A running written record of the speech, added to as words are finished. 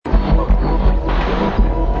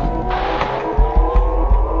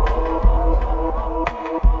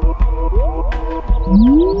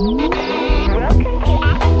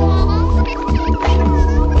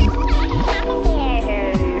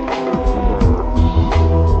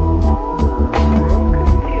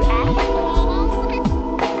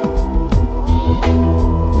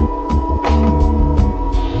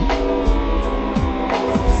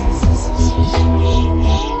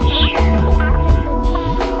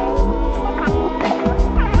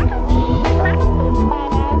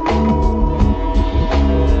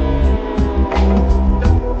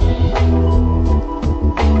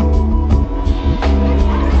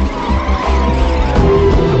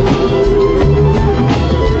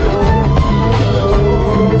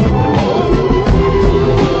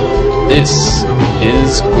This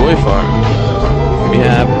is GoyFire. We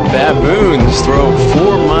have Baboons throw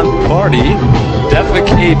 4-month party,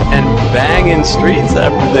 defecate and bang in streets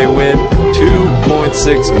after they win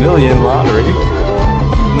 $2.6 million lottery.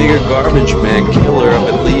 Nigger garbageman killer of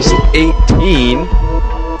at least 18.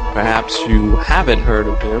 Perhaps you haven't heard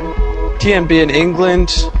of him. TMB in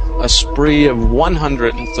England, a spree of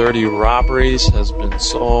 130 robberies has been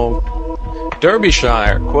solved.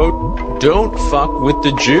 Derbyshire, quote, "Don't fuck with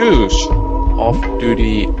the Jews."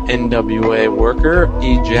 Off-duty NWA worker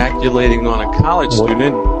ejaculating on a college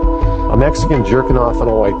student. A Mexican jerking off on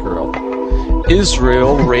a white girl.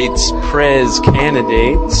 Israel rates Prez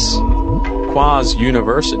Canidates. Quaz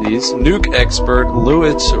Universities. Nuke expert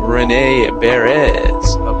René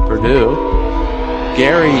Beres of Purdue.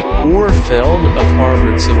 Gary Orfield of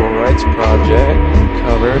Harvard Civil Rights Project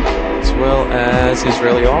covered, as well as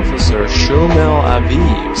Israeli officer Shomel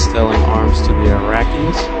Aviv selling arms to the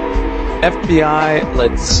Iraqis. FBI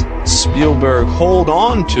lets Spielberg hold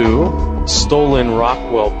on to stolen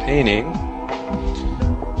Rockwell painting.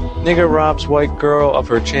 Nigger robs white girl of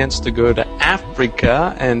her chance to go to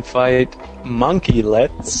Africa and fight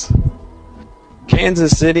monkeylets.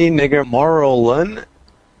 Kansas City nigger Marolin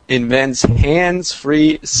invents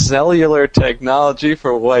hands-free cellular technology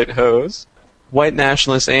for white hoes. White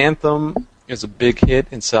nationalist anthem is a big hit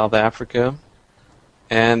in South Africa.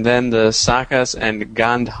 And then the Sakas and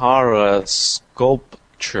Gandhara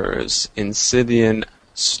sculptures in Scythian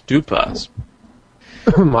stupas.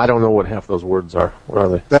 I don't know what half those words are. What are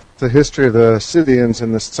they? That's the history of the Scythians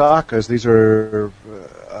and the Sakas. These are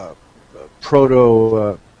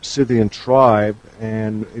proto-Scythian tribe,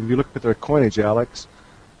 and if you look at their coinage, Alex,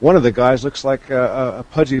 one of the guys looks like a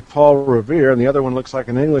pudgy Paul Revere, and the other one looks like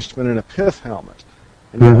an Englishman in a pith helmet.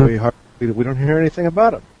 And we don't hear anything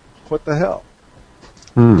about him. What the hell?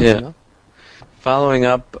 Yeah. Following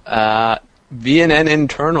up, VNN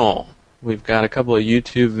Internal. We've got a couple of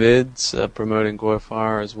YouTube vids promoting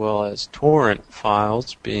GoyFire as well as torrent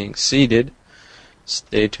files being seeded.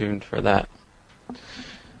 Stay tuned for that.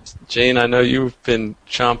 Jane, I know you've been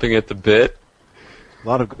chomping at the bit. A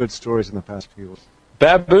lot of good stories in the past few weeks.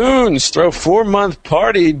 Baboons throw 4-month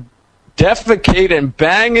party, defecate and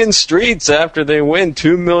bang in streets after they win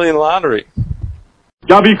 $2 million lottery.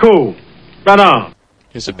 Be cool. Better.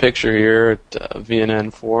 Here's a picture here at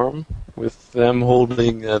VNN Forum with them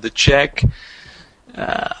holding the check,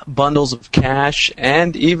 bundles of cash,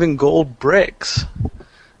 and even gold bricks.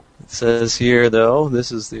 It says here, though,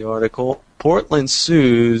 this is the article, Portland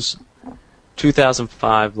sues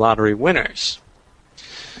 2005 lottery winners.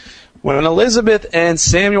 When Elizabeth and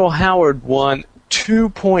Samuel Howard won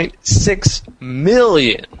 $2.6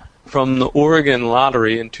 million from the Oregon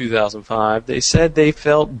lottery in 2005, they said they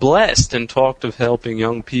felt blessed and talked of helping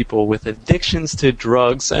young people with addictions to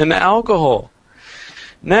drugs and alcohol.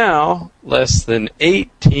 Now, less than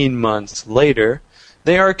 18 months later,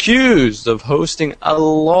 they are accused of hosting a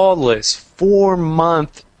lawless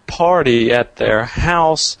 4-month party at their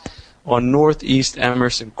house on Northeast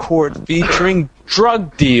Emerson Court featuring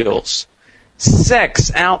drug deals,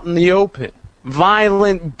 sex out in the open,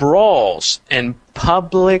 violent brawls, and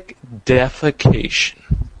public defecation.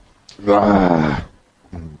 The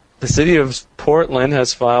city of Portland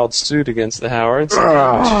has filed suit against the Howards.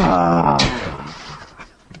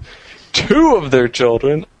 2 of their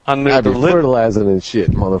children under fertilizing and shit,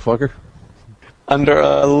 motherfucker. Under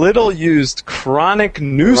a little-used chronic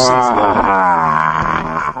nuisance law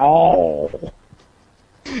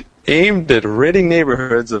aimed at ridding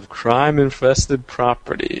neighborhoods of crime-infested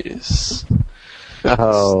properties.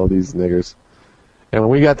 Oh, these niggers. And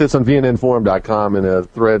we got this on VNNforum.com in a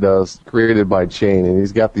thread created by Chain, and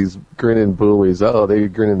he's got these grinning bullies. Oh, they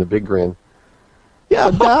grinning the big grin. Yeah,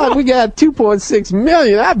 dog, we got $2.6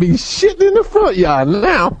 million. I'd be shitting in the front yard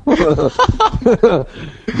now.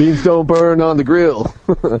 Beans don't burn on the grill.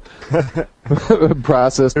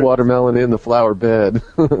 Processed watermelon in the flower bed.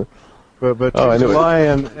 But July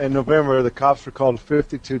and November, the cops were called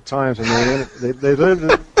 52 times, and they lived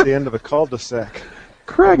at the end of a cul-de-sac.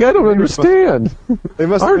 Craig, I don't understand.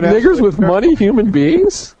 Aren't niggers with money human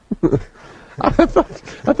beings? I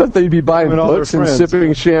thought they'd be buying books and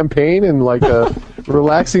sipping champagne and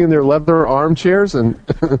relaxing in their leather armchairs and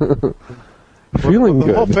feeling good.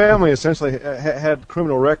 The whole family essentially had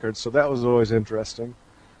criminal records, so that was always interesting.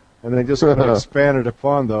 And they just kind of expanded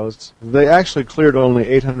upon those. They actually cleared only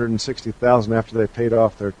 $860,000 after they paid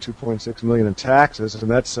off their $2.6 million in taxes,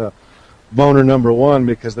 and that's boner number one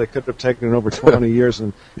because they could have taken it over 20 years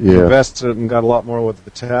and invested it and got a lot more with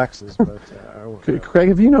the taxes. But Craig,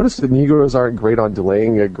 have you noticed that Negroes aren't great on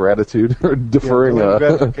delaying gratitude or deferring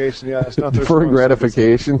gratification? Yeah, it's not deferring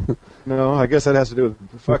gratification. No, I guess that has to do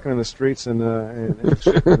with fucking in the streets and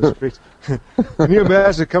shit in the streets. Can you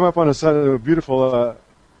imagine come up on a beautiful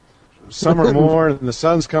summer morning and the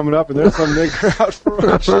sun's coming up and there's some nigger out for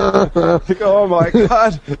lunch? You go, oh my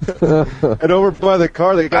God. And over by the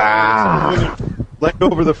car, they got leg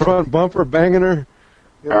over the front bumper, banging her.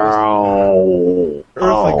 Earthly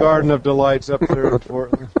garden of delights up there in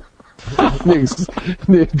Portland.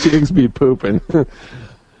 Jigs be pooping.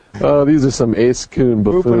 Oh, these are some Ace Coon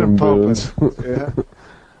buffoon boons. Yeah.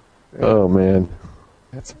 Oh, man.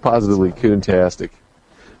 That's positively coontastic.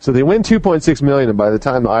 So they win $2.6 million, and by the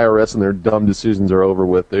time the IRS and their dumb decisions are over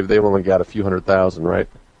with, they've only got a few $100,000, right?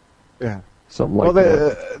 Yeah. Something like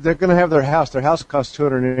that. They're going to have their house. Their house costs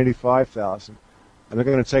 $285,000, and they're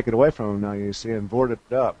going to take it away from them now, you see, and board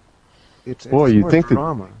it up. It's you think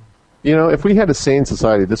drama. If we had a sane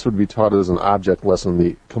society, this would be taught as an object lesson,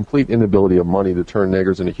 the complete inability of money to turn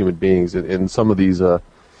niggers into human beings in some of these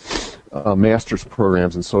master's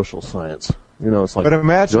programs in social science. It's like, but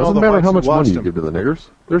imagine it doesn't matter how much money you give to the niggers.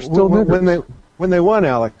 They're still niggers. When they won,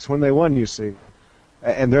 Alex, you see,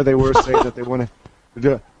 and there they were saying that they want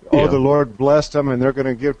to the Lord blessed them, and they're going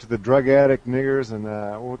to give to the drug addict niggers, and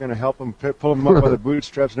we're going to help them pull them up by the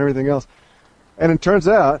bootstraps and everything else. And it turns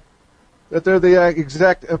out that they're the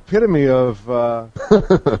exact epitome of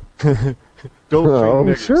dope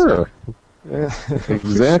niggers. Sure. Yeah.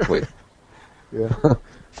 Exactly. Yeah.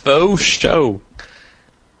 Faux show.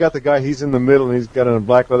 Got the guy, he's in the middle, and he's got a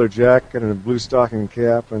black leather jacket and a blue stocking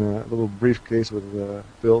cap and a little briefcase with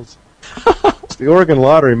bills. The Oregon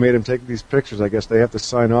Lottery made him take these pictures. I guess they have to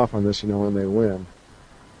sign off on this, when they win.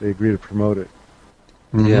 They agree to promote it.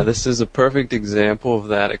 Mm-hmm. Yeah, this is a perfect example of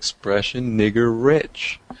that expression, nigger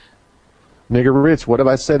rich. Nigger rich. What have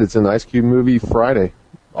I said? It's in the Ice Cube movie Friday.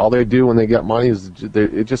 All they do when they get money is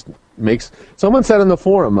it just makes. Someone said in the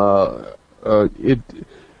forum,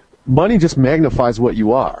 money just magnifies what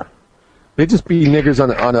you are. They just be niggers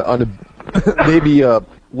on a they be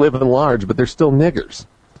living large, but they're still niggers.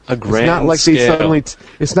 A grand It's not like scale. they suddenly.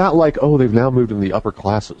 It's not like they've now moved into the upper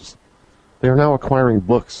classes. They are now acquiring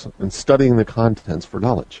books and studying the contents for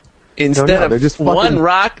knowledge. Instead of just one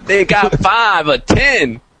rock, they got 5 or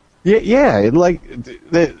 10. Yeah.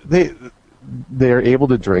 They're able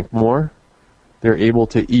to drink more. They're able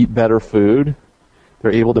to eat better food.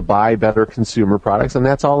 They're able to buy better consumer products, and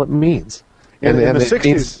that's all it means. In the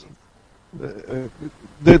 60s,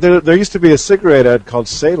 there used to be a cigarette ad called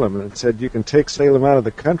Salem, and it said you can take Salem out of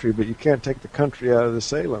the country, but you can't take the country out of the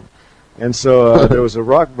Salem. And so there was a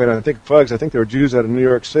rock band, I think Fugs, I think they were Jews out of New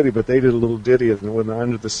York City, but they did a little ditty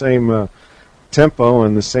under the same tempo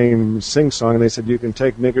and the same sing-song, and they said you can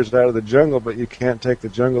take niggers out of the jungle, but you can't take the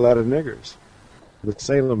jungle out of niggers. The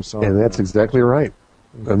Salem song. And that's exactly right.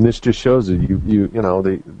 And this just shows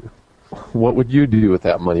that what would you do with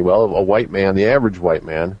that money? Well, a white man, the average white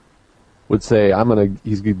man, would say,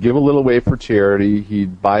 he's going to give a little away for charity,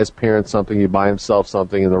 he'd buy his parents something, he'd buy himself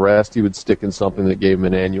something, and the rest he would stick in something that gave him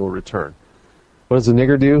an annual return. What does the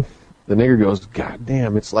nigger do? The nigger goes, God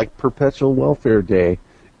damn, it's like perpetual welfare day.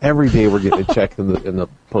 Every day we're getting a check in the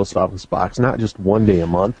post office box, not just one day a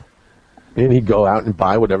month. And he'd go out and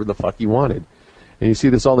buy whatever the fuck he wanted. And you see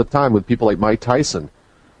this all the time with people like Mike Tyson,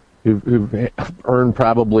 who've earned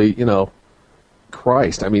probably, several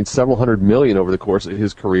 $100 million over the course of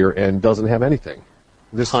his career and doesn't have anything.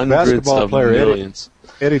 This Hundreds basketball of player, millions.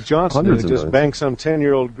 Eddie Johnson, Hundreds who of just millions. banged some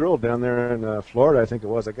 10-year-old girl down there in Florida, I think it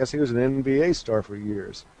was. I guess he was an NBA star for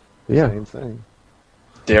years. Yeah. Same thing.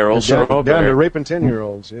 Daryl Down to Strawberry. raping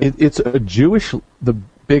 10-year-olds. Yeah. It's the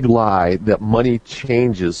big lie that money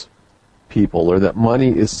changes people, or that money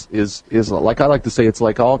is like I like to say, it's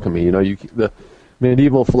like alchemy. The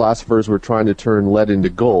medieval philosophers were trying to turn lead into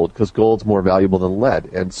gold because gold's more valuable than lead.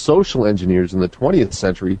 And social engineers in the 20th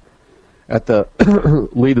century, at the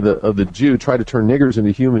lead of the Jew, tried to turn niggers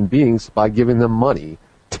into human beings by giving them money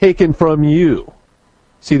taken from you.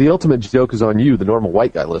 See, the ultimate joke is on you, the normal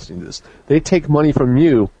white guy listening to this. They take money from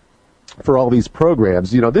you for all these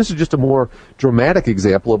programs. This is just a more dramatic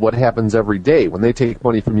example of what happens every day when they take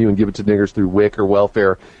money from you and give it to niggers through WIC or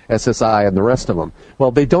welfare, SSI, and the rest of them.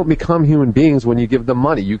 Well, they don't become human beings when you give them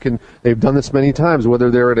money. They've done this many times,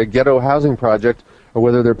 whether they're at a ghetto housing project or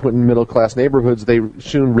whether they're put in middle-class neighborhoods. They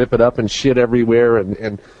soon rip it up and shit everywhere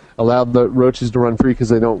and allow the roaches to run free because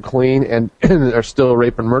they don't clean and are still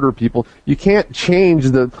rape and murder people. You can't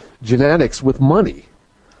change the genetics with money.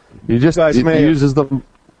 You just, it uses them.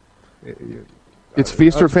 It's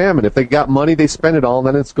feast or famine. If they got money, they spend it all, and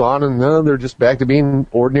then it's gone, and then they're just back to being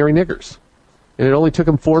ordinary niggers. And it only took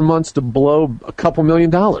them 4 months to blow a couple $1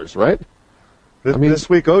 million, right? This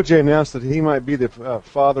week, O.J. announced that he might be the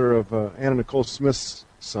father of Anna Nicole Smith's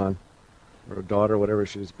son, or daughter, whatever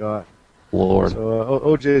she's got. Lord. So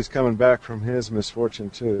O.J.'s coming back from his misfortune,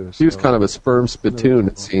 too. He was kind of a sperm spittoon,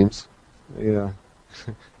 it seems. Yeah.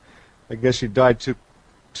 I guess she died too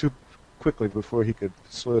quickly before he could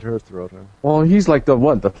slit her throat. Huh? Well, he's like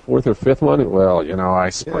the fourth or fifth one? Well, I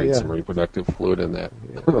sprayed some reproductive fluid in that.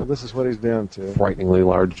 Yeah, this is what he's down to. Frighteningly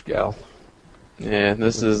large gal. Yeah,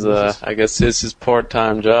 this is, I guess it's his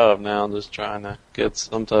part-time job now, just trying to get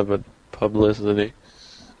some type of publicity.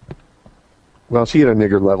 Well, she had a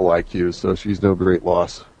nigger level IQ, so she's no great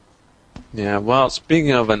loss. Yeah, well,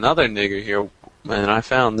 speaking of another nigger here, and I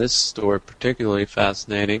found this story particularly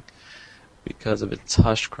fascinating because of its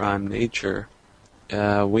hush crime nature.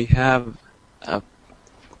 We have an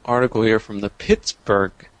article here from the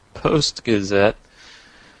Pittsburgh Post-Gazette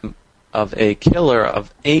of a killer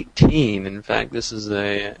of 18. In fact, this is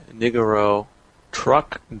a Negro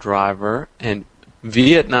truck driver and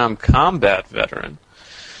Vietnam combat veteran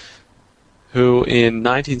who in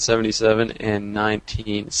 1977 and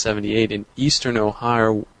 1978 in eastern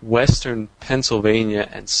Ohio, western Pennsylvania,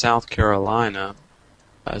 and South Carolina,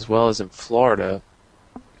 as well as in Florida,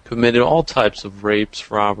 committed all types of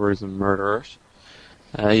rapes, robberies, and murders.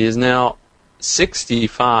 He is now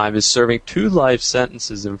 65, is serving 2 life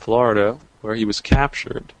sentences in Florida, where he was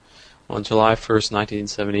captured on July 1st,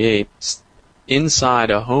 1978,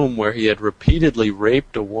 inside a home where he had repeatedly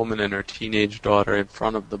raped a woman and her teenage daughter in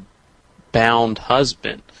front of the bound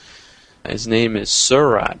husband. His name is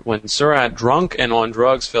Surratt. When Surratt, drunk and on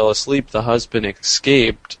drugs, fell asleep, the husband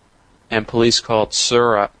escaped, and police caught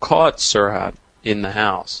Surratt in the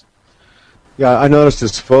house. Yeah, I noticed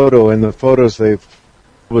his photo, and the photos they've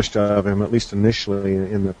published of him, at least initially,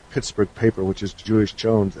 in the Pittsburgh paper, which is Jewish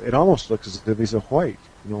Jones, it almost looks as if he's a white.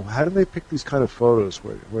 How do they pick these kind of photos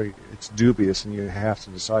where it's dubious and you have to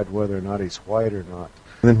decide whether or not he's white or not?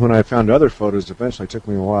 And then when I found other photos, eventually it took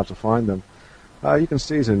me a while to find them. You can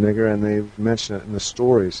see he's a nigger, and they mention it in the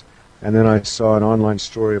stories. And then I saw an online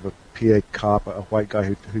story of a PA cop, a white guy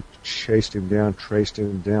who chased him down, traced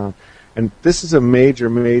him down. And this is a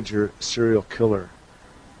major, major serial killer.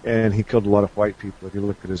 And he killed a lot of white people, if you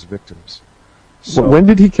look at his victims. So, when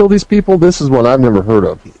did he kill these people? This is one I've never heard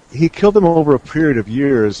of. He killed them over a period of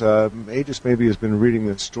years. Aegis maybe has been reading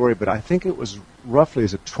this story, but I think it was roughly,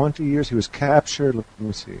 20 years? He was captured, let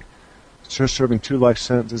me see, serving 2 life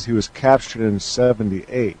sentences. He was captured in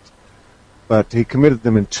 78. But he committed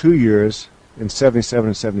them in 2 years, in 77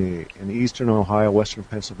 and 78, in eastern Ohio, western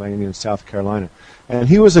Pennsylvania, and South Carolina. And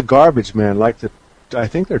he was a garbage man, I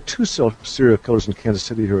think there are 2 serial killers in Kansas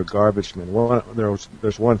City who are garbage men.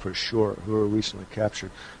 There's one for sure who were recently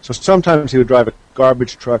captured. So sometimes he would drive a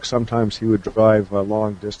garbage truck, sometimes he would drive a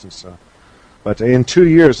long distance. But in 2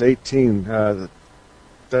 years, 18,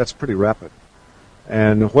 that's pretty rapid.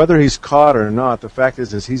 And whether he's caught or not, the fact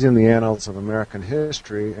is he's in the annals of American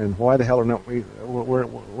history. And why the hell are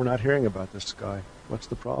we're not hearing about this guy? What's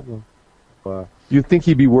the problem? You'd think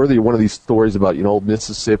he'd be worthy of one of these stories about, old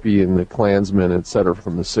Mississippi and the Klansmen, et cetera,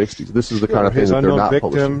 from the 60s. This is the kind of thing that they're not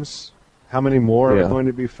victims, publishing. How many more are going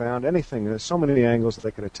to be found? Anything. There's so many angles that they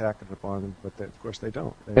could attack it upon, but of course they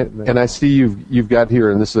don't. And I see you've got here,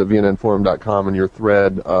 and this is at VNNforum.com in your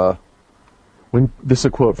thread, this is a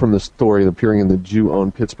quote from the story appearing in the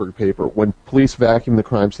Jew-owned Pittsburgh paper. When police vacuumed the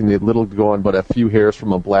crime scene, they had little to go on but a few hairs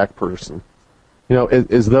from a black person.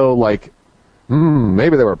 As though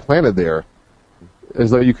maybe they were planted there. As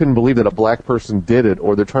though you couldn't believe that a black person did it,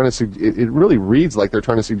 or they're trying to. It really reads like they're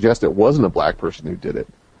trying to suggest it wasn't a black person who did it.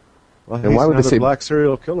 Well, and why would they say black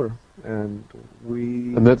serial killer? And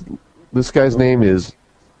this guy's name is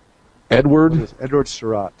Edward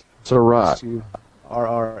Surratt. Surratt.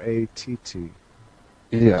 R-R-A-T-T.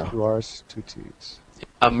 Yeah. 2 R's, 2 T's.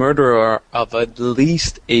 A murderer of at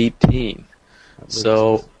least 18.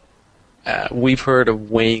 We've heard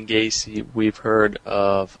of Wayne Gacy. We've heard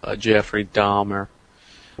of Jeffrey Dahmer.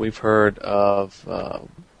 We've heard of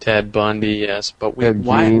Ted Bundy, yes. But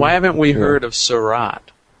why haven't we heard of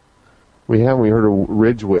Surratt? We haven't. We heard of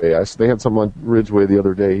Ridgway. They had someone on Ridgway the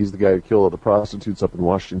other day. He's the guy who killed all the prostitutes up in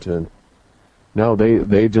Washington. No,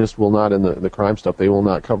 they just will not, in the crime stuff, they will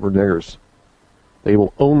not cover niggers. They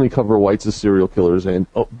will only cover whites as serial killers and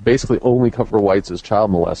basically only cover whites as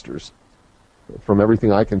child molesters. From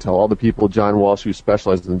everything I can tell, all the people, John Walsh, who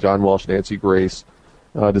specializes in John Walsh, Nancy Grace,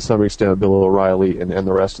 to some extent Bill O'Reilly, and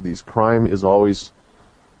the rest of these, crime is always,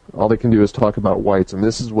 all they can do is talk about whites, and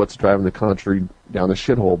this is what's driving the country down the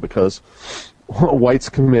shithole, because whites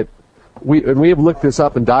commit. We have looked this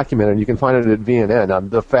up and documented. You can find it at VNN.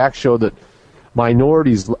 The facts show that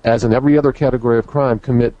minorities, as in every other category of crime,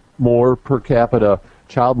 commit more per capita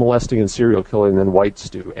child molesting and serial killing than whites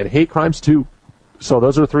do, and hate crimes too. So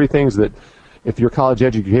those are three things that, if you're college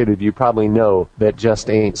educated, you probably know that just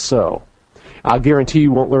ain't so. I'll guarantee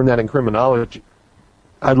you won't learn that in criminology.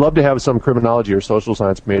 I'd love to have some criminology or social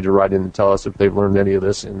science major write in and tell us if they've learned any of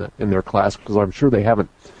this in their class, because I'm sure they haven't.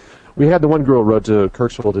 We had the one girl wrote to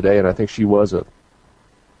Kirksville today, and I think she was a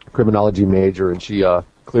criminology major, and she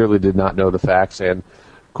clearly did not know the facts. And,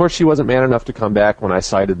 of course, she wasn't man enough to come back when I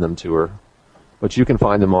cited them to her. But you can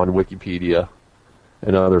find them on Wikipedia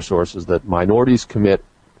and other sources, that minorities commit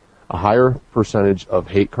a higher percentage of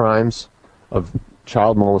hate crimes, of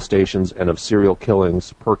child molestations, and of serial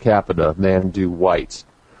killings per capita than do whites,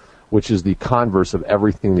 which is the converse of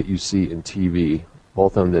everything that you see in TV,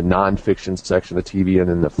 both in the non-fiction section of TV and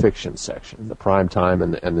in the fiction section, the prime time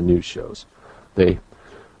and the news shows.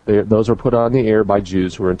 Those are put on the air by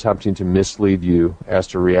Jews who are attempting to mislead you as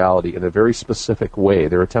to reality in a very specific way.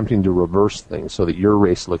 They're attempting to reverse things so that your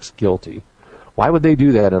race looks guilty. Why would they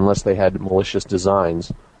do that unless they had malicious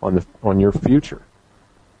designs on your future?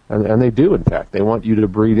 And they do, in fact. They want you to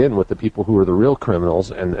breed in with the people who are the real criminals,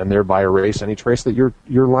 and thereby erase any trace that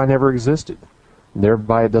your line ever existed. And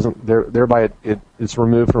thereby it's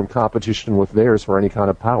removed from competition with theirs for any kind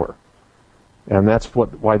of power. And that's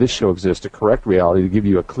why this show exists, to correct reality, to give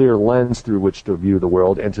you a clear lens through which to view the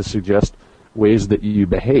world, and to suggest ways that you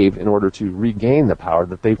behave in order to regain the power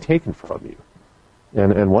that they've taken from you.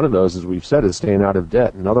 And one of those, as we've said, is staying out of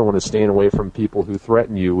debt. Another one is staying away from people who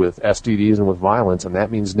threaten you with STDs and with violence, and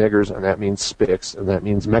that means niggers, and that means spics, and that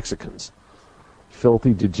means Mexicans.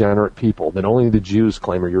 Filthy, degenerate people that only the Jews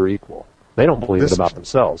claim are your equal. They don't believe it about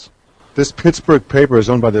themselves. This Pittsburgh paper is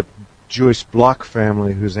owned by the Jewish Bloch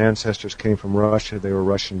family, whose ancestors came from Russia. They were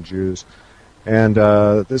Russian Jews. And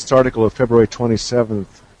this article of February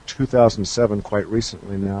 27th, 2007, quite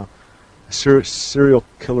recently now, a serial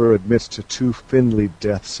killer admits to 2 Findlay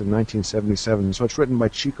deaths in 1977. So it's written by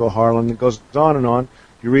Chico Harlan. It goes on and on.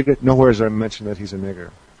 You read it, nowhere is there mention that he's a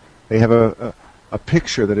nigger. They have a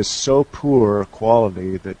picture that is so poor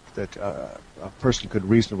quality that a person could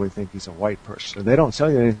reasonably think he's a white person. And they don't tell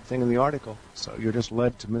you anything in the article, so you're just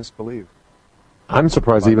led to misbelieve. I'm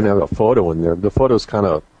surprised they even have a photo in there. The photo's kind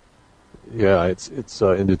of, it's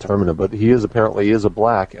indeterminate, but he is apparently a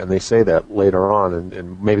black, and they say that later on,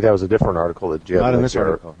 and maybe that was a different article that Jeb. Not in this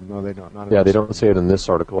article. No, they don't. They don't say it in this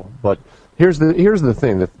article. But here's the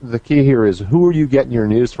thing. The key here is, who are you getting your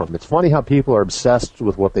news from? It's funny how people are obsessed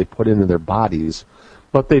with what they put into their bodies,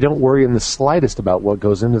 but they don't worry in the slightest about what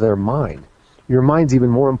goes into their mind. Your mind's even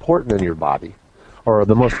more important than your body, or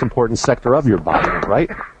the most important sector of your body, right?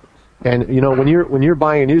 And when you're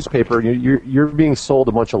buying a newspaper, you're being sold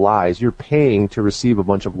a bunch of lies. You're paying to receive a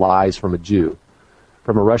bunch of lies from a Jew,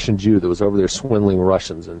 from a Russian Jew that was over there swindling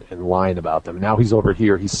Russians and lying about them. Now he's over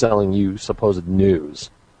here. He's selling you supposed news.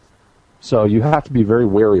 So you have to be very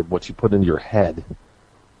wary of what you put into your head,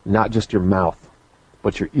 not just your mouth,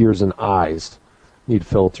 but your ears and eyes need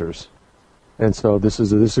filters. And so this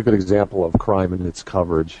is a good example of crime and its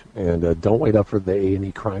coverage. And don't wait up for the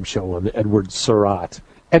A&E crime show on Edward Surratt.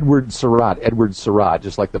 Edward Surratt,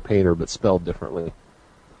 just like the painter, but spelled differently.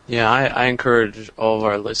 Yeah, I encourage all of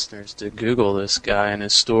our listeners to Google this guy and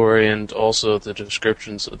his story, and also the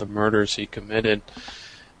descriptions of the murders he committed.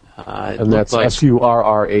 And that's like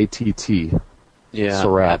Surratt. Yeah,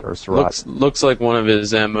 Surratt or Surratt. Looks like one of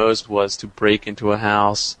his MOs was to break into a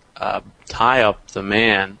house, tie up the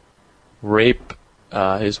man, rape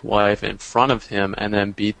his wife in front of him, and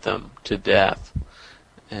then beat them to death.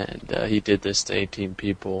 And he did this to 18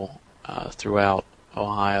 people throughout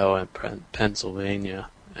Ohio and Pennsylvania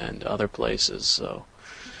and other places. So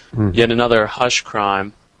yet another hush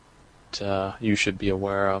crime that you should be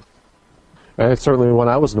aware of. And it's certainly one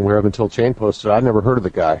I wasn't aware of until Chain posted. I'd never heard of the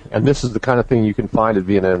guy. And this is the kind of thing you can find at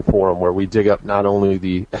VNN Forum, where we dig up not only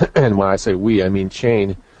the, and when I say we, I mean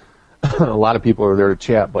Chain. A lot of people are there to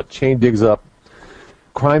chat, but Chain digs up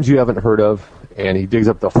crimes you haven't heard of, and he digs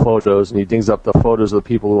up the photos, and he digs up the photos of the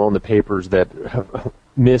people who own the papers that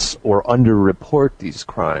miss or underreport these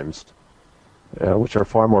crimes, which are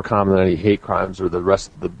far more common than any hate crimes or the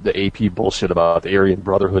rest of the AP bullshit about the Aryan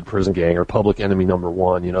Brotherhood prison gang or public enemy number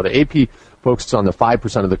one. The AP focuses on the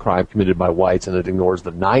 5% of the crime committed by whites, and it ignores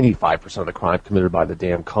the 95% of the crime committed by the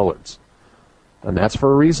damn coloreds. And that's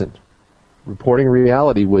for a reason. Reporting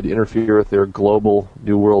reality would interfere with their global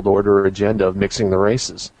New World Order agenda of mixing the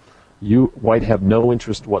races. You, white, have no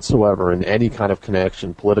interest whatsoever in any kind of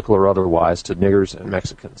connection, political or otherwise, to niggers and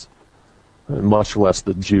Mexicans. much less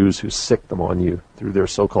the Jews who sicked them on you through their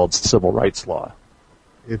so-called civil rights law.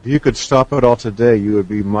 If you could stop it all today, you would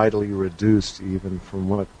be mightily reduced even from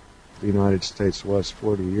what the United States was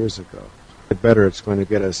 40 years ago. The better it's going to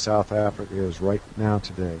get as South Africa is right now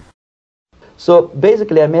today. So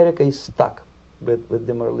basically America is stuck with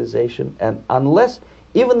demoralization, and unless,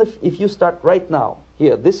 even if you start right now,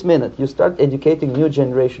 here, this minute, you start educating new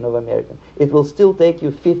generation of Americans, it will still take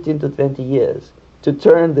you 15 to 20 years to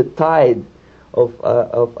turn the tide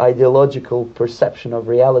of ideological perception of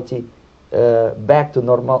reality back to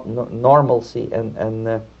normalcy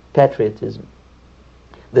and patriotism.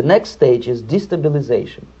 The next stage is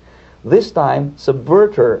destabilization. This time,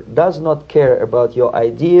 subverter does not care about your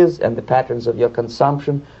ideas and the patterns of your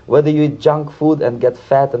consumption. Whether you eat junk food and get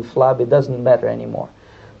fat and flabby, doesn't matter anymore.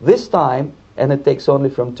 This time, and it takes only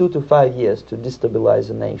from 2 to 5 years to destabilize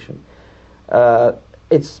a nation,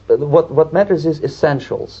 what matters is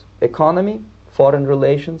essentials: economy, foreign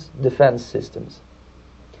relations, defense systems.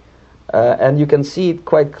 And you can see it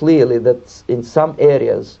quite clearly that in some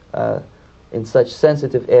areas, in such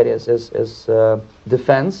sensitive areas as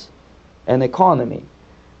defense and economy,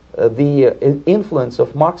 the influence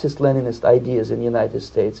of Marxist-Leninist ideas in the United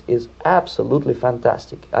States is absolutely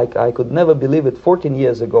fantastic. I could never believe it 14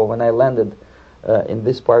 years ago when I landed in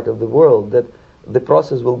this part of the world that the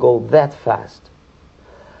process will go that fast.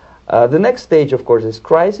 The next stage, of course, is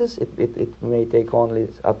crisis. It may take only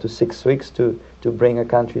up to 6 weeks to bring a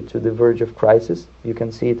country to the verge of crisis. You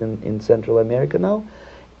can see it in Central America now.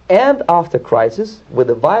 And after crisis, with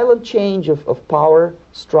a violent change of power,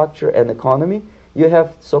 structure, and economy, you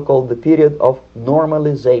have so-called the period of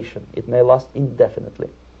normalization. It may last indefinitely.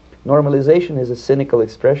 Normalization is a cynical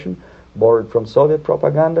expression borrowed from Soviet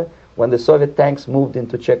propaganda. When the Soviet tanks moved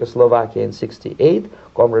into Czechoslovakia in '68,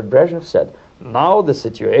 Comrade Brezhnev said, "Now the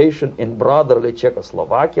situation in brotherly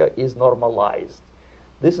Czechoslovakia is normalized."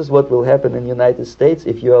 This is what will happen in the United States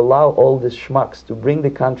if you allow all these schmucks to bring the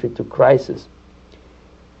country to crisis,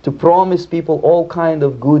 to promise people all kind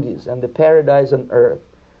of goodies and the paradise on earth,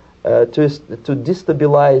 to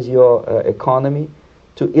destabilize your economy,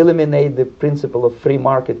 to eliminate the principle of free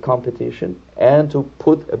market competition, and to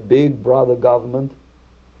put a big brother government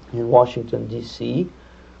in Washington, D.C.,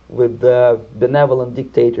 with benevolent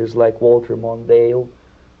dictators like Walter Mondale,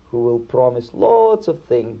 who will promise lots of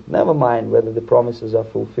things, never mind whether the promises are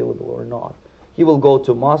fulfillable or not. He will go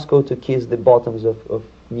to Moscow to kiss the bottoms of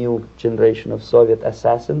new generation of Soviet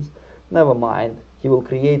assassins. Never mind. He will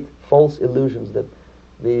create false illusions that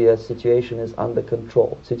the situation is under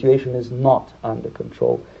control. Situation is not under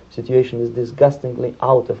control. Situation is disgustingly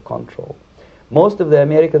out of control. Most of the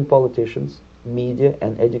American politicians, media,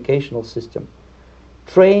 and educational system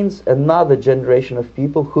trains another generation of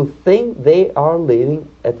people who think they are living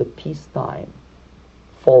at a peacetime.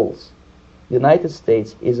 False. The United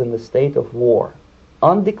States is in a state of war,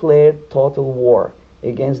 undeclared total war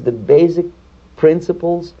against the basic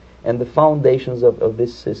principles and the foundations of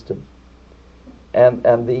this system. And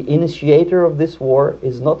the initiator of this war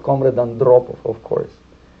is not Comrade Andropov, of course.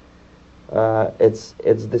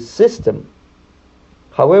 It's the system.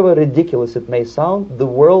 However ridiculous it may sound, the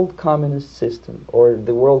world communist system or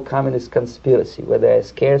the world communist conspiracy, whether I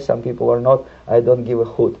scare some people or not, I don't give a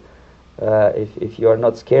hoot. If you are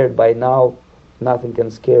not scared by now, nothing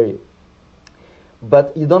can scare you.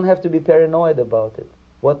 But you don't have to be paranoid about it.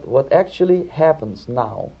 What actually happens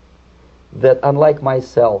now, that unlike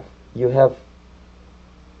myself, you have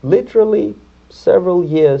literally several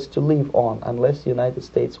years to live on unless the United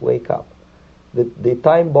States wake up. The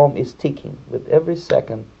time bomb is ticking. With every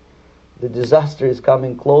second, the disaster is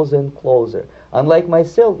coming closer and closer. Unlike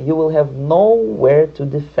myself, you will have nowhere to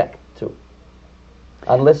defect to,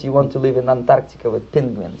 unless you want to live in Antarctica with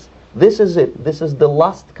penguins. This is it. This is the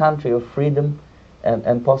last country of freedom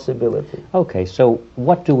and possibility. Okay, so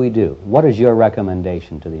what do we do? What is your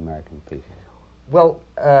recommendation to the American people? Well,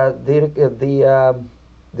 the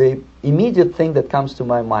immediate thing that comes to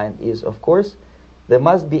my mind is, of course, there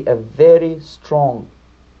must be a very strong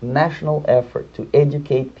national effort to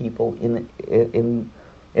educate people in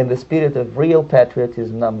the spirit of real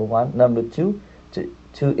patriotism, number one. Number two,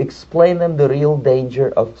 to explain them the real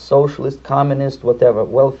danger of socialist, communist, whatever,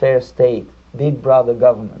 welfare state, big brother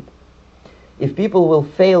government. If people will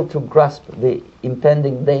fail to grasp the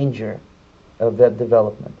impending danger of that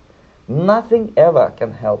development, nothing ever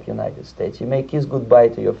can help United States. You may kiss goodbye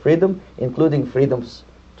to your freedom, including freedoms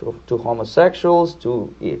to homosexuals,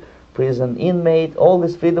 to prison inmate. All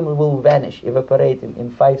this freedom will vanish, evaporate in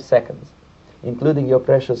 5 seconds, including your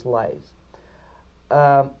precious lives.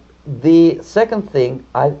 The second thing,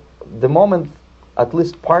 the moment at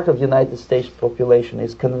least part of the United States population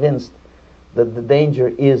is convinced that the danger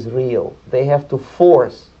is real. They have to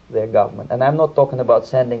force their government. And I'm not talking about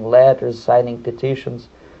sending letters, signing petitions,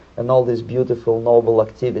 and all this beautiful, noble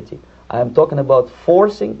activity. I'm talking about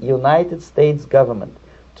forcing United States government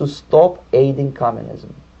to stop aiding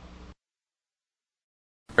communism.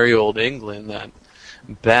 Very old England, that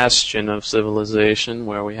bastion of civilization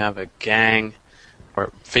where we have a gang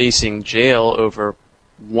or facing jail over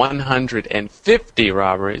 150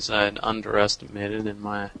 robberies I had underestimated in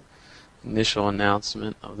my initial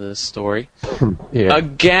announcement of this story. Yeah. A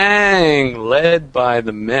gang led by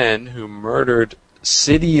the men who murdered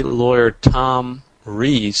city lawyer Tom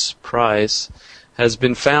Reese Price has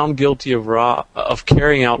been found guilty of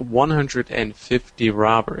carrying out 150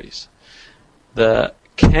 robberies. The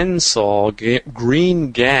Kensal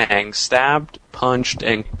Green Gang stabbed, punched,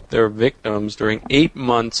 and their victims during 8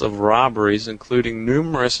 months of robberies, including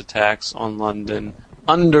numerous attacks on London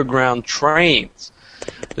underground trains.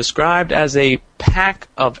 Described as a pack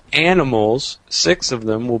of animals, 6 of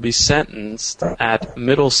them will be sentenced at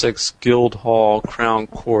Middlesex Guildhall Crown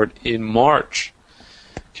Court in March.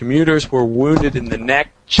 Commuters were wounded in the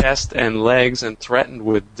neck, chest, and legs and threatened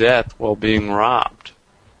with death while being robbed.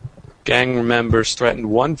 Gang members threatened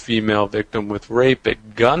one female victim with rape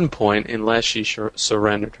at gunpoint unless she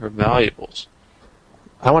surrendered her valuables.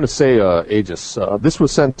 I want to say, Aegis, this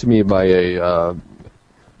was sent to me by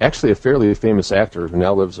actually a fairly famous actor who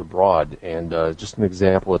now lives abroad, and just an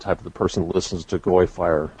example of the type of the person who listens to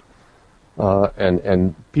GoyFire.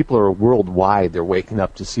 And people are worldwide, they're waking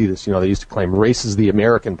up to see this. You know, they used to claim race is the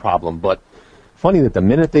American problem, but funny that the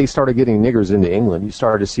minute they started getting niggers into England, you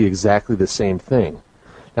started to see exactly the same thing.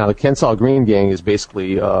 Now, the Kensal Green Gang is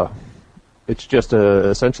basically, it's just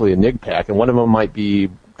essentially a nig pack, and one of them might be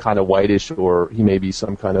kind of whitish, or he may be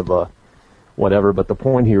some kind of a whatever, but the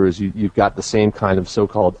point here is you've got the same kind of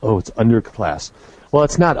so-called, it's underclass. Well,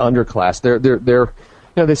 it's not underclass. They're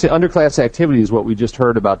you know, they say underclass activity is what we just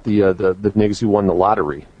heard about the niggas who won the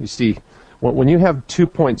lottery. You see, when you have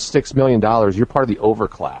 $2.6 million, you're part of the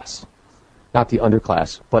overclass, not the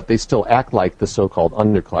underclass, but they still act like the so-called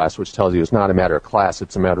underclass, which tells you it's not a matter of class,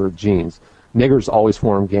 it's a matter of genes. Niggers always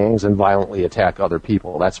form gangs and violently attack other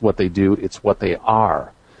people. That's what they do. It's what they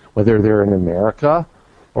are. Whether they're in America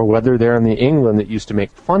or whether they're in the England that used to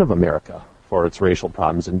make fun of America for its racial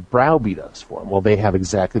problems and browbeat us for them. Well, they have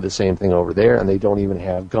exactly the same thing over there, and they don't even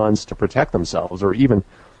have guns to protect themselves or even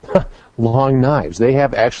long knives. They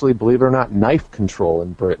have actually, believe it or not, knife control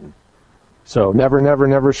in Britain. So never, never,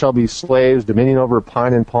 never shall be slaves, dominion over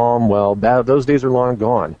pine and palm. Well, those days are long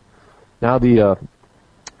gone. Now the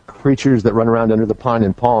creatures that run around under the pine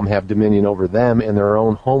and palm have dominion over them and their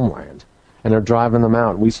own homeland, and they're driving them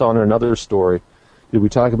out. We saw in another story, did we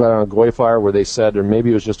talk about it on GoyFire, where they said, or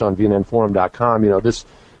maybe it was just on VNNforum.com, you know, this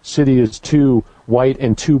city is too white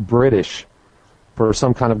and too British for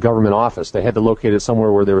some kind of government office. They had to locate it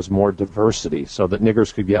somewhere where there was more diversity so that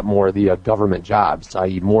niggers could get more of the government jobs,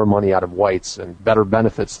 i.e. more money out of whites and better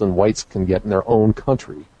benefits than whites can get in their own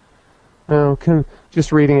country.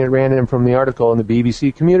 Just reading it random from the article in the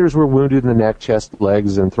BBC, commuters were wounded in the neck, chest,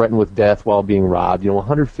 legs, and threatened with death while being robbed.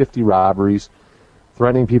 150 robberies,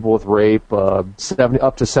 threatening people with rape, up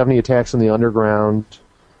to 70 attacks in the underground.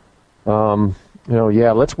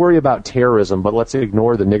 Let's worry about terrorism, but let's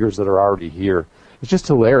ignore the niggers that are already here. It's just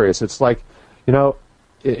hilarious. It's like,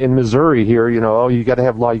 in Missouri here, you got to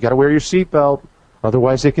have law. You got to wear your seatbelt,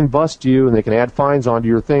 otherwise they can bust you and they can add fines onto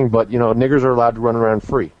your thing. But niggers are allowed to run around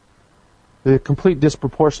free. The complete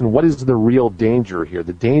disproportion. What is the real danger here?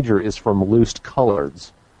 The danger is from loosed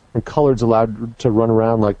coloreds, and coloreds allowed to run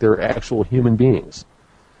around like they're actual human beings.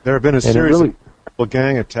 There have been a series of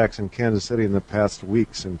gang attacks in Kansas City in the past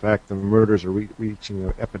weeks. In fact, the murders are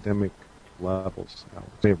reaching epidemic levels.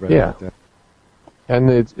 Yeah. And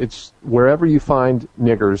it's wherever you find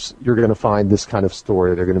niggers, you're going to find this kind of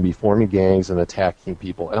story. They're going to be forming gangs and attacking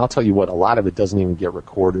people. And I'll tell you what, a lot of it doesn't even get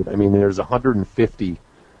recorded. I mean, there's 150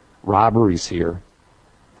 robberies here.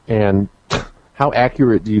 And how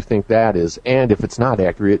accurate do you think that is? And if it's not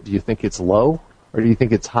accurate, do you think it's low or do you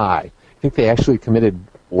think it's high? You think they actually committed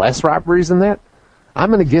less robberies than that?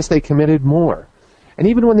 I'm going to guess they committed more. And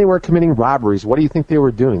even when they were committing robberies, what do you think they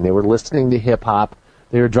were doing? They were listening to hip-hop.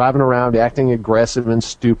 They were driving around acting aggressive and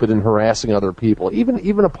stupid and harassing other people.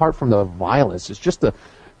 Even apart from the violence, it's just a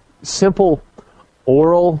simple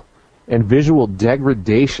oral and visual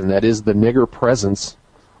degradation that is the nigger presence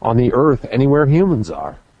on the earth anywhere humans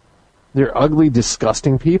are. They're ugly,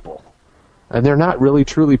 disgusting people. And they're not really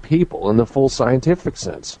truly people in the full scientific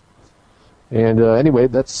sense. And anyway,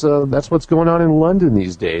 that's what's going on in London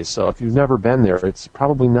these days. So if you've never been there, it's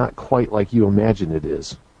probably not quite like you imagine it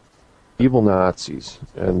is. Evil Nazis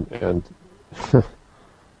and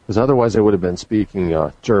Because otherwise they would have been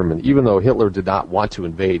speaking German. Even though Hitler did not want to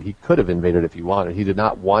invade, he could have invaded if he wanted. He did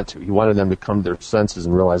not want to. He wanted them to come to their senses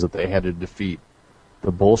and realize that they had to defeat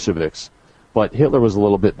the Bolsheviks. But Hitler was a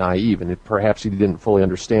little bit naive, and perhaps he didn't fully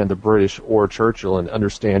understand the British or Churchill and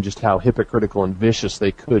understand just how hypocritical and vicious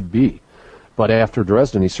they could be. But after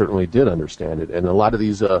Dresden, he certainly did understand it. And a lot of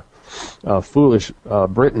these foolish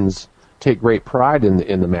Britons take great pride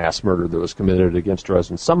in the mass murder that was committed against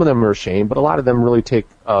Dresden. Some of them are ashamed, but a lot of them really take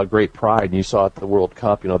great pride. And you saw at the World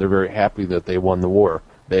Cup, they're very happy that they won the war,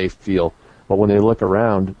 they feel. But when they look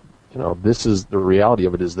around, this is the reality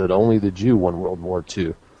of it, is that only the Jew won World War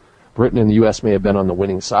II. Britain and the U.S. may have been on the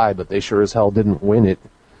winning side, but they sure as hell didn't win it,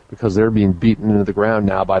 because they're being beaten into the ground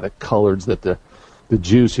now by the coloreds that the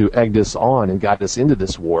Jews who egged us on and got us into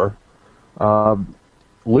this war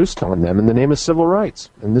loosed on them in the name of civil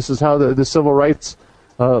rights. And this is how the civil rights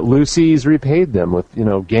loosies repaid them with,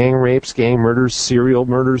 gang rapes, gang murders, serial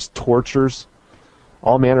murders, tortures,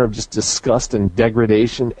 all manner of just disgust and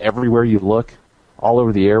degradation everywhere you look, all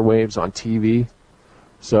over the airwaves, on TV.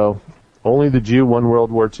 So only the Jew won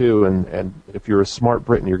World War II, and if you're a smart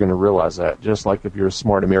Briton, you're going to realize that. Just like if you're a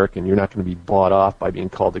smart American, you're not going to be bought off by being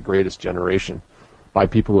called the greatest generation by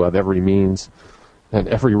people who have every means and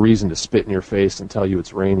every reason to spit in your face and tell you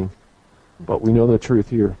it's raining. But we know the truth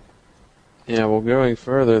here. Yeah, well, going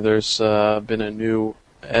further, there's been a new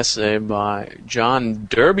essay by John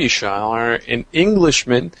Derbyshire, an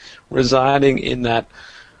Englishman residing in that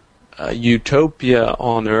utopia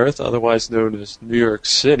on Earth, otherwise known as New York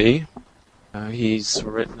City. He's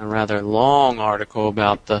written a rather long article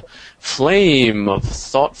about the flame of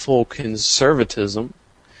thoughtful conservatism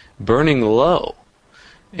burning low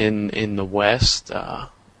in the West. I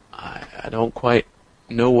don't quite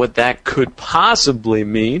know what that could possibly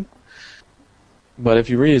mean, but if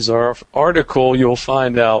you read his article, you'll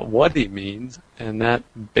find out what he means, and that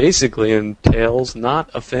basically entails not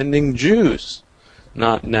offending Jews.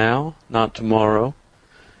 Not now, not tomorrow,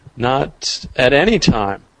 not at any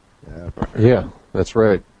time. Yeah, that's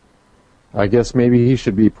right. I guess maybe he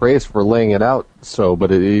should be praised for laying it out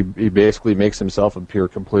but he basically makes himself appear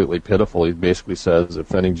completely pitiful. He basically says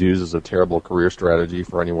offending Jews is a terrible career strategy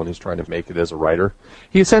for anyone who's trying to make it as a writer.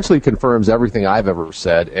 He essentially confirms everything I've ever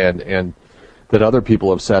said and that other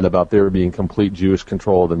people have said about there being complete Jewish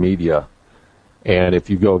control of the media. And if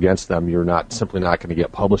you go against them, you're simply not going to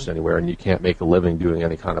get published anywhere, and you can't make a living doing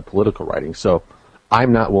any kind of political writing. So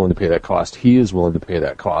I'm not willing to pay that cost. He is willing to pay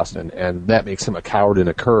that cost, and that makes him a coward and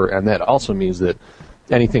a cur. And that also means that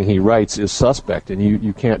anything he writes is suspect, and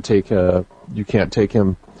you can't take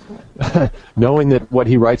him knowing that what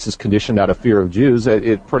he writes is conditioned out of fear of Jews.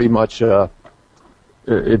 It pretty much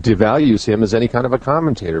it devalues him as any kind of a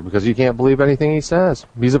commentator, because you can't believe anything he says.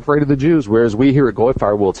 He's afraid of the Jews, whereas we here at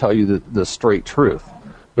GoyFire will tell you the straight truth,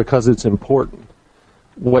 because it's important.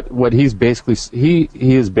 What he's basically he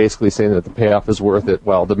is basically saying that the payoff is worth it.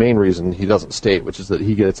 Well, the main reason he doesn't state, which is that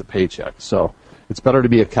he gets a paycheck. So it's better to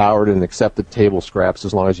be a coward and accept the table scraps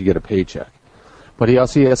as long as you get a paycheck. But he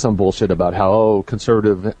also has some bullshit about how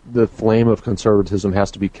the flame of conservatism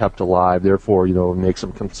has to be kept alive. Therefore, make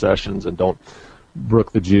some concessions and don't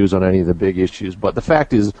brook the Jews on any of the big issues. But the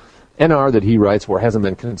fact is, NR that he writes for hasn't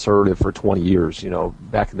been conservative for 20 years.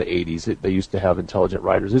 Back in the 80s, they used to have intelligent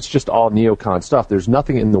writers. It's just all neocon stuff. There's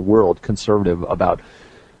nothing in the world conservative about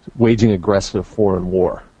waging aggressive foreign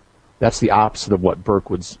war. That's the opposite of what Burke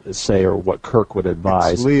would say or what Kirk would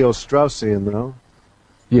advise. It's Leo Straussian, though.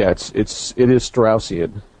 Yeah, it is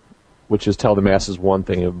Straussian, which is tell the masses one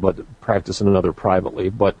thing but practice another privately.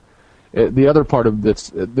 But the other part of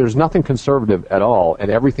this, there's nothing conservative at all,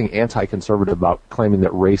 and everything anti-conservative about claiming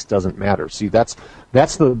that race doesn't matter. See, that's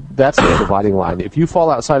the dividing line. If you fall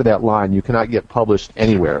outside of that line, you cannot get published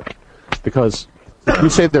anywhere, because if you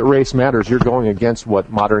say that race matters, you're going against what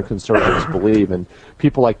modern conservatives believe, and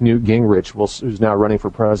people like Newt Gingrich, who's now running for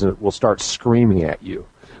president, will start screaming at you.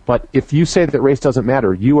 But if you say that race doesn't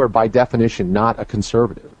matter, you are by definition not a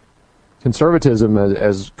conservative. Conservatism,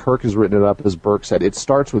 as Kirk has written it up, as Burke said, it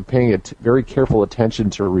starts with paying very careful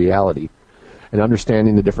attention to reality and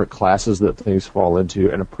understanding the different classes that things fall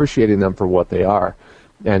into and appreciating them for what they are.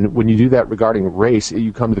 And when you do that regarding race,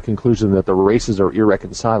 you come to the conclusion that the races are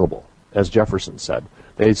irreconcilable, as Jefferson said.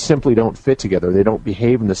 They simply don't fit together. They don't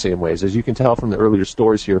behave in the same ways. As you can tell from the earlier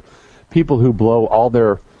stories here, people who blow all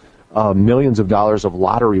their millions of dollars of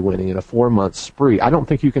lottery winning in a 4-month spree. I don't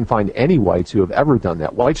think you can find any whites who have ever done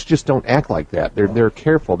that. Whites just don't act like that. They're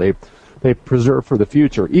careful. They preserve for the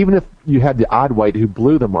future. Even if you had the odd white who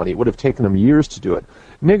blew the money, it would have taken them years to do it.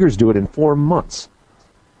 Niggers do it in 4 months.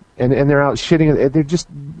 And they're out shitting. They're just,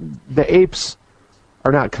 the apes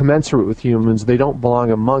are not commensurate with humans. They don't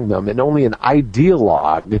belong among them. And only an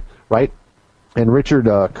ideologue, right? And Richard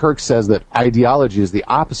Kirk says that ideology is the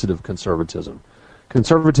opposite of conservatism.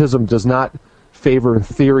 Conservatism does not favor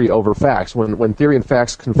theory over facts. When theory and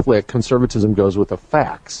facts conflict, conservatism goes with the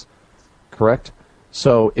facts. Correct?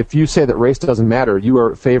 So if you say that race doesn't matter, you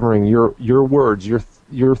are favoring your words,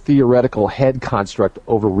 your theoretical head construct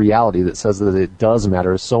over reality that says that it does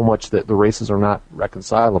matter so much that the races are not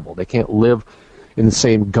reconcilable. They can't live in the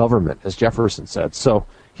same government, as Jefferson said. So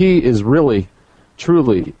he is really,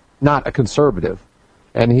 truly not a conservative,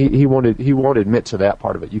 and he won't admit to that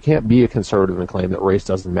part of it. You can't be a conservative and claim that race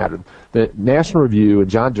doesn't matter. The National Review and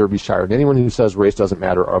John Derbyshire and anyone who says race doesn't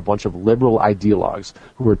matter are a bunch of liberal ideologues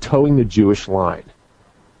who are towing the Jewish line,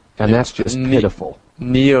 and that's just pitiful.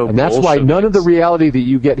 And that's why none of the reality that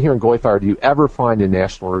you get here in GoyFire do you ever find in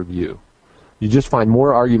National Review. You just find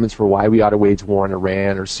more arguments for why we ought to wage war on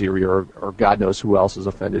Iran or Syria or God knows who else has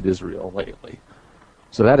offended Israel lately.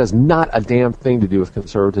 So that has not a damn thing to do with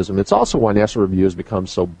conservatism. It's also why National Review has become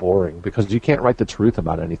so boring, because you can't write the truth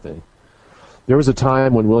about anything. There was a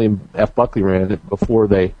time when William F. Buckley ran it before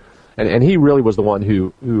they, and he really was the one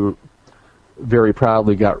who very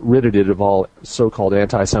proudly got rid of all so-called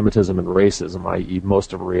anti-Semitism and racism, i.e.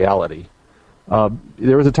 most of reality.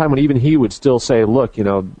 There was a time when even he would still say, look,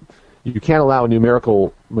 you can't allow a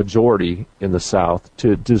numerical majority in the South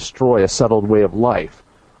to destroy a settled way of life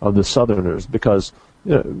of the Southerners, because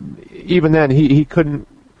even then he couldn't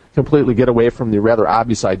completely get away from the rather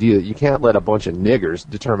obvious idea that you can't let a bunch of niggers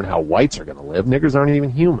determine how whites are going to live. Niggers aren't even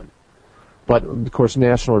human. But, of course,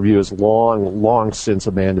 National Review has long since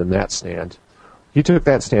abandoned that stand. He took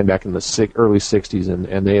that stand back in the early 60s,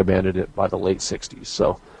 and they abandoned it by the late 60s.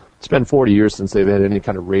 So it's been 40 years since they've had any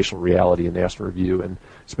kind of racial reality in National Review, and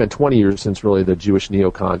it's been 20 years since really the Jewish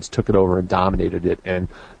neocons took it over and dominated it. And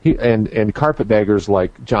carpetbaggers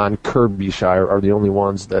like John Derbyshire are the only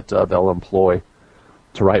ones that they'll employ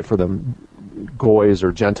to write for them, goys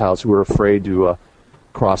or Gentiles who are afraid to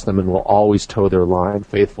cross them and will always toe their line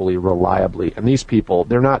faithfully, reliably. And these people,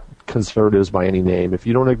 they're not conservatives by any name. If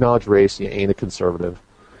you don't acknowledge race, you ain't a conservative.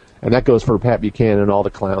 And that goes for Pat Buchanan and all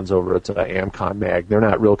the clowns over at Amcon Mag. They're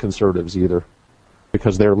not real conservatives either,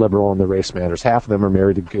 because they're liberal on the race matters. Half of them are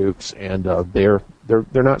married to gooks, and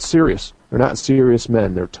they're not serious. They're not serious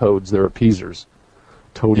men. They're toads. They're appeasers,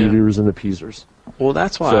 toad eaters and appeasers. Well,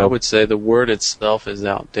 that's why I would say the word itself is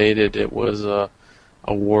outdated. It was a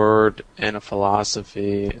word and a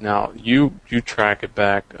philosophy. Now you track it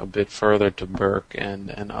back a bit further to Burke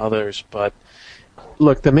and others, but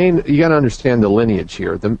look, you got to understand the lineage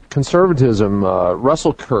here. The conservatism.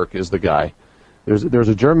 Russell Kirk is the guy. There's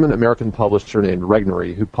a German-American publisher named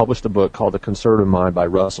Regnery who published a book called The Conservative Mind by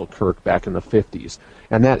Russell Kirk back in the 50s.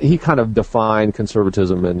 And that he kind of defined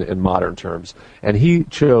conservatism in modern terms. And he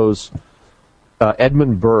chose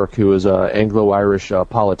Edmund Burke, who is an Anglo-Irish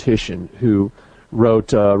politician who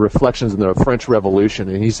wrote Reflections on the French Revolution,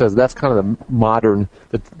 and he says that's kind of the modern,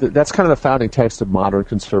 that's kind of the founding text of modern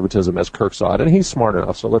conservatism as Kirk saw it, and he's smart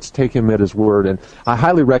enough, so let's take him at his word, and I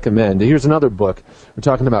highly recommend. Here's another book. We're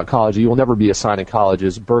talking about college. You will never be assigned in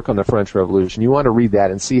colleges. Burke on the French Revolution. You want to read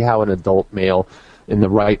that and see how an adult male in the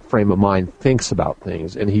right frame of mind thinks about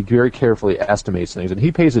things, and he very carefully estimates things, and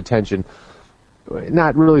he pays attention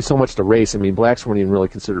not really so much to race. I mean, blacks weren't even really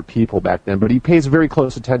considered people back then, but he pays very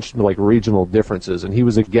close attention to, like, regional differences, and he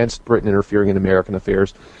was against Britain interfering in American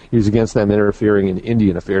affairs. He was against them interfering in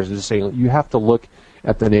Indian affairs. He's just saying you have to look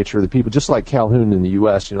at the nature of the people, just like Calhoun in the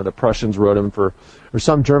U.S. The Prussians wrote him or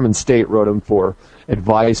some German state wrote him for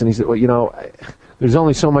advice, and he said, well, there's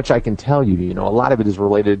only so much I can tell you. A lot of it is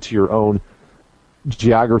related to your own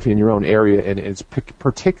geography in your own area, and it's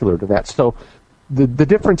particular to that. So the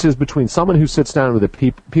difference is between someone who sits down with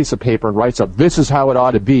a piece of paper and writes up, this is how it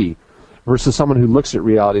ought to be, versus someone who looks at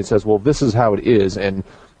reality and says, well, this is how it is, and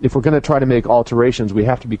if we're going to try to make alterations, we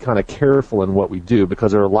have to be kind of careful in what we do,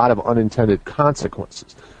 because there are a lot of unintended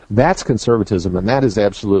consequences. That's conservatism, and that is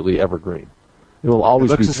absolutely evergreen. It will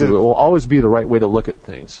always be true. It will always be the right way to look at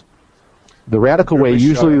things. The radical way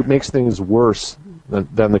usually makes things worse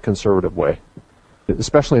than the conservative way,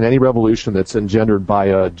 especially in any revolution that's engendered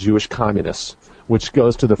by Jewish communists, which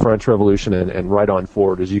goes to the French Revolution and right on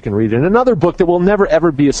forward, as you can read in another book that will never,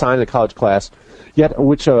 ever be assigned in a college class, yet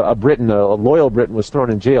which a loyal Briton was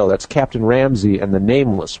thrown in jail. That's Captain Ramsey and the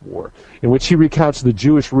Nameless War, in which he recounts the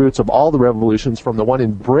Jewish roots of all the revolutions from the one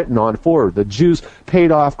in Britain on forward. The Jews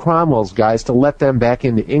paid off Cromwell's guys to let them back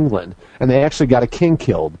into England, and they actually got a king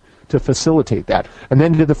killed to facilitate that. And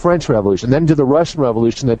then to the French Revolution, then to the Russian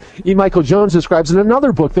Revolution that E. Michael Jones describes in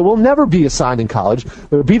another book that will never be assigned in college,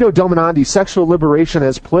 Libido Dominandi, Sexual Liberation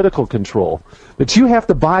as Political Control. That you have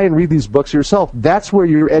to buy and read these books yourself. That's where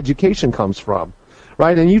your education comes from.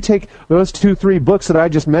 Right? And you take those 2-3 books that I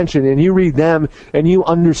just mentioned and you read them and you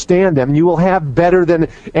understand them, you will have better than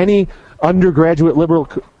any undergraduate liberal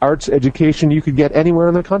arts education you could get anywhere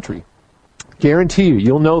in the country. Guarantee you,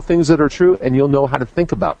 you'll know things that are true and you'll know how to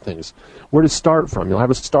think about things. Where to start from. You'll have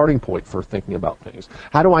a starting point for thinking about things.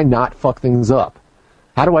 How do I not fuck things up?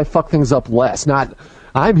 How do I fuck things up less? Not,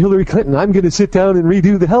 I'm Hillary Clinton, I'm going to sit down and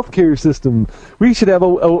redo the healthcare system. We should have a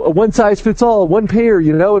one-size-fits-all, one payer,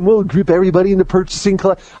 and we'll group everybody into purchasing.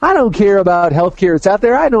 I don't care about healthcare. It's out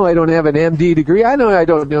there. I know I don't have an MD degree. I know I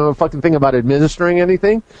don't know a fucking thing about administering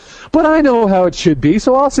anything. But I know how it should be,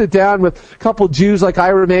 so I'll sit down with a couple Jews like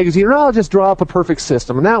Ira Magazine, and I'll just draw up a perfect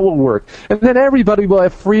system, and that will work. And then everybody will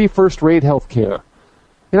have free first-rate healthcare.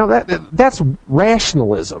 That's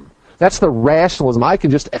rationalism. That's the rationalism. I can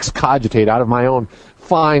just excogitate out of my own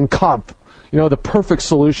fine cup, the perfect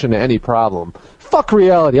solution to any problem. Fuck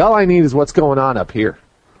reality. All I need is what's going on up here.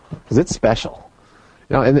 Because it's special.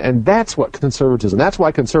 And that's what conservatism, that's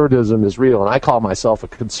why conservatism is real, and I call myself a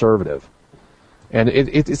conservative. And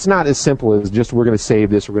it's not as simple as just we're going to save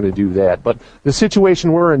this, we're going to do that. But the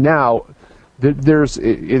situation we're in now, it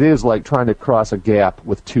is like trying to cross a gap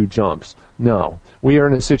with 2 jumps. No. We are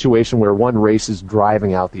in a situation where one race is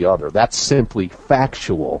driving out the other. That's simply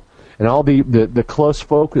factual. And all the close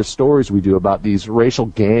focus stories we do about these racial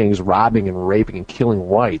gangs robbing and raping and killing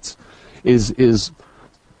whites is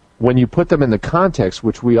when you put them in the context,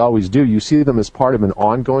 which we always do, you see them as part of an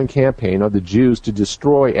ongoing campaign of the Jews to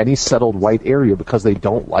destroy any settled white area because they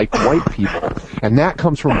don't like white people. And that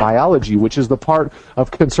comes from biology, which is the part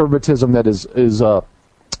of conservatism that is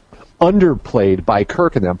underplayed by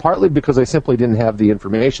Kirk and them, partly because they simply didn't have the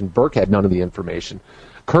information. Burke had none of the information.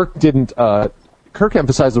 Kirk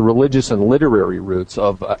emphasized the religious and literary roots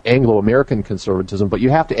of Anglo-American conservatism, but you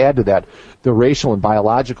have to add to that the racial and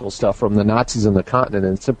biological stuff from the Nazis in the continent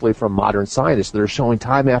and simply from modern scientists that are showing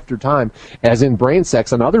time after time, as in Brain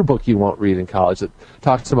Sex, another book you won't read in college that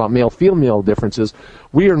talks about male-female differences.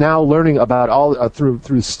 We are now learning about all through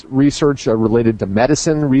research related to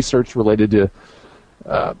medicine, research related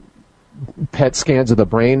to PET scans of the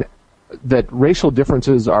brain, that racial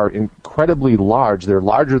differences are incredibly large. They're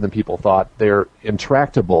larger than people thought. They're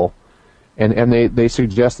intractable, and they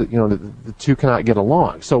suggest that the two cannot get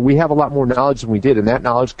along. So we have a lot more knowledge than we did, and that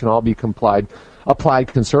knowledge can all be applied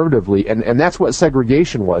conservatively, and that's what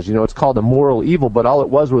segregation was. It's called a moral evil, but all it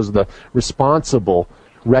was the responsible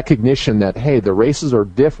recognition that, hey, the races are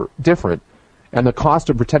different. And the cost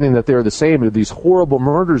of pretending that they're the same are these horrible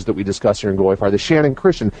murders that we discuss here in GoyFire, the Shannon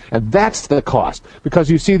Christian. And that's the cost. Because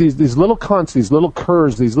you see these little cunts, these little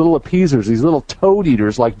curs, these little appeasers, these little toad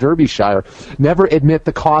eaters like Derbyshire never admit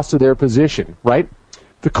the cost of their position, right?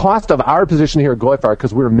 The cost of our position here at GoyFire,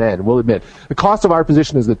 because we're men, we'll admit, the cost of our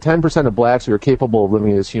position is that 10% of blacks who are capable of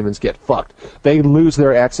living as humans get fucked. They lose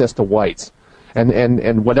their access to whites.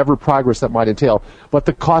 And whatever progress that might entail. But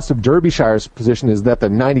the cost of Derbyshire's position is that the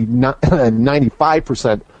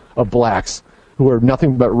 95% of blacks who are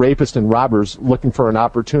nothing but rapists and robbers looking for an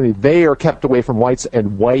opportunity, they are kept away from whites,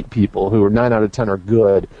 and white people, who are 9 out of 10 are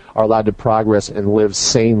good, are allowed to progress and live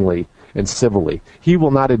sanely and civilly. He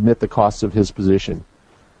will not admit the cost of his position.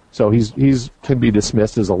 So he's can be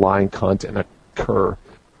dismissed as a lying cunt and a cur,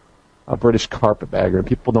 a British carpetbagger. And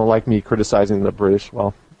people don't like me criticizing the British.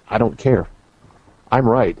 Well, I don't care. I'm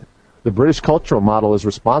right. The British cultural model is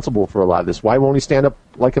responsible for a lot of this. Why won't he stand up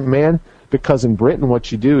like a man? Because in Britain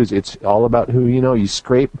what you do is it's all about who you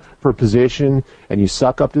scrape for position, and you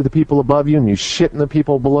suck up to the people above you, and you shit in the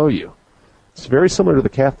people below you. It's very similar to the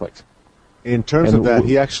Catholics. In terms of that,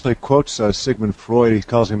 he actually quotes Sigmund Freud. He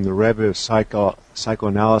calls him the Rebbe of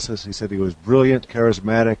psychoanalysis. He said he was brilliant,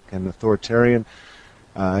 charismatic, and authoritarian.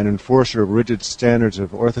 An enforcer of rigid standards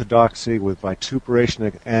of orthodoxy with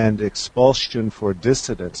vituperation and expulsion for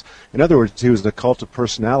dissidents. In other words, he was the cult of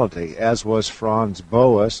personality, as was Franz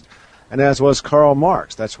Boas, and as was Karl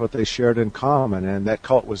Marx. That's what they shared in common, and that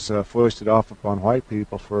cult was foisted off upon white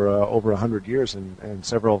people for over 100 years in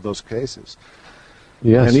several of those cases.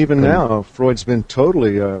 Yes. And even now, Freud's been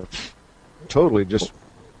totally just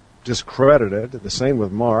discredited. The same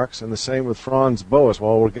with Marx, and the same with Franz Boas.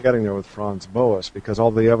 Well, we're getting there with Franz Boas, because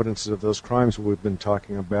all the evidences of those crimes we've been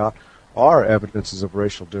talking about are evidences of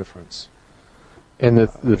racial difference. And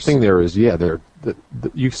the thing there is, you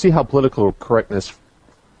see how political correctness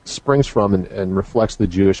springs from and reflects the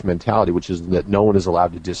Jewish mentality, which is that no one is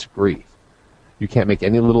allowed to disagree. You can't make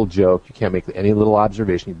any little joke. You can't make any little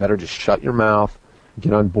observation. You better just shut your mouth and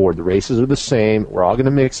get on board. The races are the same. We're all going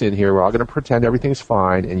to mix in here. We're all going to pretend everything's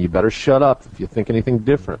fine, and you better shut up if you think anything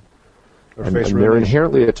different. And they're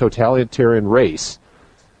inherently a totalitarian race,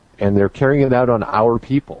 and they're carrying it out on our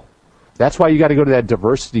people. That's why you got to go to that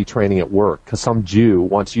diversity training at work, because some Jew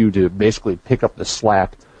wants you to basically pick up the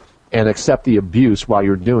slack and accept the abuse while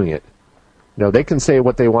you're doing it. You know, they can say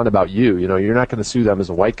what they want about you. You know, you're not going to sue them as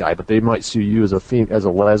a white guy, but they might sue you as a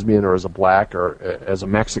lesbian or as a black or as a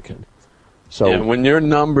Mexican. So yeah, when your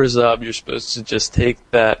number's up, you're supposed to just take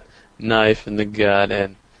that knife in the gut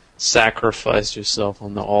and sacrifice yourself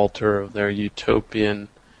on the altar of their utopian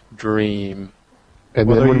dream.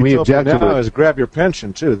 And then when we object to it, is grab your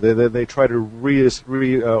pension too. They try to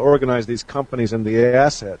reorganize these companies and the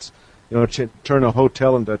assets. You know, turn a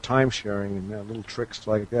hotel into time sharing and little tricks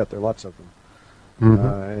like that. There are lots of them.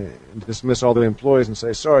 Dismiss all the employees and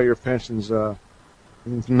say, sorry, your pension's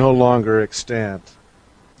no longer extant.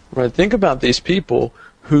 Right. Think about these people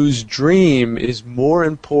whose dream is more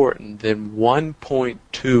important than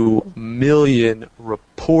 1.2 million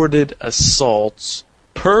reported assaults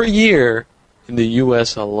per year in the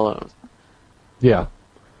U.S. alone. Yeah.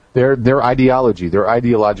 Their ideology, their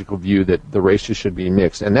ideological view that the races should be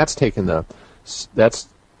mixed, and that's taken it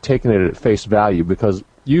at face value, because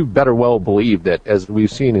you better well believe that, as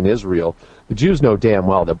we've seen in Israel, the Jews know damn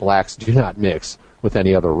well that blacks do not mix with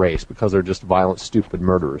any other race because they're just violent, stupid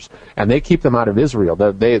murderers, and they keep them out of Israel.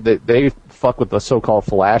 They fuck with the so-called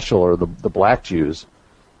falashal or the black Jews,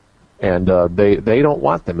 and they don't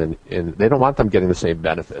want them they don't want them getting the same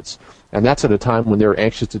benefits, and that's at a time when they're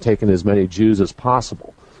anxious to take in as many Jews as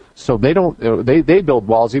possible. So they build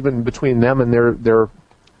walls even between them and their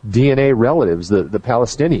DNA relatives, the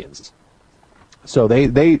Palestinians. So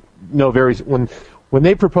they know when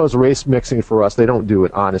they propose race mixing for us, they don't do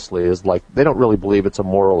it honestly. It's like they don't really believe it's a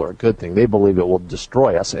moral or a good thing. They believe it will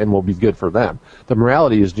destroy us and will be good for them. The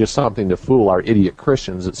morality is just something to fool our idiot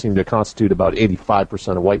Christians that seem to constitute about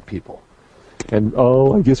 85% of white people. And,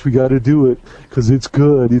 I guess we got to do it because it's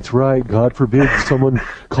good, it's right. God forbid someone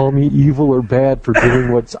call me evil or bad for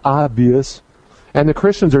doing what's obvious. And the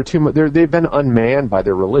Christians are too much. They've been unmanned by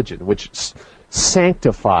their religion, which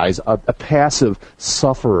sanctifies a passive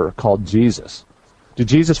sufferer called Jesus. Did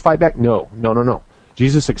Jesus fight back? No.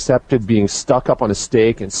 Jesus accepted being stuck up on a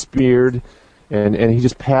stake and speared, and he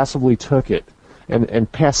just passively took it. And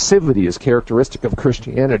passivity is characteristic of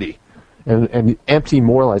Christianity. And empty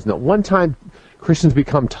moralizing. Now, one time Christians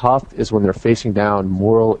become tough is when they're facing down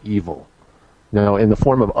moral evil. Now, in the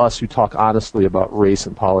form of us who talk honestly about race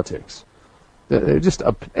and politics. They're just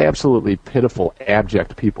absolutely pitiful,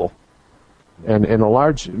 abject people. And in a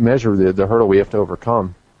large measure, the hurdle we have to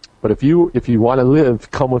overcome. But if you want to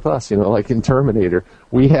live, come with us, like in Terminator.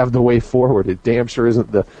 We have the way forward. It damn sure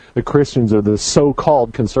isn't the Christians or the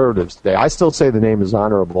so-called conservatives today. I still say the name is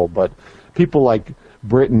honorable, but people like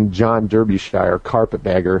Britain, John Derbyshire,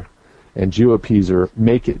 carpetbagger, and Jew appeaser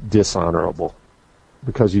make it dishonorable,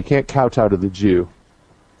 because you can't kowtow to the Jew.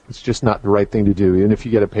 It's just not the right thing to do, even if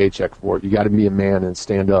you get a paycheck for it. You got to be a man and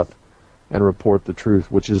stand up and report the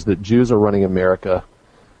truth, which is that Jews are running America,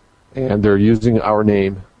 and they're using our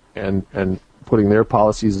name and putting their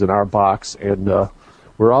policies in our box, and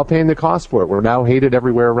we're all paying the cost for it. We're now hated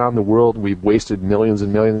everywhere around the world. We've wasted millions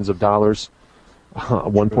and millions of dollars,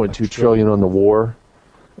 $1.2 trillion on the war.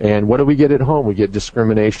 And what do we get at home? We get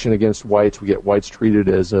discrimination against whites. We get whites treated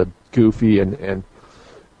as goofy, and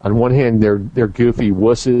on one hand they're goofy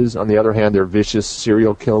wusses. On the other hand, they're vicious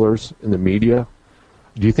serial killers in the media.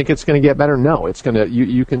 Do you think it's going to get better? No, it's going to.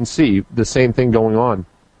 You can see the same thing going on.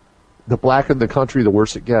 The blacker the country, the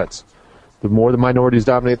worse it gets. The more the minorities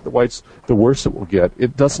dominate the whites, the worse it will get.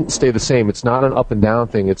 It doesn't stay the same. It's not an up and down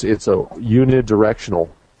thing. It's a unidirectional.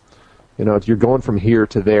 You're going from here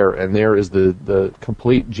to there, and there is the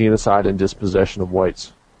complete genocide and dispossession of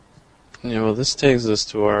whites. Well, this takes us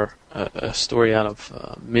to a story out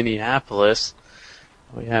of Minneapolis.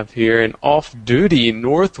 We have here an off-duty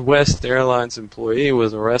Northwest Airlines employee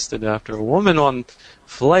was arrested after a woman on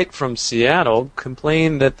flight from Seattle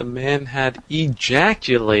complained that the man had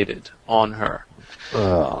ejaculated on her.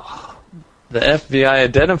 Ugh. The FBI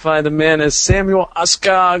identified the man as Samuel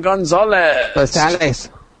Oscar Gonzalez.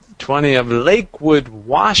 20 of Lakewood,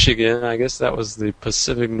 Washington. I guess that was the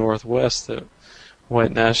Pacific Northwest that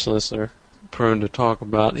white nationalists are prone to talk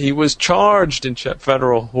about. He was charged in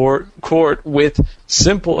federal court with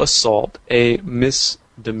simple assault, a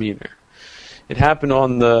misdemeanor. It happened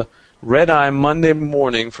on the red-eye Monday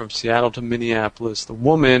morning from Seattle to Minneapolis. The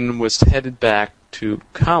woman was headed back to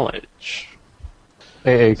college.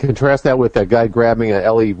 Hey, contrast that with that guy grabbing an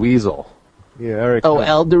Ellie Weasel. Yeah, Eric.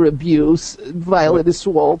 elder abuse, violent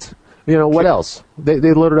assault. You know, what else? They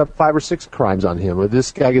loaded up 5 or 6 crimes on him.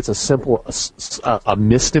 This guy gets a simple a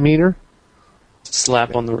misdemeanor.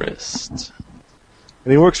 Slap on the wrist.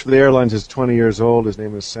 And he works for the airlines. He's 20 years old. His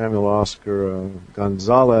name is Samuel Oscar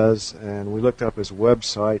Gonzalez, and we looked up his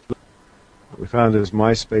website. We found his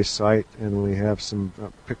MySpace site, and we have some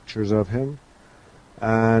pictures of him.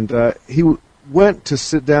 And he went to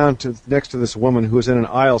sit down next to this woman who was in an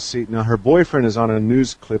aisle seat. Now, her boyfriend is on a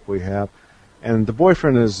news clip we have, and the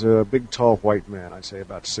boyfriend is a big, tall, white man, I'd say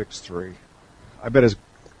about 6'3". I bet his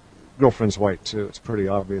girlfriend's white, too. It's pretty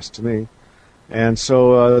obvious to me. And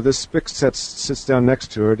so this spick sits down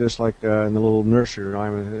next to her, just like in the little nursery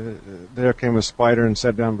rhyme. There came a spider and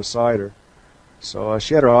sat down beside her. So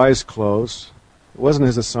she had her eyes closed. It wasn't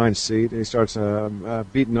his assigned seat. He starts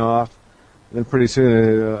beating off. And then pretty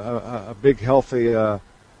soon a big, healthy,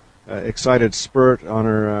 excited spurt on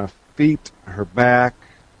her feet, her back,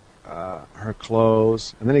 her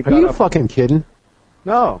clothes. And then he got Are you up. fucking kidding?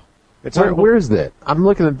 No. Where is that? I'm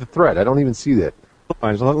looking at the thread. I don't even see that.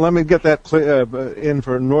 Let me get that in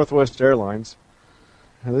for Northwest Airlines.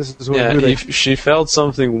 And this is what she felt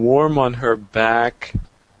something warm on her back,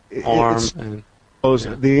 arm, and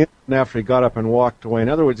the after he got up and walked away. In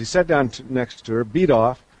other words, he sat down next to her, beat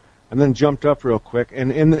off, and then jumped up real quick. And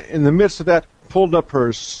in the midst of that, pulled up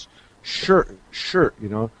her shirt, you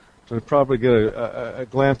know, to probably get a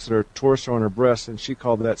glance at her torso and her breast. And she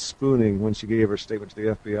called that spooning when she gave her statement to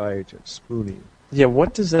the FBI agent. Spooning. Yeah,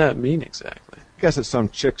 what does that mean exactly? I guess it's some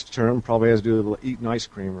chick's term. Probably has to do with eating ice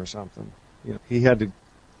cream or something. You know, he had to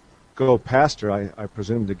go past her, I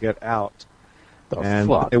presume, to get out. The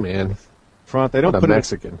fuck, man. They don't put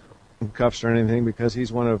Mexican in cuffs or anything because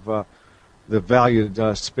he's one of the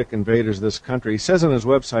valued spick invaders of this country. He says on his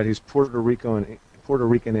website he's Puerto Rican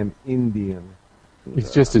and Indian.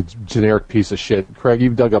 He's just a generic piece of shit. Craig,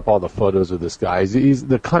 you've dug up all the photos of this guy.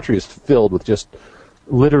 The country is filled with just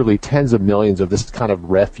literally tens of millions of this kind of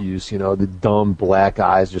refuse, you know, the dumb black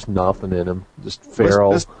eyes, just nothing in him, just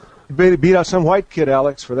feral. He beat out some white kid,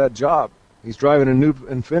 Alex, for that job. He's driving a new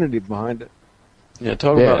Infinity behind it. Yeah,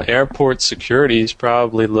 about airport security. He's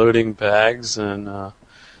probably loading bags, and there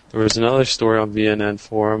was another story on VNN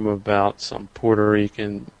forum about some Puerto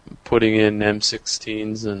Rican putting in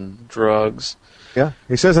M16s and drugs. Yeah,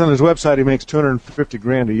 he says on his website he makes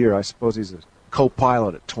 $250,000 a year. I suppose he's a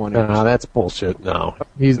co-pilot at 20. No, that's bullshit. No,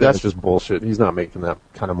 that's just bullshit. He's not making that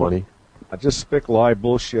kind of money. I just spick lie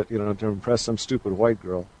bullshit, you know, to impress some stupid white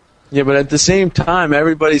girl. Yeah, but at the same time,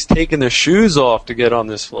 everybody's taking their shoes off to get on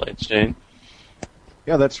this flight, Shane.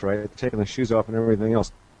 Yeah, that's right. Taking the shoes off and everything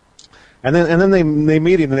else. And then they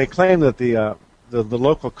meet him and they claim that the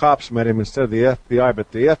local cops met him instead of the FBI,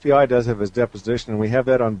 but the FBI does have his deposition, and we have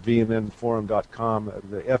that on vnnforum.com,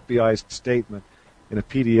 the FBI's statement in a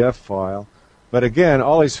PDF file. But again,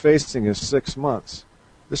 all he's facing is 6 months.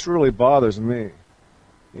 This really bothers me.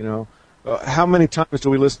 You know, how many times do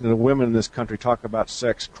we listen to women in this country talk about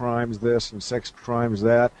sex crimes this and sex crimes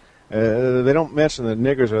that? They don't mention that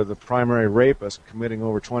niggers are the primary rapists, committing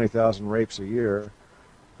over 20,000 rapes a year.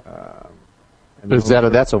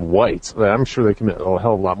 That's of whites. I'm sure they commit a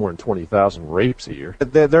hell of a lot more than 20,000 rapes a year.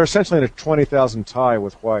 They're essentially in a 20,000 tie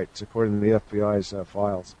with whites, according to the FBI's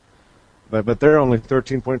files. But they're only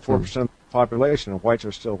 13.4% of the population, and whites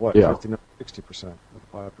are still, 59, 60% of the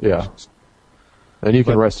population. Yeah. And you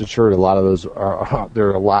can rest assured a lot of those there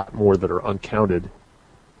are a lot more that are uncounted.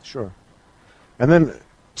 Sure. And then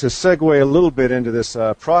to segue a little bit into this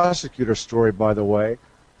prosecutor story, by the way,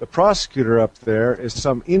 the prosecutor up there is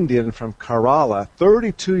some Indian from Kerala,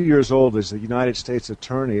 32 years old, is the United States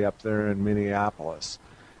attorney up there in Minneapolis.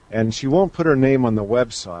 And she won't put her name on the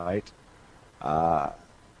website. Her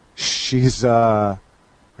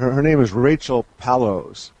name is Rachel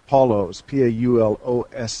Paulos, Paulose,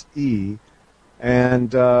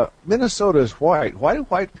 and Minnesota is white. Why do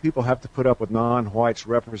white people have to put up with non-whites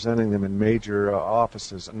representing them in major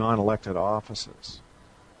offices, non-elected offices?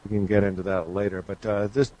 We can get into that later, but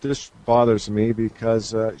this bothers me because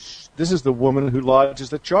this is the woman who lodges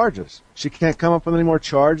the charges. She can't come up with any more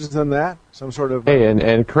charges than that? Some sort of... Hey,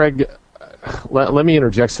 and Craig, let me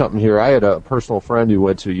interject something here. I had a personal friend who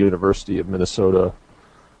went to University of Minnesota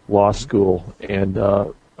Law School, and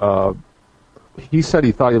he said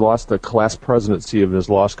he thought he lost the class presidency of his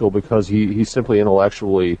law school because he simply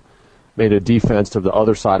intellectually made a defense of the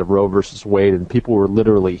other side of Roe versus Wade, and people were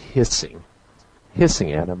literally hissing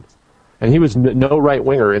at him. And he was no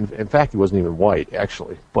right-winger. In fact, he wasn't even white,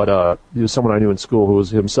 actually. But he was someone I knew in school who was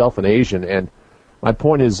himself an Asian. And my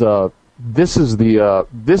point is, this is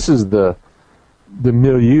the the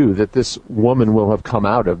milieu that this woman will have come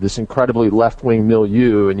out of, this incredibly left-wing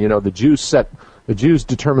milieu. And, the Jews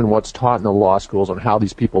determine what's taught in the law schools and how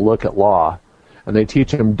these people look at law. And they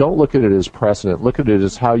teach them, don't look at it as precedent. Look at it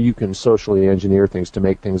as how you can socially engineer things to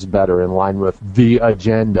make things better in line with the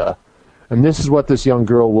agenda. And this is what this young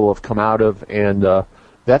girl will have come out of. And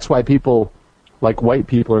that's why people, like white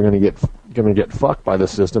people, are going to get fucked by the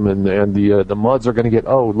system. And the muds are going to get,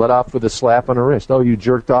 let off with a slap on the wrist. Oh, you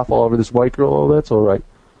jerked off all over this white girl? Oh, that's all right.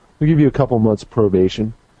 We'll give you a couple months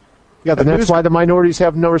probation. Yeah, and that's why the minorities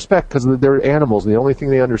have no respect, because they're animals. And the only thing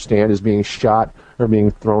they understand is being shot or being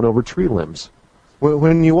thrown over tree limbs.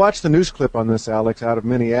 When you watch the news clip on this, Alex, out of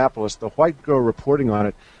Minneapolis, the white girl reporting on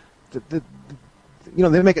it,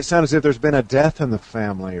 they make it sound as if there's been a death in the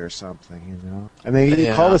family or something, And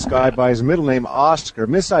they call this guy by his middle name, Oscar,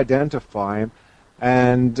 misidentify him,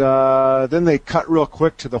 and then they cut real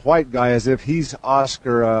quick to the white guy as if he's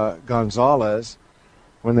Oscar Gonzalez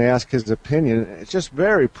when they ask his opinion. It's just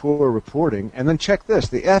very poor reporting. And then check this.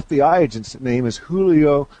 The FBI agent's name is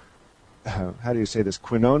Julio, how do you say this,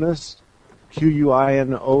 Quinones?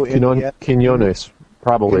 Quinones. Quinones.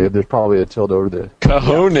 Probably. There's probably a tilde over there.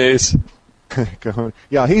 Cajones.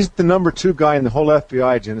 Yeah, he's the number 2 guy in the whole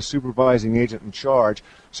FBI agent, a supervising agent in charge.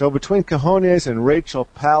 So between Cajones and Rachel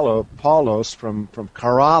Paulos from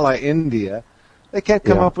Kerala, India, they can't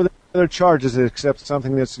come up with other charges except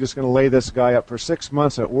something that's just going to lay this guy up for 6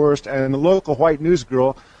 months at worst. And the local white news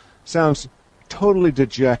girl sounds totally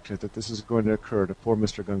dejected that this is going to occur to poor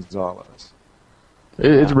Mr. Gonzalez.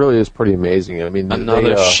 It really is pretty amazing. I mean,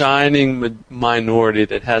 another shining minority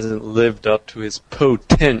that hasn't lived up to his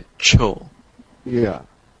potential. Yeah.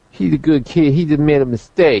 He's a good kid. He just made a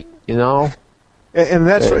mistake, And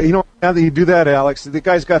that's right. Now that you do that, Alex, the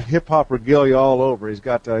guy's got hip-hop regalia all over. He's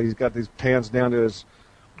got these pants down to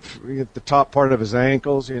the top part of his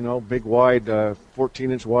ankles, big wide,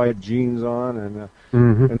 14-inch wide jeans on.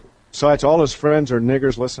 And besides, all his friends are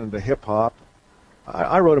niggers listening to hip-hop.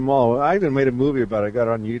 I wrote them all. I even made a movie about it. I got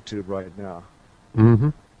it on YouTube right now.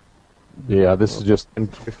 Mm-hmm. Yeah, this is just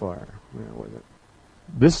GoyFire.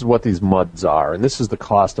 This is what these muds are, and this is the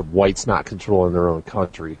cost of whites not controlling their own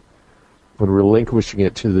country. When relinquishing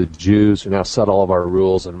it to the Jews who now set all of our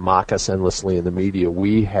rules and mock us endlessly in the media,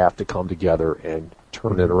 we have to come together and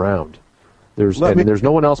turn it around. There's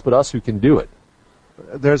no one else but us who can do it.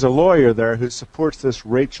 There's a lawyer there who supports this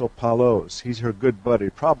Rachel Paulos. He's her good buddy,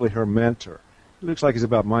 probably her mentor. He looks like he's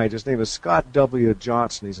about my age. His name is Scott W.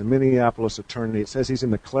 Johnson. He's a Minneapolis attorney. It says he's in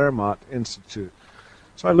the Claremont Institute.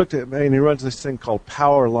 So I looked at him, and he runs this thing called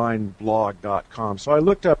PowerlineBlog.com. So I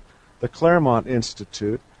looked up the Claremont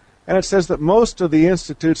Institute, and it says that most of the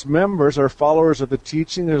Institute's members are followers of the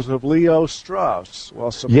teachings of Leo Strauss.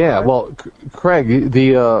 Craig,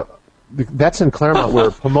 that's in Claremont where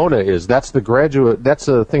Pomona is. That's the graduate. That's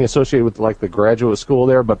a thing associated with like the graduate school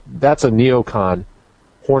there, but that's a neocon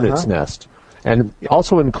hornet's nest. And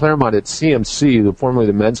also in Claremont at CMC, formerly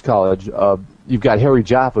the Men's College, you've got Harry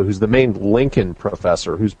Jaffa, who's the main Lincoln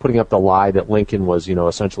professor, who's putting up the lie that Lincoln was,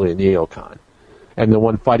 essentially a neocon, and the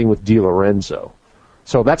one fighting with DiLorenzo.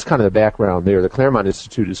 So that's kind of the background there. The Claremont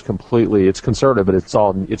Institute is it's conservative, but it's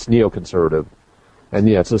neoconservative. And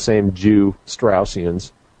it's the same Jew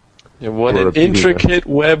Straussians. Yeah, what an intricate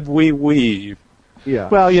web we weave. Yeah.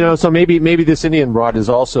 Well, so maybe this Indian broad is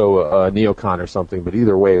also a neocon or something, but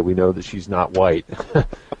either way, we know that she's not white.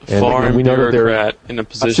 Foreign we know bureaucrat in a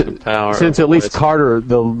position of power. Since at least Carter,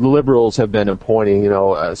 the liberals have been appointing,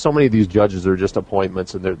 so many of these judges are just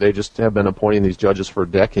appointments, and they just have been appointing these judges for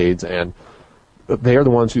decades, and they are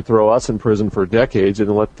the ones who throw us in prison for decades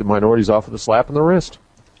and let the minorities off with a slap on the wrist.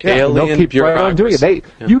 Alien keep right on doing it.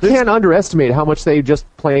 You can't underestimate how much they just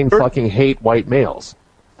plain fucking hate white males.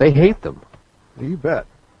 They hate them. You bet.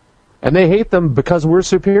 And they hate them because we're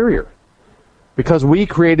superior. Because we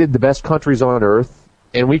created the best countries on earth,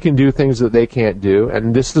 and we can do things that they can't do,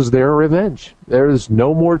 and this is their revenge. There is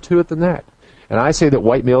no more to it than that. And I say that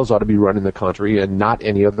white males ought to be running the country and not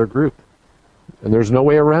any other group. And there's no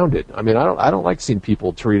way around it. I mean, I don't like seeing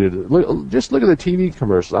people treated. Just look at the TV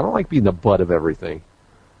commercials. I don't like being the butt of everything.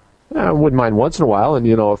 I wouldn't mind once in a while, and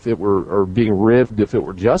if it were, or being ribbed if it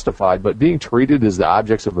were justified, but being treated as the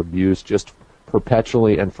objects of abuse just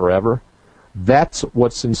perpetually and forever, that's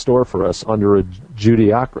what's in store for us under a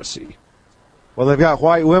Judeocracy. Well, they've got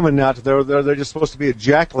white women now. They're just supposed to be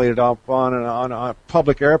ejaculated up on a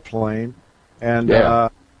public airplane, and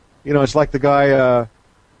it's like the guy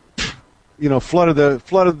flooded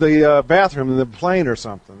the bathroom in the plane or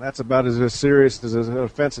something. That's about as serious as an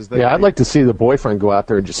offense as they. Yeah, I'd like to see the boyfriend go out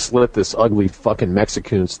there and just slit this ugly fucking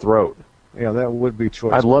Mexican's throat. Yeah, that would be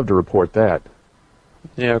choice. I'd love to report that.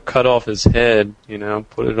 cut off his head,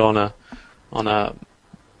 put it on a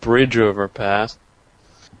bridge overpass.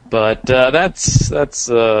 But that's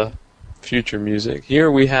future music.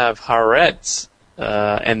 Here we have Haaretz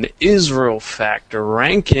and the Israel Factor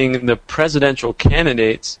ranking the presidential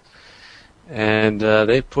candidates, and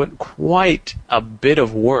they put quite a bit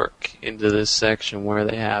of work into this section where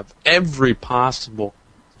they have every possible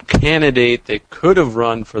candidate that could have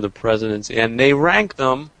run for the presidency, and they rank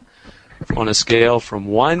them on a scale from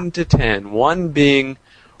 1 to 10, 1 being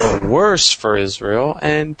worse for Israel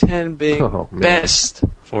and 10 being best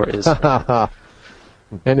for Israel.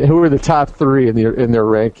 And who are the top 3 in their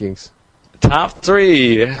rankings? Top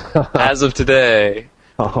 3 as of today.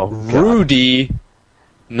 Rudy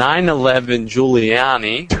 9/11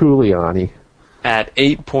 Giuliani at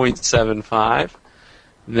 8.75.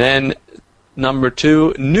 Then number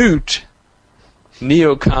 2, Newt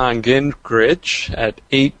Neocon Gingrich at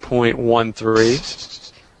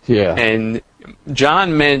 8.13. Yeah. And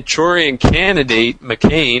John Manchurian candidate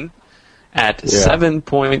McCain at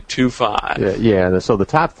 7.25. Yeah. So the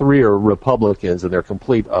top 3 are Republicans, and they're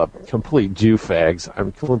complete Jew fags.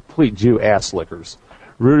 Complete Jew ass lickers.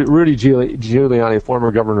 Rudy Giuliani,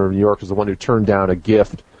 former governor of New York, is the one who turned down a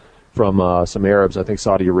gift from some Arabs, I think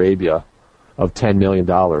Saudi Arabia, of $10 million.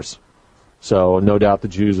 So no doubt the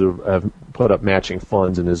Jews have put up matching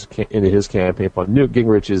funds into his campaign fund. Newt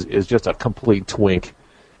Gingrich is just a complete twinkie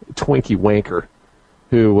wanker,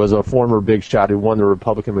 who was a former big shot who won the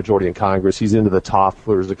Republican majority in Congress. He's into the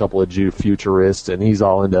Tofflers, a couple of Jew futurists, and he's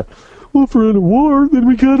all into, well, if we're in a war, then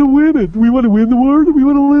we gotta win it. We want to win the war, then we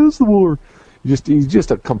want to lose the war. He's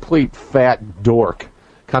just a complete fat dork,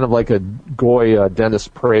 kind of like a Goy Dennis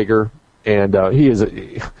Prager, and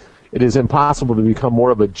it is impossible to become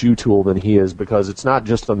more of a Jew tool than he is, because it's not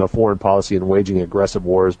just on the foreign policy and waging aggressive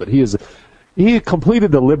wars, but he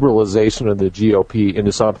completed the liberalization of the GOP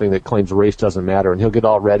into something that claims race doesn't matter, and he'll get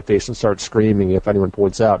all red-faced and start screaming if anyone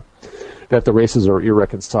points out that the races are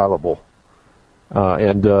irreconcilable.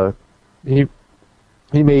 And he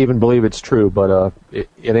may even believe it's true, but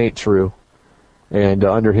it ain't true. And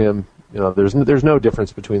under him, there's no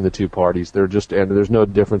difference between the two parties. And there's no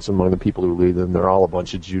difference among the people who lead them. They're all a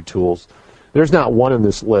bunch of Jew tools. There's not one in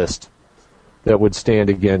this list that would stand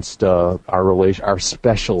against our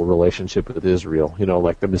special relationship with Israel.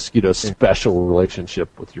 Like the mosquito special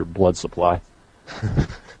relationship with your blood supply.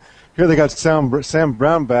 Here they got Sam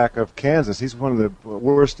Brownback of Kansas. He's one of the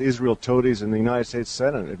worst Israel toadies in the United States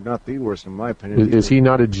Senate, if not the worst, in my opinion. Is he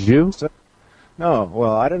not a Jew? No,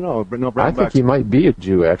 well, I don't know. But no, I think he might be a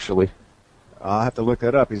Jew, actually. I'll have to look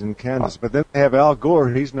that up. He's in Kansas. But then they have Al Gore.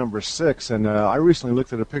 He's number 6. And I recently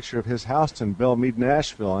looked at a picture of his house in Belmead,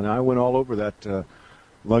 Nashville, and I went all over that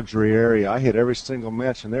luxury area. I hit every single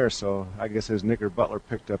mansion there, so I guess his nigger butler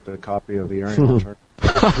picked up a copy of the Aryan Return.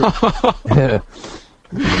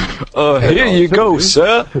 Here you go,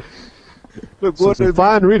 sir. Look, what a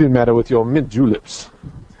fine reading matter with your mint juleps.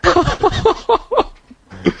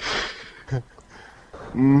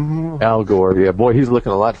 Mm-hmm. Al Gore, yeah, boy, he's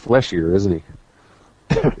looking a lot fleshier, isn't he?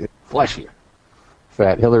 Fleshier.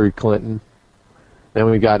 Fat Hillary Clinton.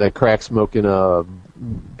 Then we got a crack-smoking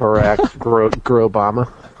Barack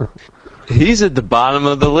Obama. He's at the bottom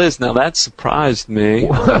of the list. Now, that surprised me.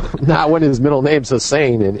 Not when his middle name's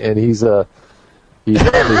Hussein, and he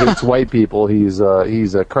hates white people. He's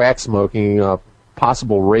a crack-smoking,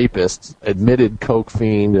 possible rapist, admitted coke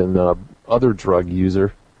fiend, and other drug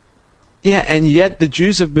user. Yeah, and yet the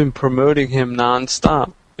Jews have been promoting him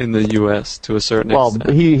nonstop in the U.S. to a certain extent.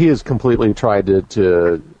 Well, he has completely tried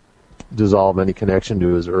to dissolve any connection to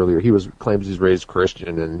his earlier. He claims he's raised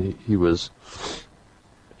Christian, and he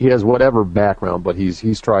has whatever background, but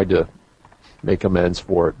he's tried to make amends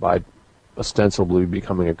for it by ostensibly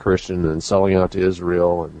becoming a Christian and selling out to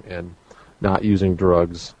Israel and not using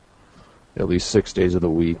drugs at least 6 days of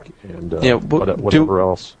the week and whatever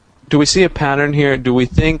else. Do we see a pattern here? Do we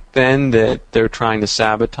think then that they're trying to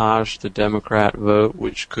sabotage the Democrat vote,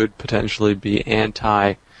 which could potentially be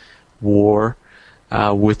anti-war,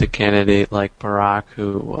 with a candidate like Barack,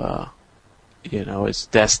 who is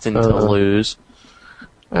destined to lose?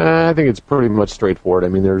 I think it's pretty much straightforward. I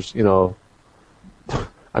mean, if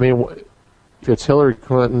it's Hillary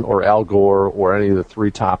Clinton or Al Gore or any of the 3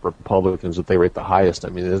 top Republicans that they rate the highest, I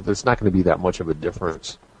mean, there's not going to be that much of a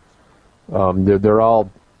difference. They're all.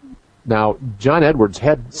 Now, John Edwards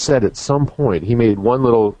had said at some point he made one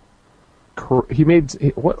little. Craig,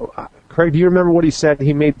 do you remember what he said?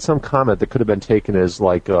 He made some comment that could have been taken as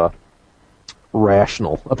like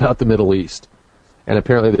rational about the Middle East, and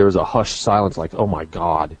apparently there was a hushed silence, like, "Oh my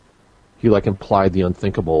God, he like implied the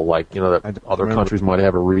unthinkable, like, you know, that other countries might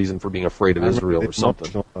have a reason for being afraid of Israel or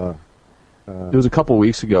something. It was a couple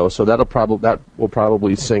weeks ago, so that will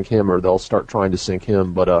probably sink him, or they'll start trying to sink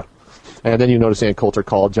him. But and then you notice Ann Coulter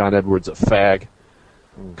called John Edwards a fag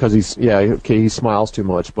because he smiles too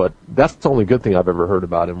much. But that's the only good thing I've ever heard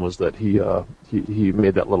about him, was that he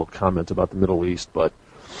made that little comment about the Middle East. But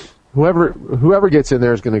whoever gets in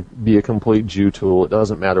there is going to be a complete Jew tool. It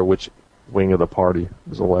doesn't matter which wing of the party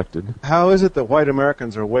is elected. How is it that white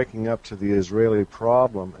Americans are waking up to the Israeli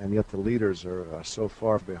problem, and yet the leaders are so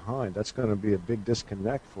far behind? That's going to be a big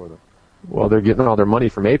disconnect for them. Well, they're getting all their money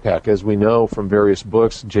from AIPAC, as we know from various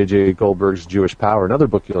books, J.J. Goldberg's Jewish Power, another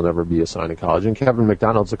book you'll never be assigned in college, and Kevin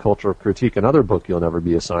MacDonald's The Culture of Critique, another book you'll never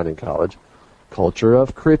be assigned in college. Culture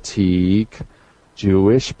of Critique,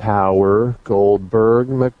 Jewish Power, Goldberg,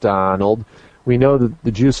 MacDonald. We know that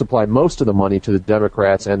the Jews supply most of the money to the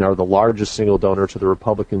Democrats and are the largest single donor to the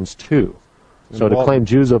Republicans, too. So to claim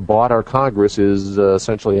Jews have bought our Congress is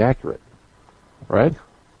essentially accurate, right?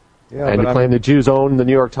 Yeah, and to claim the Jews own the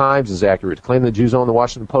New York Times is accurate. To claim the Jews own the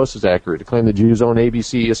Washington Post is accurate. To claim the Jews own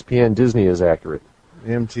ABC, ESPN, Disney is accurate.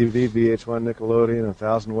 MTV, VH1, Nickelodeon,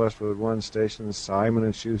 1000 Westwood One stations, Simon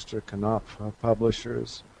 & Schuster, Knopf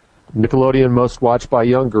Publishers. Nickelodeon most watched by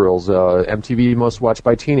young girls. MTV most watched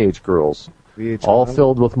by teenage girls. VH1. All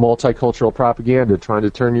filled with multicultural propaganda trying to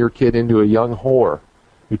turn your kid into a young whore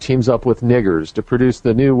who teams up with niggers to produce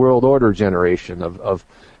the new world order generation of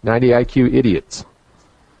 90 IQ idiots.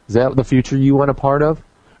 Is that the future you want a part of?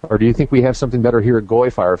 Or do you think we have something better here at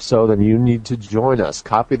GoyFire? If so, then you need to join us.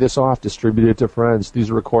 Copy this off, distribute it to friends. These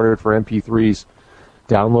are recorded for MP3s,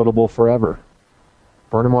 downloadable forever.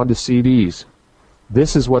 Burn them onto CDs.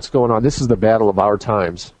 This is what's going on. This is the battle of our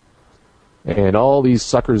times. And all these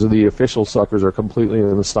suckers, the official suckers, are completely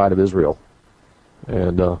on the side of Israel.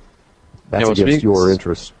 And that's against your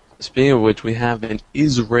interests. Speaking of which, we have an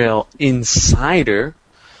Israel insider,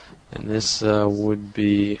 and this would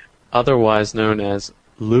be otherwise known as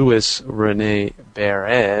Louis René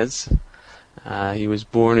Beres. He was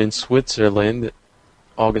born in Switzerland,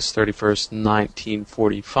 August 31st,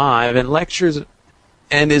 1945, and lectures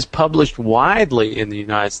and is published widely in the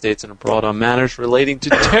United States and abroad on matters relating to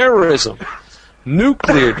terrorism,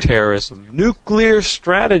 nuclear terrorism, nuclear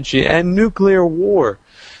strategy, and nuclear war.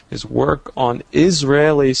 His work on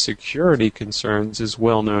Israeli security concerns is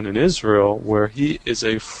well known in Israel, where he is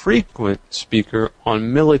a frequent speaker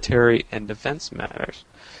on military and defense matters.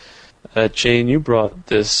 Jane, you brought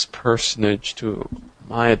this personage to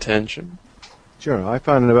my attention. Sure. I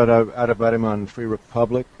found out about him on Free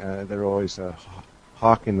Republic. They're always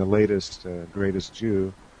hawking the latest, greatest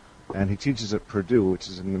Jew. And he teaches at Purdue, which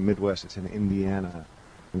is in the Midwest. It's in Indiana.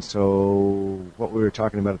 And so what we were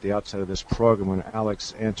talking about at the outset of this program, when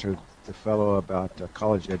Alex answered the fellow about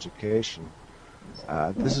college education,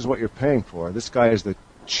 this is what you're paying for. This guy is the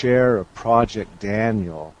chair of Project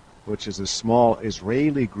Daniel, which is a small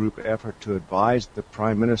Israeli group effort to advise the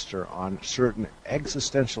Prime Minister on certain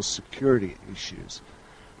existential security issues,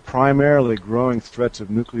 primarily growing threats of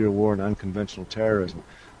nuclear war and unconventional terrorism.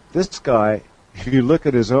 This guy, if you look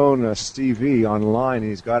at his own CV online,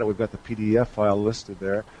 he's got it. We've got the PDF file listed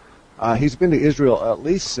there. He's been to Israel at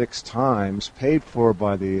least 6 times, paid for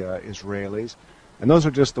by the Israelis, and those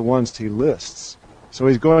are just the ones he lists. So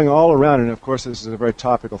he's going all around, and of course this is a very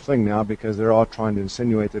topical thing now because they're all trying to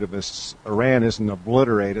insinuate that if Iran isn't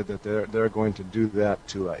obliterated, that they're going to do that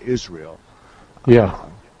to Israel. Yeah,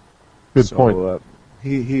 good point.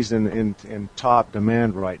 He's in top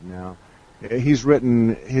demand right now. He's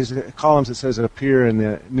written his columns, it says, appear in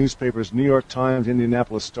the newspapers New York Times,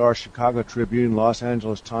 Indianapolis Star, Chicago Tribune, Los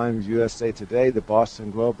Angeles Times, USA Today, the Boston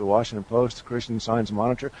Globe, the Washington Post, the Christian Science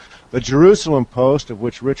Monitor, the Jerusalem Post, of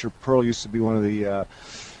which Richard Pearl used to be one of the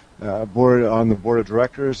board of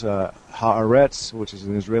directors, Haaretz, which is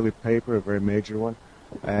an Israeli paper, a very major one,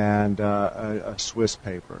 and a Swiss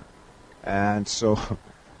paper. And so,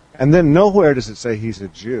 and then nowhere does it say he's a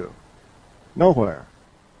Jew. Nowhere.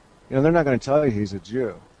 You know, they're not going to tell you he's a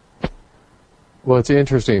Jew. Well, it's an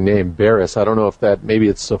interesting name, Beres. I don't know if maybe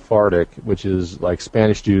it's Sephardic, which is like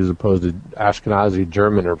Spanish Jews opposed to Ashkenazi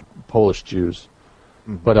German or Polish Jews.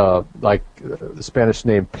 Mm-hmm. But like the Spanish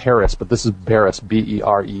name Paris, but this is Beres,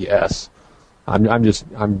 B-E-R-E-S. I'm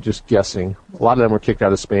just guessing. A lot of them were kicked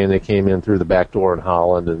out of Spain. They came in through the back door in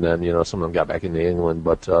Holland, and then some of them got back into England.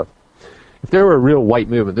 But if there were a real white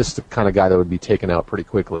movement, this is the kind of guy that would be taken out pretty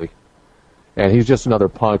quickly. And he's just another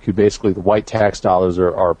punk who basically the white tax dollars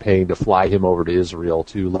are paying to fly him over to Israel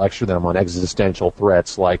to lecture them on existential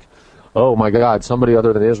threats like, oh my God, somebody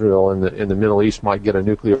other than Israel in the Middle East might get a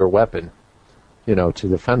nuclear weapon. to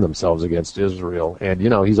defend themselves against Israel. And,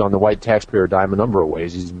 he's on the white taxpayer dime a number of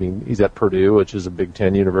ways. He's at Purdue, which is a Big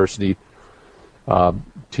Ten university,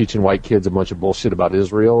 teaching white kids a bunch of bullshit about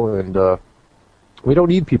Israel. And we don't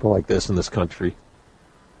need people like this in this country.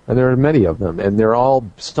 And there are many of them.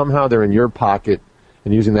 And somehow they're in your pocket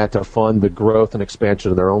and using that to fund the growth and expansion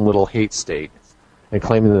of their own little hate state and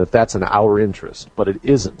claiming that that's in our interest. But it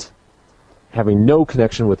isn't. Having no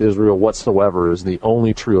connection with Israel whatsoever is the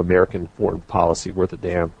only true American foreign policy worth a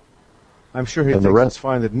damn. I'm sure he thinks it's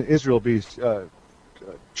fine that Israel be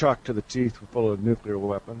chocked to the teeth full of nuclear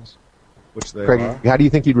weapons, which they Craig, are. how do you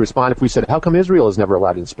think he'd respond if we said, how come Israel has never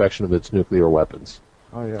allowed inspection of its nuclear weapons?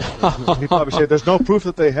 Oh, yeah. He'd probably say, there's no proof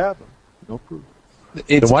that they have them. No proof.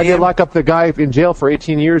 Then why did they lock up the guy in jail for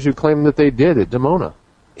 18 years who claimed that they did at Dimona?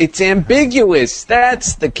 It's ambiguous.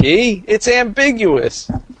 That's the key. It's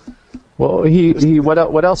ambiguous. Well,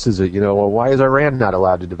 what else is it? Why is Iran not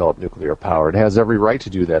allowed to develop nuclear power? It has every right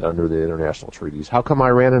to do that under the international treaties. How come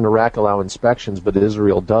Iran and Iraq allow inspections, but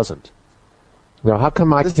Israel doesn't? How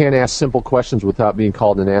come I can't ask simple questions without being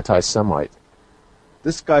called an anti-Semite?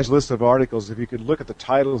 This guy's list of articles, if you could look at the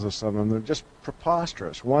titles of some of them, they're just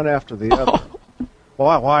preposterous, one after the other.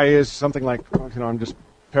 Why is something like, I'm just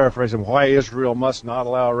paraphrasing, why Israel must not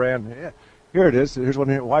allow Iran... Yeah. Here it is. Here's one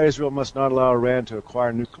here. Why Israel must not allow Iran to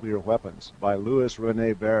acquire nuclear weapons by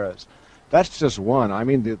René Beres. That's just one. I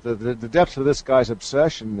mean, the depth of this guy's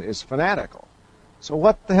obsession is fanatical. So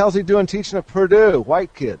what the hell's he doing teaching at Purdue?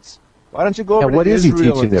 White kids. Why don't you go over to Israel? What is he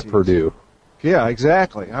teaching at Purdue? Yeah,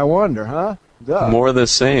 exactly. I wonder, huh? Duh. More of the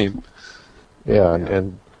same. Yeah,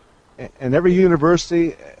 and every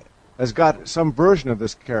university has got some version of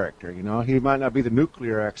this character. He might not be the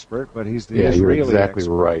nuclear expert, but he's the Israeli you're exactly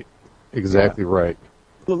expert. Right. Exactly right.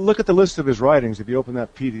 Look at the list of his writings. If you open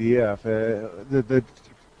that PDF, the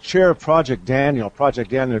chair of Project Daniel,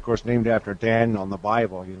 of course, named after Daniel in the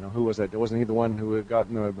Bible. Who was that? Wasn't he the one who had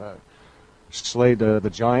gotten slayed the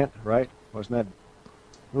giant? Right? Wasn't that?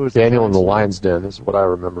 Who was Daniel in the lion's den is what I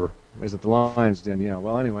remember. Is it the lion's den? Yeah.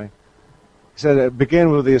 Well, anyway, he said it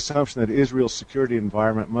began with the assumption that Israel's security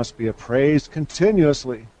environment must be appraised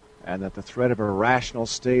continuously, and that the threat of a rational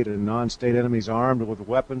state and non-state enemies armed with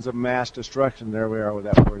weapons of mass destruction, there we are with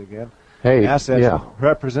that word again,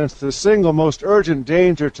 represents the single most urgent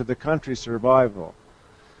danger to the country's survival.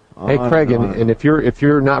 Hey, Craig, and if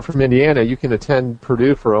you're not from Indiana, you can attend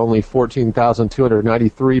Purdue for only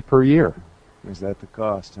 $14,293 per year. Is that the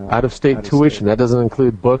cost? Huh? Out-of-state tuition. That doesn't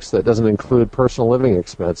include books. That doesn't include personal living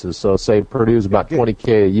expenses. So, say Purdue's about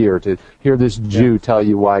 $20,000 a year to hear this Jew tell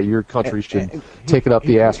you why your country should take it up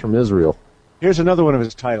the ass from Israel. Here's another one of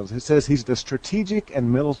his titles. It says he's the strategic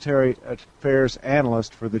and military affairs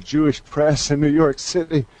analyst for the Jewish press in New York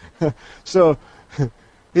City. So,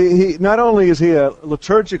 he not only is he a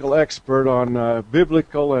liturgical expert on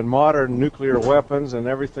biblical and modern nuclear weapons and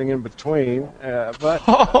everything in between, but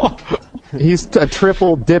he's a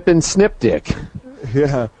triple dipping snip dick.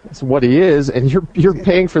 Yeah, that's what he is, and you're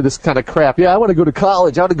paying for this kind of crap. Yeah, I want to go to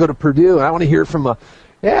college. I want to go to Purdue, and I want to hear from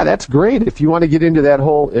Yeah, that's great. If you want to get into that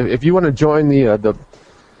whole, if you want to join the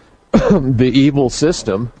the evil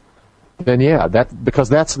system, then yeah, because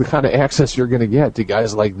that's the kind of access you're going to get to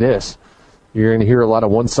guys like this. You're going to hear a lot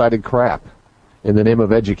of one-sided crap in the name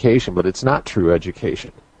of education, but it's not true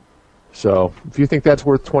education. So if you think that's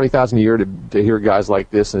worth $20,000 a year to hear guys like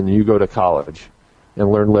this, then you go to college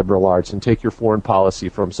and learn liberal arts and take your foreign policy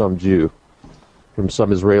from some Jew, from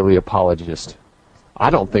some Israeli apologist. I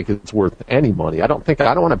don't think it's worth any money. I don't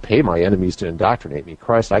want to pay my enemies to indoctrinate me.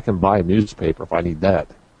 Christ, I can buy a newspaper if I need that.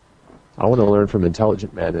 I want to learn from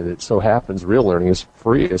intelligent men, and it so happens real learning is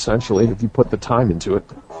free, essentially, if you put the time into it.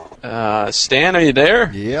 Stan, are you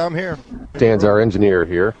there? Yeah, I'm here. Stan's our engineer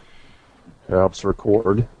here. He helps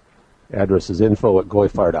record. Address is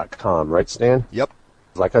info@goyfire.com, right, Stan? Yep.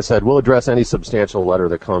 Like I said, we'll address any substantial letter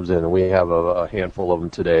that comes in, and we have a handful of them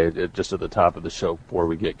today, just at the top of the show before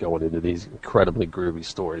we get going into these incredibly groovy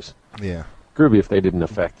stories. Yeah. Groovy if they didn't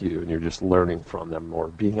affect you, and you're just learning from them or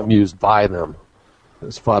being amused by them.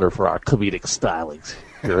 It's fodder for our comedic stylings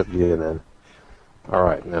here at BNN. All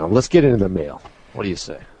right, now let's get into the mail. What do you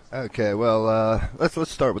say? Okay, well, let's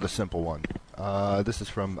start with a simple one. This is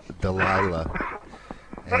from Delilah.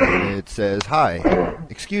 And it says, "Hi,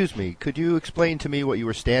 excuse me, could you explain to me what you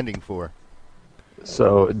were standing for?"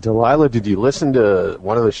 So, Delilah, did you listen to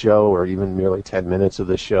one of the show or even merely 10 minutes of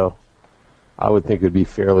the show? I would think it would be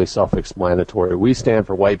fairly self-explanatory. We stand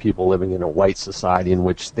for white people living in a white society in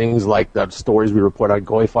which things like the stories we report on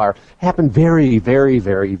GoyFire happen very, very,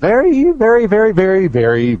 very, very, very, very, very,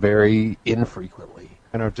 very, very infrequently.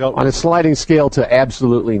 And are dealt on a sliding scale to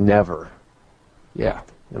absolutely never. Yeah.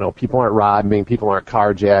 You know, people aren't robbing, people aren't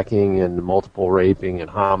carjacking and multiple raping and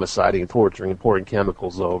homiciding and torturing and pouring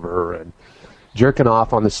chemicals over and jerking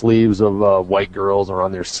off on the sleeves of white girls or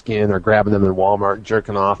on their skin or grabbing them in Walmart and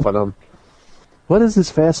jerking off on them. What is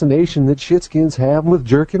this fascination that shitskins have with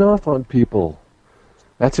jerking off on people?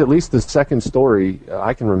 That's at least the second story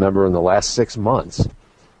I can remember in the last 6 months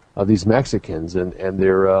of these Mexicans and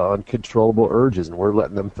their uncontrollable urges, and we're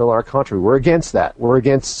letting them fill our country. We're against that. We're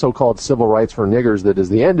against so-called civil rights for niggers that is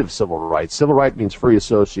the end of civil rights. Civil right means free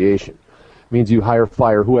association. It means you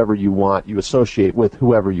fire whoever you want, you associate with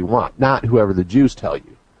whoever you want, not whoever the Jews tell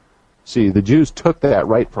you. See, the Jews took that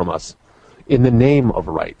right from us in the name of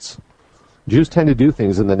rights. Jews tend to do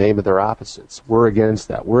things in the name of their opposites. We're against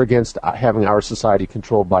that. We're against having our society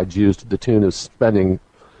controlled by Jews to the tune of sending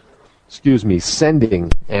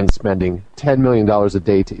and spending $10 million a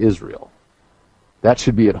day to Israel. That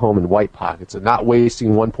should be at home in white pockets and not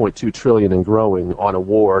wasting $1.2 trillion and growing on a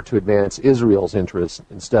war to advance Israel's interests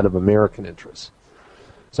instead of American interests.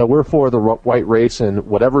 So we're for the white race, and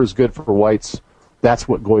whatever is good for whites, that's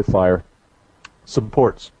what GoyFire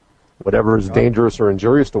supports. Whatever is dangerous or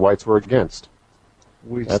injurious to whites, we're against.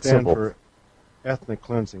 We That's stand simple. for ethnic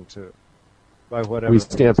cleansing, too. By whatever. We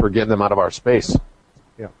stand for getting them out of our space.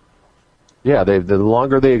 Yeah. Yeah, the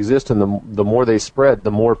longer they exist and the more they spread, the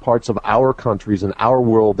more parts of our countries and our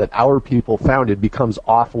world that our people founded becomes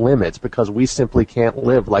off limits because we simply can't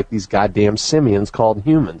live like these goddamn simians called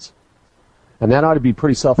humans. And that ought to be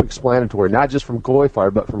pretty self-explanatory, not just from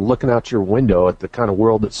GoyFire, but from looking out your window at the kind of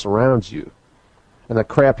world that surrounds you. And the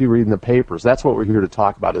crap you read in the papers. That's what we're here to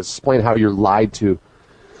talk about, is explain how you're lied to,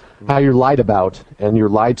 how you're lied about, and you're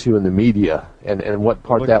lied to in the media, and what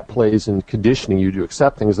part that plays in conditioning you to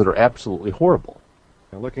accept things that are absolutely horrible.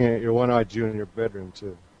 And looking at your one-eyed Jew in your bedroom,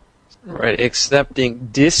 too. Right, accepting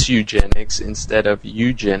diseugenics instead of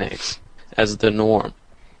eugenics as the norm.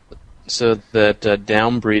 So that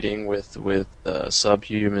downbreeding with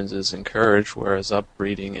subhumans is encouraged, whereas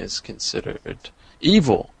upbreeding is considered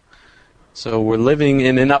evil. So we're living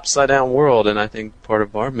in an upside-down world, and I think part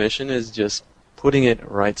of our mission is just putting it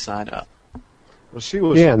right side up. Well, she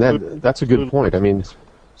was. Yeah, and that's a good point. I mean,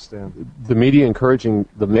 the media encouraging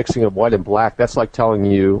the mixing of white and black, that's like telling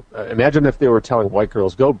you, imagine if they were telling white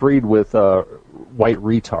girls, go breed with white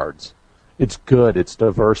retards. It's good, it's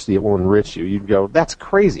diversity, it will enrich you. You'd go, that's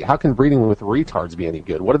crazy. How can breeding with retards be any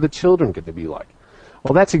good? What are the children going to be like?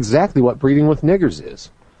 Well, that's exactly what breeding with niggers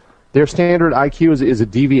is. Their standard IQ is a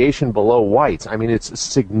deviation below whites. I mean, it's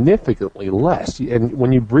significantly less. And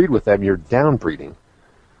when you breed with them, you're downbreeding.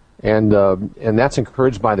 And that's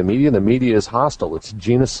encouraged by the media. The media is hostile. It's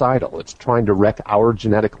genocidal. It's trying to wreck our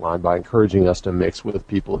genetic line by encouraging us to mix with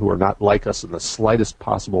people who are not like us in the slightest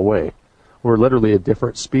possible way. We're literally a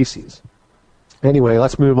different species. Anyway,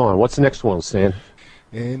 let's move on. What's the next one, Stan?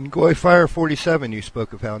 In GoyFire 47, you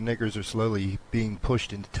spoke of how niggers are slowly being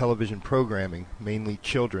pushed into television programming, mainly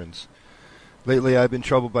children's. Lately, I've been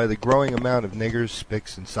troubled by the growing amount of niggers,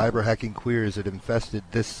 spics, and cyber-hacking queers that infested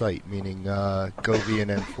this site, meaning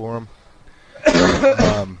GoVNN Forum.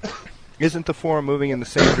 Isn't the forum moving in the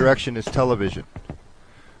same direction as television?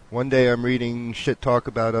 One day I'm reading shit talk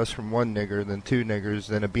about us from one nigger, then two niggers,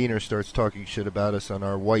 then a beaner starts talking shit about us on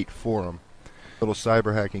our white forum. Little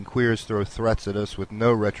cyber-hacking queers throw threats at us with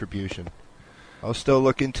no retribution. I'll still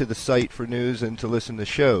look into the site for news and to listen to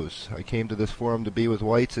shows. I came to this forum to be with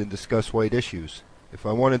whites and discuss white issues. If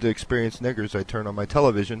I wanted to experience niggers, I'd turn on my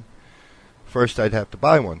television. First, I'd have to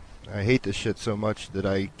buy one. I hate this shit so much that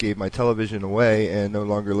I gave my television away and no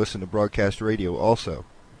longer listen to broadcast radio also.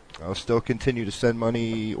 I'll still continue to send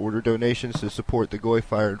money, order donations to support the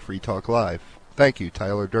GoyFire and Free Talk Live. Thank you,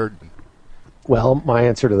 Tyler Durden. Well, my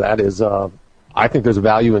answer to that is I think there's a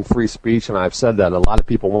value in free speech, and I've said that. A lot of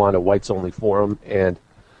people want a whites-only forum, and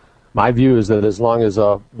my view is that as long as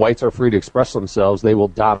whites are free to express themselves, they will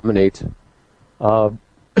dominate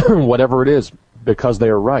whatever it is because they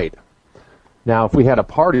are right. Now, if we had a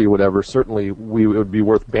party or whatever, certainly it would be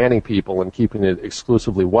worth banning people and keeping it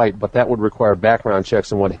exclusively white, but that would require background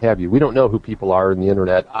checks and what have you. We don't know who people are in the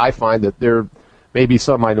Internet. I find that there may be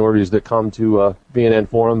some minorities that come to VNN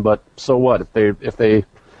Forum, but so what? If they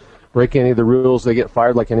break any of the rules, they get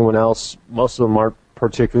fired like anyone else. Most of them aren't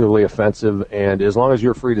particularly offensive, and as long as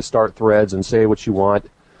you're free to start threads and say what you want,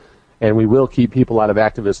 and we will keep people out of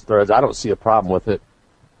activist threads, I don't see a problem with it.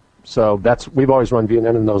 So we've always run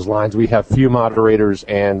VNN in those lines. We have few moderators,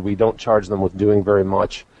 and we don't charge them with doing very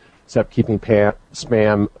much, except keeping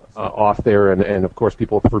spam off there, and of course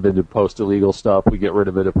people are forbidden to post illegal stuff. We get rid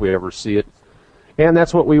of it if we ever see it. And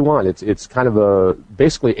that's what we want. It's kind of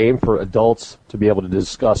basically aimed for adults to be able to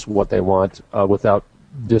discuss what they want without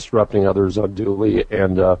disrupting others unduly,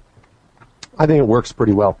 and I think it works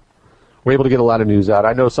pretty well. We're able to get a lot of news out.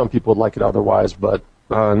 I know some people would like it otherwise, but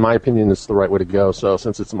in my opinion, it's the right way to go. So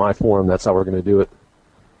since it's my forum, that's how we're going to do it.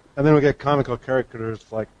 And then we get comical characters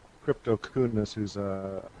like Crypto Kunis, who's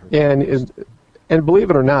and believe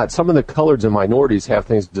it or not, some of the coloreds and minorities have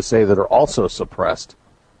things to say that are also suppressed.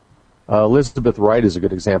 Elizabeth Wright is a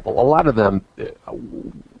good example. A lot of them,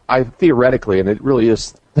 I theoretically, and it really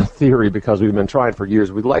is the theory because we've been trying for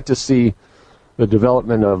years, we'd like to see the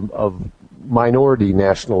development of minority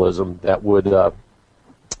nationalism that would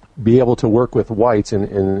be able to work with whites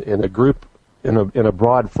in a group, in a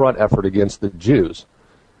broad front effort against the Jews.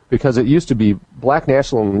 Because it used to be, black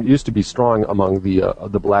nationalism used to be strong among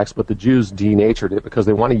the blacks, but the Jews denatured it because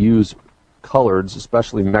they want to use coloreds,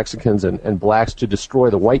 especially Mexicans and blacks, to destroy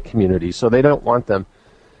the white community. So they don't want them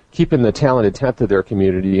keeping the talented tenth of their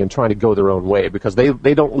community and trying to go their own way because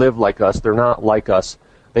they don't live like us. They're not like us.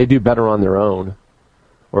 They do better on their own,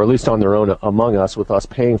 or at least on their own among us with us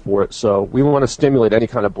paying for it. So we want to stimulate any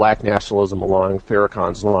kind of black nationalism along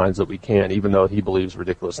Farrakhan's lines that we can, even though he believes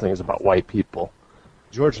ridiculous things about white people.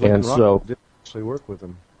 George Lincoln Rock did actually work with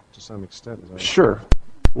him to some extent. Sure.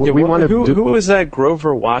 Yeah, who was that,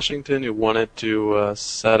 Grover Washington, who wanted to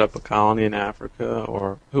set up a colony in Africa?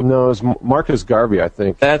 Or who? No, it was Marcus Garvey, I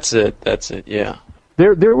think. That's it, yeah.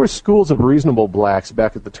 There were schools of reasonable blacks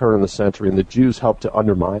back at the turn of the century, and the Jews helped to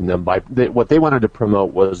undermine them. What they wanted to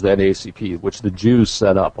promote was the NAACP, which the Jews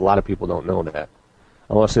set up. A lot of people don't know that.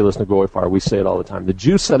 Unless they listen to GoyFire, we say it all the time. The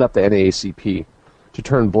Jews set up the NAACP to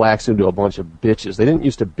turn blacks into a bunch of bitches. They didn't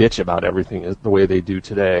used to bitch about everything the way they do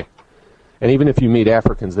today. And even if you meet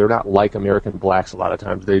Africans, they're not like American blacks a lot of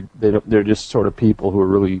times. They're just sort of people who are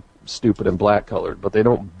really stupid and black-colored. But they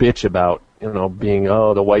don't bitch about, being,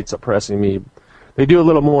 the whites oppressing me. They do a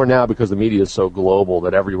little more now because the media is so global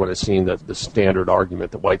that everyone has seen the standard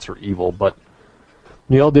argument that whites are evil. But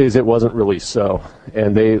in the old days, it wasn't really so.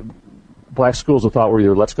 And black schools of thought were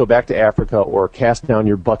either let's go back to Africa or cast down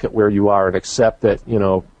your bucket where you are and accept that,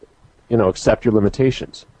 accept your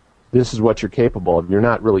limitations. This is what you're capable of. You're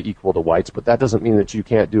not really equal to whites, but that doesn't mean that you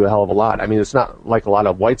can't do a hell of a lot. I mean, it's not like a lot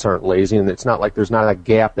of whites aren't lazy, and it's not like there's not a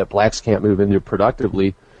gap that blacks can't move into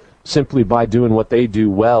productively simply by doing what they do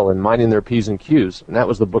well and minding their P's and Q's. And that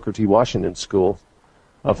was the Booker T. Washington school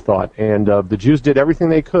of thought. And the Jews did everything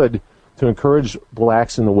they could to encourage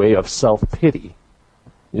blacks in the way of self-pity.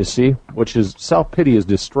 You see, which is self-pity is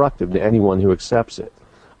destructive to anyone who accepts it.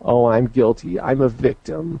 Oh, I'm guilty. I'm a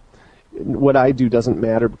victim. What I do doesn't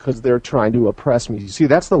matter because they're trying to oppress me. You see,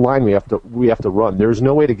 that's the line we have to run. There's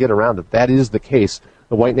no way to get around it. That is the case.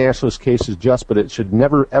 The white nationalist case is just, but it should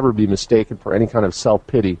never, ever be mistaken for any kind of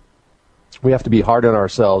self-pity. We have to be hard on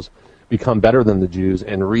ourselves, become better than the Jews,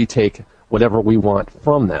 and retake whatever we want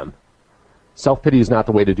from them. Self-pity is not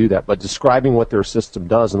the way to do that, but describing what their system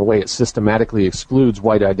does and the way it systematically excludes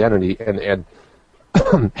white identity and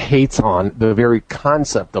hates on the very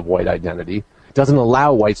concept of white identity, doesn't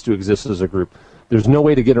allow whites to exist as a group. There's no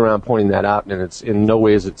way to get around pointing that out, and it's in no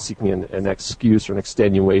way is it seeking an excuse or an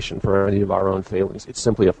extenuation for any of our own failings. It's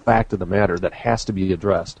simply a fact of the matter that has to be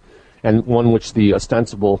addressed, and one which the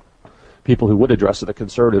ostensible people who would address it, the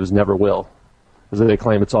conservatives, never will. Because they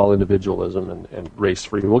claim it's all individualism and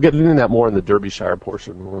race-free. We'll get into that more in the Derbyshire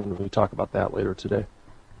portion when we talk about that later today.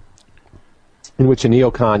 In which a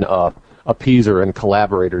neocon appeaser and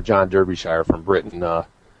collaborator, John Derbyshire from Britain,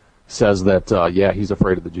 says that, he's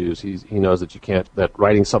afraid of the Jews. He knows that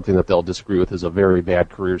writing something that they'll disagree with is a very bad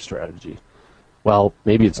career strategy. Well,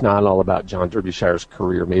 maybe it's not all about John Derbyshire's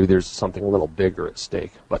career. Maybe there's something a little bigger at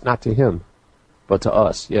stake. But not to him, but to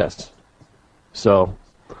us, yes. So...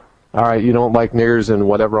 all right, you don't like niggers and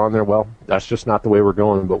whatever on there? Well, that's just not the way we're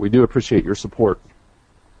going, but we do appreciate your support.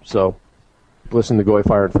 So listen to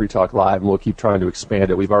GoyFire and Free Talk Live, and we'll keep trying to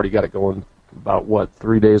expand it. We've already got it going about,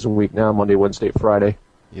 3 days a week now, Monday, Wednesday, Friday.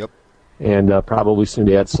 Yep. And probably soon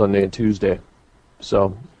to add Sunday and Tuesday.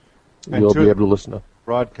 So you'll be able to listen to.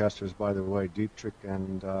 Broadcasters, by the way, Dietrich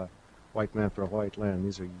and White Man for a White Land.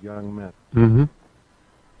 These are young men. Mm-hmm.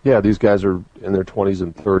 Yeah, these guys are in their 20s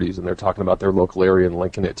and 30s, and they're talking about their local area and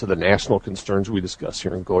linking it to the national concerns we discuss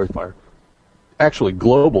here in GoyFire. Actually,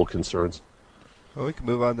 global concerns. Well, we can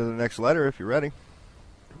move on to the next letter if you're ready.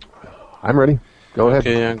 I'm ready. Go ahead.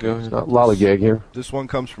 Okay, yeah, go ahead. It's not lollygag here. This one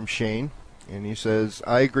comes from Shane, and he says,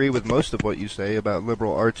 I agree with most of what you say about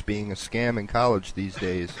liberal arts being a scam in college these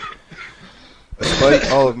days. Despite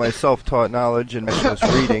all of my self-taught knowledge and mindless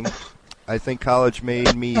reading, I think college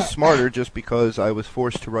made me smarter just because I was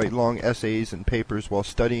forced to write long essays and papers while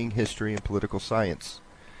studying history and political science.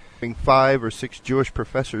 Having 5 or 6 Jewish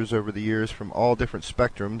professors over the years from all different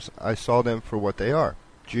spectrums, I saw them for what they are.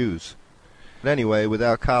 Jews. But anyway,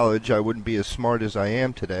 without college, I wouldn't be as smart as I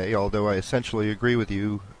am today, although I essentially agree with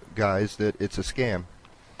you guys that it's a scam.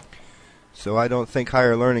 So I don't think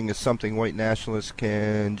higher learning is something white nationalists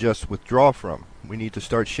can just withdraw from. We need to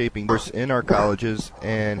start shaping course in our colleges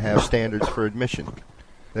and have standards for admission.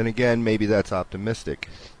 Then again, maybe that's optimistic.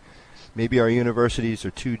 Maybe our universities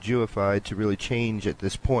are too Jewified to really change at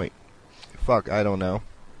this point. Fuck, I don't know.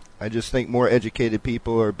 I just think more educated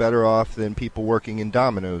people are better off than people working in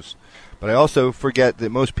dominoes. But I also forget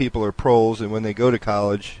that most people are proles, and when they go to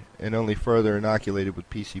college, and only further inoculated with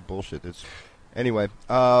PC bullshit. Anyway,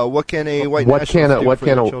 what can a white nationalist do for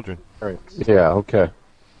their children? Right. Yeah, okay.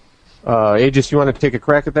 Aegis, you want to take a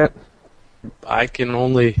crack at that? I can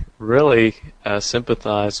only really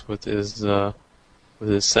sympathize with his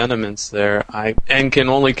sentiments there. And can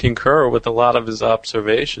only concur with a lot of his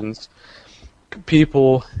observations.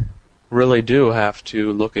 People really do have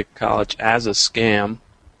to look at college as a scam.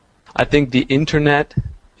 I think the internet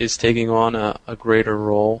is taking on a greater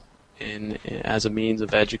role as a means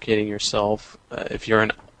of educating yourself. If you're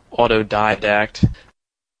an autodidact,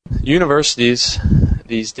 universities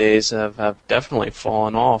these days have definitely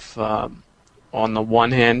fallen off. On the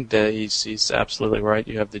one hand, he's absolutely right.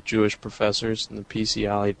 You have the Jewish professors and the PC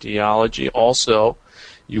ideology. Also,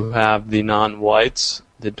 you have the non-whites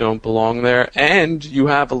that don't belong there, and you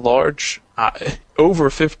have a large, over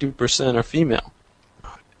 50% are female.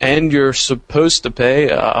 And you're supposed to pay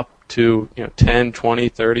up to $10, $20,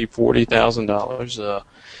 $30, $40,000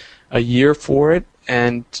 a year for it,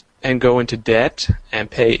 and go into debt and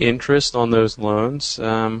pay interest on those loans.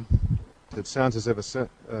 It sounds as if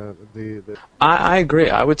I agree.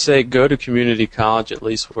 I would say go to community college, at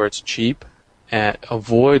least where it's cheap, and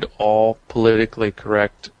avoid all politically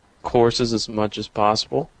correct courses as much as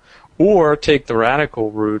possible, or take the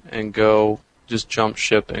radical route and just jump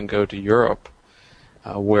ship and go to Europe,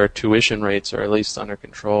 where tuition rates are at least under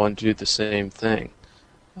control, and do the same thing.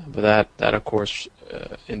 But that of course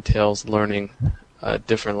entails learning a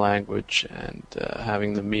different language and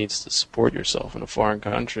having the means to support yourself in a foreign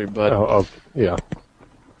country. But yeah.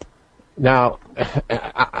 Now,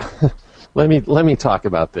 let me talk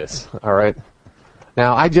about this. All right.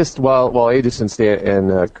 Now, while Aegis and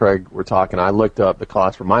Craig were talking, I looked up the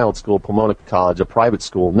cost for my old school, Pomona College, a private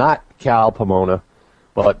school, not Cal Pomona,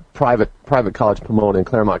 but private college Pomona in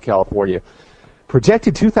Claremont, California.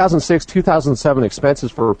 Projected 2006-2007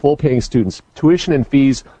 expenses for full-paying students, tuition and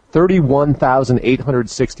fees,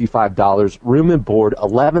 $31,865, room and board,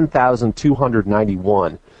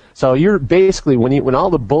 $11,291. So you're basically, when all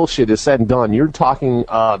the bullshit is said and done, you're talking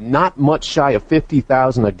not much shy of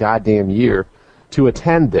 $50,000 a goddamn year to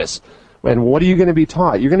attend this. And what are you going to be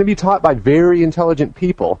taught? You're going to be taught by very intelligent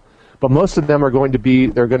people, but most of them are going to be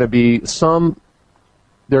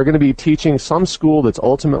teaching some school that's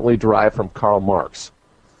ultimately derived from Karl Marx.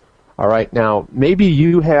 All right, now maybe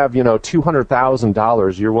you have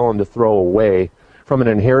 $200,000 you're willing to throw away from an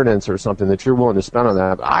inheritance or something that you're willing to spend on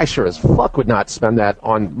that. I sure as fuck would not spend that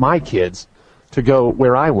on my kids to go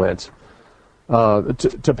where I went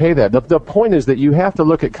to pay that. The point is that you have to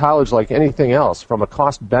look at college like anything else from a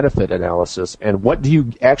cost-benefit analysis, and what do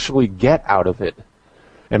you actually get out of it?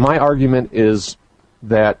 And my argument is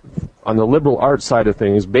that on the liberal arts side of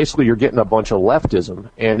things, basically you're getting a bunch of leftism,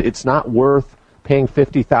 and it's not worth paying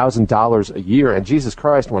 $50,000 a year. And Jesus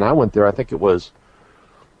Christ, when I went there, I think it was,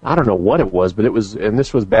 I don't know what it was, but it was, and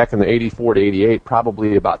this was back in the 84 to 88,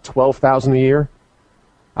 probably about $12,000 a year,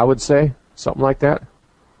 I would say, something like that.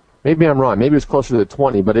 Maybe I'm wrong. Maybe it was closer to the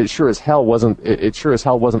 20, but it sure as hell wasn't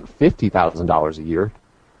 $50,000 a year.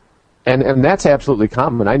 And that's absolutely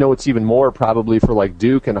common. I know it's even more probably for like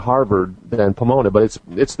Duke and Harvard than Pomona, but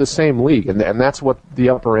it's the same league, and that's what the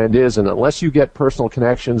upper end is. And unless you get personal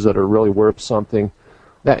connections that are really worth something,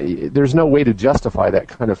 there's no way to justify that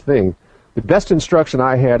kind of thing. The best instruction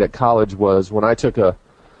I had at college was when I took a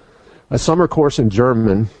summer course in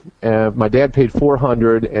German, and my dad paid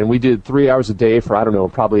 $400, and we did 3 hours a day for, I don't know,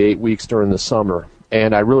 probably 8 weeks during the summer.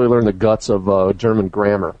 And I really learned the guts of German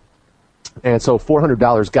grammar. And so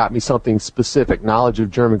 $400 got me something specific, knowledge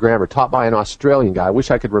of German grammar, taught by an Australian guy. I wish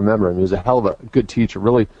I could remember him. He was a hell of a good teacher,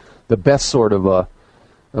 really the best sort of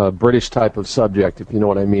British type of subject, if you know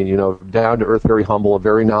what I mean. Down to earth, very humble, and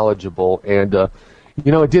very knowledgeable. And, I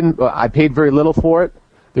paid very little for it,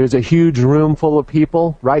 There's a huge room full of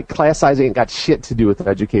people, right? Class size ain't got shit to do with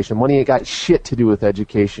education. Money ain't got shit to do with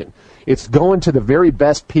education. It's going to the very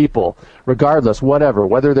best people, regardless, whatever,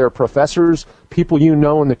 whether they're professors, people you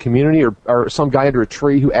know in the community, or some guy under a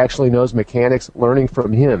tree who actually knows mechanics, learning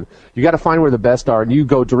from him. You got to find where the best are, and you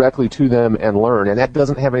go directly to them and learn, and that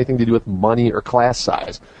doesn't have anything to do with money or class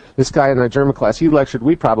size. This guy in the German class, he lectured,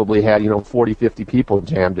 we probably had, 40, 50 people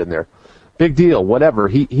jammed in there. Big deal, whatever.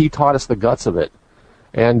 He taught us the guts of it.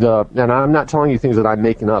 And I'm not telling you things that I'm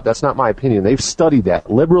making up. That's not my opinion. They've studied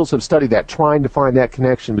that. Liberals have studied that, trying to find that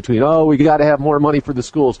connection between, we got to have more money for the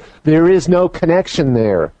schools. There is no connection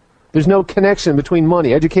there. There's no connection between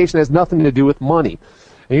money. Education has nothing to do with money.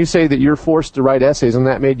 And you say that you're forced to write essays and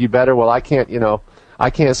that made you better. Well, I can't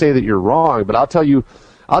say that you're wrong, but I'll tell you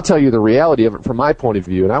the reality of it from my point of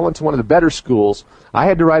view. And I went to one of the better schools. I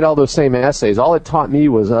had to write all those same essays. All it taught me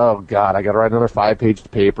was, oh God, I got to write another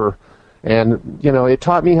 5-page paper. And, it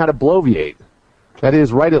taught me how to bloviate. That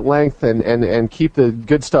is, write at length and keep the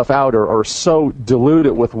good stuff out, or so dilute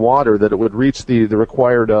it with water that it would reach the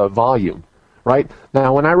required volume, right?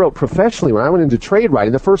 Now, when I wrote professionally, when I went into trade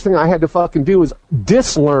writing, the first thing I had to fucking do was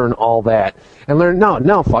dislearn all that and learn, no,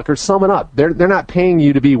 fuckers, sum it up. They're not paying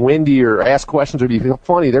you to be windy or ask questions or be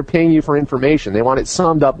funny. They're paying you for information. They want it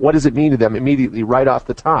summed up. What does it mean to them immediately right off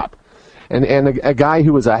the top? And a guy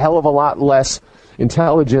who was a hell of a lot less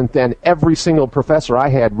intelligent than every single professor I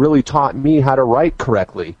had really taught me how to write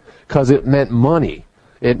correctly, because it meant money.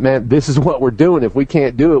 It meant this is what we're doing. If we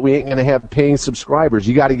can't do it, we ain't going to have paying subscribers.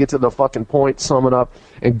 You got to get to the fucking point, sum it up,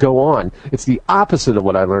 and go on. It's the opposite of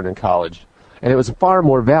what I learned in college. And it was far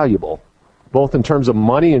more valuable, both in terms of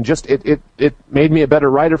money and just it made me a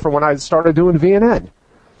better writer for when I started doing VNN.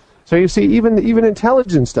 So you see, even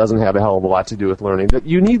intelligence doesn't have a hell of a lot to do with learning. That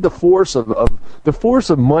you need the force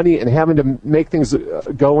of money and having to make things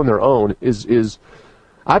go on their own is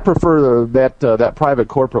I prefer that private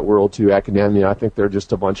corporate world to academia. I think they're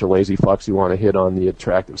just a bunch of lazy fucks who want to hit on the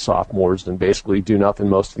attractive sophomores and basically do nothing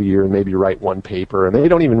most of the year and maybe write one paper, and they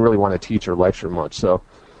don't even really want to teach or lecture much. So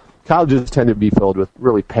colleges tend to be filled with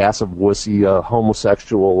really passive, wussy,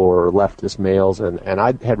 homosexual or leftist males, and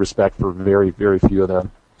I had respect for very, very few of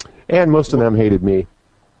them. And most of them hated me.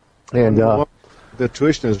 And the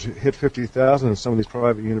tuition has hit 50,000 in some of these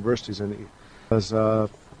private universities, and as the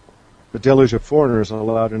deluge of foreigners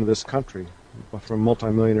allowed into this country from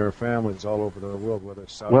multimillionaire families all over the world, whether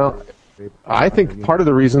it's Saudi Arabia. I think part of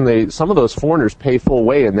the reason some of those foreigners pay full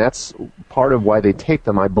way, and that's part of why they take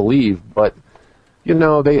them, I believe. But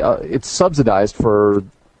it's subsidized for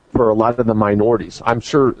a lot of the minorities. I'm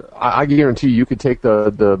sure, I guarantee you could take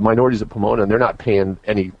the minorities at Pomona, and they're not paying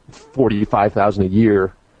any $45,000 a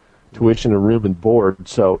year tuition and room and board.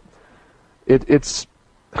 So it's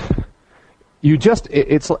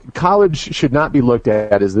college should not be looked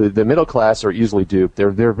at as the middle class are easily duped.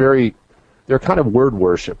 They're kind of word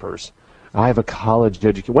worshippers. I have a college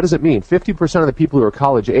education. What does it mean? 50% of the people who are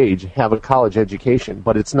college age have a college education,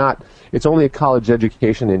 but it's only a college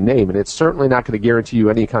education in name, and it's certainly not going to guarantee you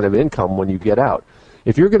any kind of income when you get out.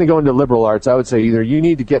 If you're going to go into liberal arts, I would say either you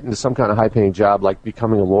need to get into some kind of high-paying job like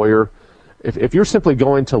becoming a lawyer. If you're simply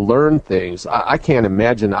going to learn things, I can't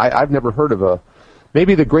imagine. I've never heard of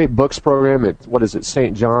maybe the Great Books program at,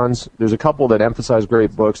 St. John's. There's a couple that emphasize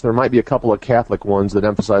great books. There might be a couple of Catholic ones that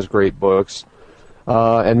emphasize great books.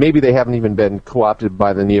 And maybe they haven't even been co-opted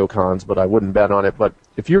by the neocons, but I wouldn't bet on it. But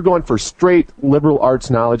if you're going for straight liberal arts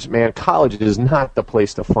knowledge, man, college is not the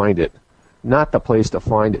place to find it. Not the place to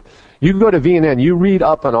find it. You go to VNN, you read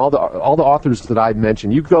up on all the authors that I've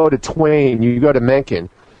mentioned. You go to Twain, you go to Mencken,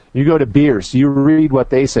 you go to Beres, you read what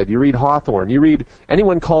they said. You read Hawthorne, you read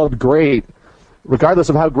anyone called great, regardless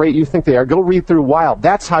of how great you think they are. Go read through Wilde.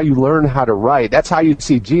 That's how you learn how to write. That's how you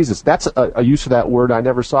see Jesus. That's a use of that word I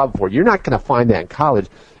never saw before. You're not going to find that in college.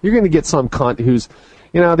 You're going to get some cunt who's,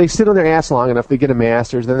 they sit on their ass long enough, they get a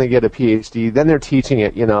master's, then they get a PhD, then they're teaching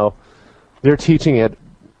it, they're teaching at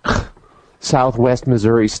Southwest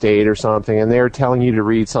Missouri State or something, and they're telling you to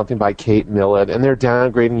read something by Kate Millett, and they're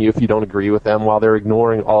downgrading you if you don't agree with them while they're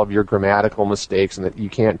ignoring all of your grammatical mistakes and that you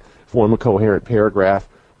can't form a coherent paragraph.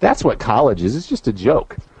 That's what college is. It's just a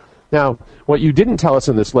joke. Now, what you didn't tell us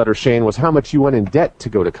in this letter, Shane, was how much you went in debt to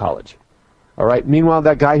go to college. All right? Meanwhile,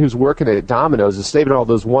 that guy who's working at Domino's is saving all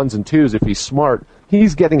those ones and twos. If he's smart,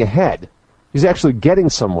 he's getting ahead. He's actually getting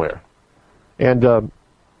somewhere. And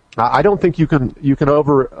I don't think you can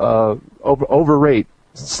overrate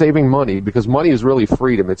saving money, because money is really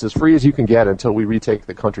freedom. It's as free as you can get until we retake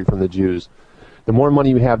the country from the Jews. The more money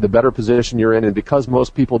you have, the better position you're in. And because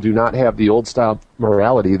most people do not have the old-style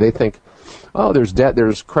morality, they think, oh, there's debt,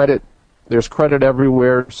 there's credit There's credit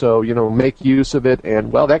everywhere, so, make use of it,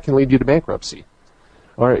 and, well, that can lead you to bankruptcy.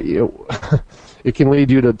 Or, it can lead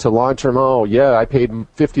you to long-term, I paid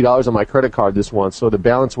 $50 on my credit card this once, so the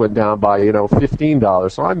balance went down by,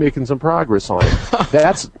 $15, so I'm making some progress on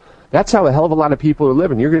it. That's how a hell of a lot of people are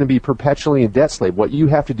living. You're going to be perpetually in debt slave. What you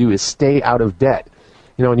have to do is stay out of debt.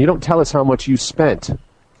 And you don't tell us how much you spent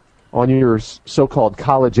on your so-called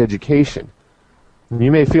college education. You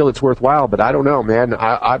may feel it's worthwhile, but I don't know, man.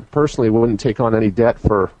 I personally wouldn't take on any debt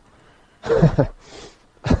for...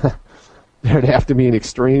 There'd have to be an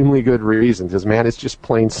extremely good reason, because, man, it's just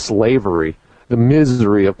plain slavery. The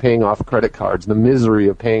misery of paying off credit cards, the misery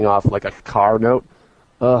of paying off, like, a car note.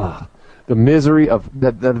 Ugh. The misery of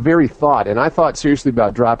that very thought. And I thought seriously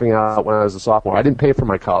about dropping out when I was a sophomore. I didn't pay for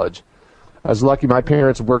my college. I was lucky my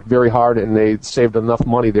parents worked very hard, and they saved enough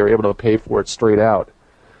money they were able to pay for it straight out.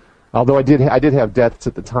 Although I did have debts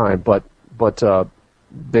at the time, but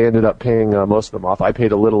they ended up paying most of them off. I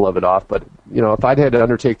paid a little of it off, but if I'd had to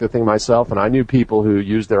undertake the thing myself, and I knew people who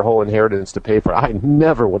used their whole inheritance to pay for it, I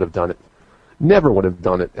never would have done it. Never would have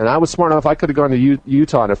done it. And I was smart enough, I could have gone to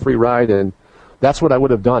Utah on a free ride, and that's what I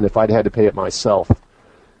would have done if I'd had to pay it myself.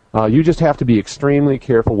 You just have to be extremely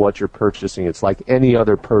careful what you're purchasing. It's like any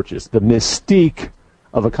other purchase. The mystique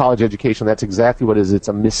of a college education, that's exactly what it is. It's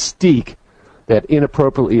a mystique that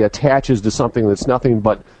inappropriately attaches to something that's nothing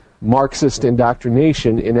but Marxist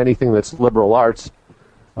indoctrination in anything that's liberal arts.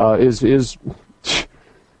 It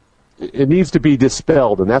needs to be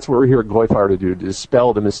dispelled, and that's what we're here at GoyFire to do, to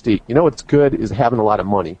dispel the mystique. What's good is having a lot of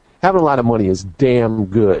money. Having a lot of money is damn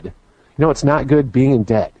good. It's not good being in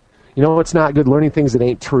debt. It's not good learning things that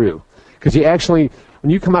ain't true. Because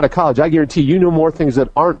when you come out of college, I guarantee you know more things that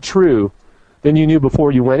aren't true than you knew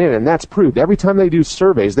before you went in, and that's proved. Every time they do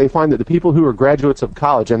surveys, they find that the people who are graduates of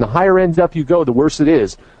college, and the higher end up you go, the worse it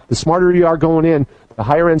is. The smarter you are going in, the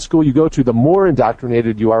higher end school you go to, the more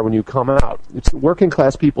indoctrinated you are when you come out. It's working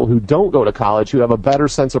class people who don't go to college who have a better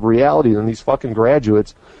sense of reality than these fucking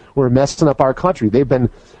graduates who are messing up our country. They've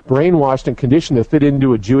been brainwashed and conditioned to fit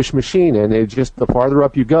into a Jewish machine, and the farther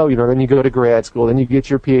up you go, then you go to grad school, then you get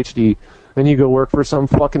your PhD, then you go work for some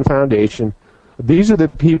fucking foundation. These are the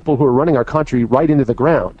people who are running our country right into the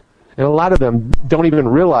ground. And a lot of them don't even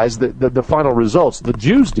realize the final results. The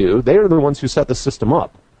Jews do. They are the ones who set the system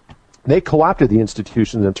up. They co-opted the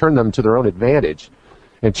institutions and turned them to their own advantage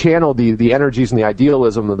and channeled the energies and the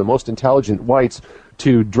idealism of the most intelligent whites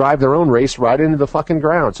to drive their own race right into the fucking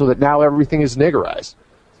ground so that now everything is niggerized.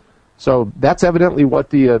 So that's evidently what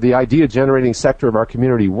the idea-generating sector of our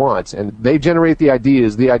community wants. And they generate the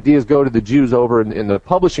ideas. The ideas go to the Jews over in the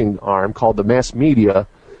publishing arm called the mass media,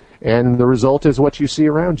 and the result is what you see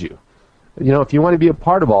around you. If you want to be a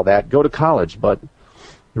part of all that, go to college. But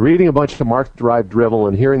reading a bunch of Marx-derived drivel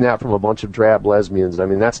and hearing that from a bunch of drab lesbians,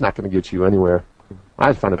 that's not going to get you anywhere.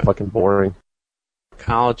 I find it fucking boring.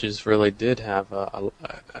 Colleges really did have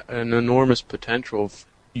an enormous potential of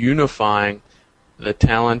unifying the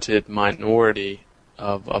talented minority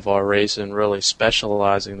of our race and really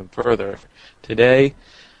specializing them further. Today,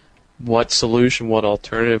 what solution, what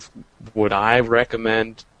alternative would I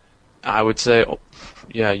recommend? I would say,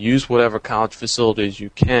 use whatever college facilities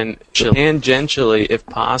you can, tangentially if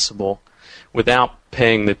possible, without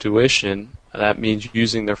paying the tuition. That means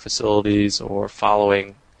using their facilities or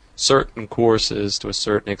following certain courses to a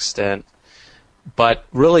certain extent, but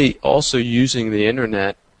really also using the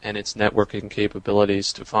internet and its networking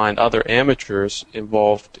capabilities to find other amateurs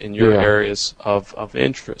involved in your areas of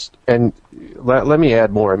interest. And let me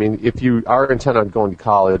add more. If you are intent on going to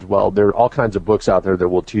college, well, there are all kinds of books out there that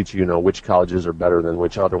will teach you, which colleges are better than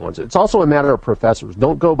which other ones. It's also a matter of professors.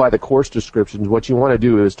 Don't go by the course descriptions. What you want to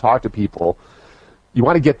do is talk to people. You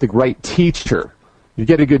want to get the right teacher. You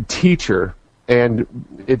get a good teacher, and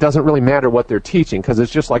it doesn't really matter what they're teaching because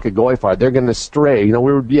it's just like a GoyFire. They're going to stray.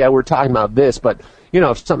 We're talking about this, but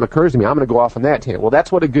if something occurs to me, I'm going to go off on that tangent. Well,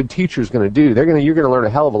 that's what a good teacher is going to do. You're going to learn a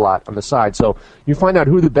hell of a lot on the side. So you find out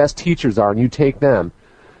who the best teachers are, and you take them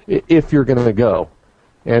if you're going to go.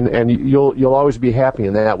 And you'll always be happy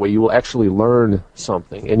in that way. You will actually learn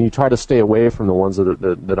something, and you try to stay away from the ones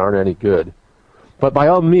that aren't any good. But by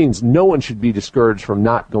all means, no one should be discouraged from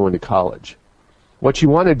not going to college. What you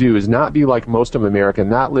want to do is not be like most of America,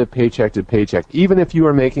 not live paycheck to paycheck. Even if you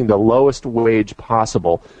are making the lowest wage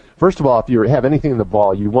possible, first of all, if you have anything in the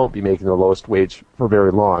ball, you won't be making the lowest wage for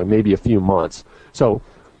very long, maybe a few months. So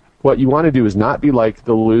what you want to do is not be like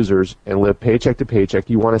the losers and live paycheck to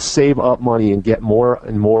paycheck. You want to save up money and get more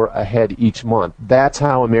and more ahead each month. That's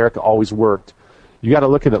how America always worked. You got to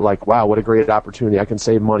look at it like, wow, what a great opportunity. I can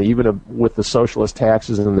save money, even with the socialist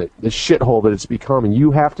taxes and the shithole that it's becoming.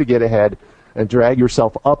 You have to get ahead and drag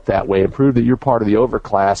yourself up that way and prove that you're part of the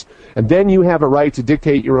overclass, and then you have a right to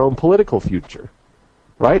dictate your own political future,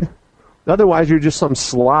 right? Otherwise, you're just some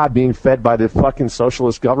slob being fed by the fucking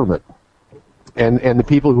socialist government, and the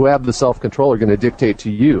people who have the self-control are going to dictate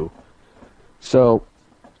to you. So,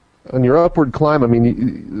 on your upward climb, I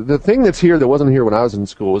mean, the thing that's here that wasn't here when I was in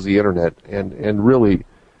school was the internet, and really,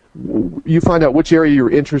 you find out which area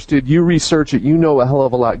you're interested, you research it, you know a hell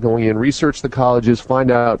of a lot going in, research the colleges,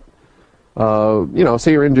 find out,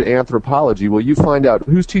 say you're into anthropology, well, you find out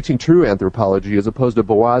who's teaching true anthropology as opposed to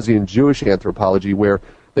Boasian Jewish anthropology where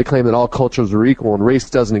they claim that all cultures are equal and race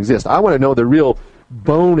doesn't exist. I want to know the real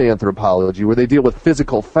bone anthropology where they deal with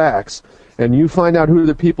physical facts, and you find out who are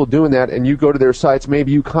the people doing that, and you go to their sites,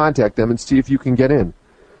 maybe you contact them and see if you can get in.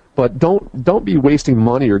 But don't be wasting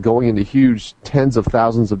money or going into huge tens of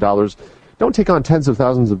thousands of dollars. Don't take on tens of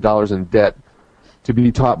thousands of dollars in debt to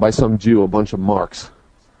be taught by some Jew a bunch of marks.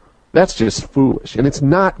 That's just foolish, and it's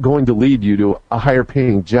not going to lead you to a higher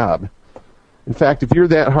paying job. In fact, if you're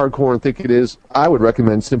that hardcore and think it is, I would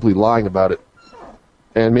recommend simply lying about it.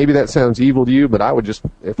 And maybe that sounds evil to you, but I would just,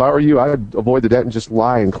 if I were you, I would avoid the debt and just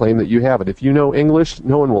lie and claim that you have it. If you know English,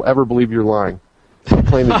 no one will ever believe you're lying. If you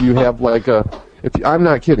claim that you have I'm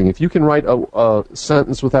not kidding. If you can write a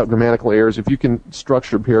sentence without grammatical errors, if you can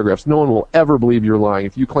structure paragraphs, no one will ever believe you're lying.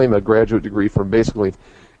 If you claim a graduate degree from basically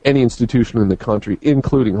any institution in the country,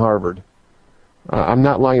 including Harvard. I'm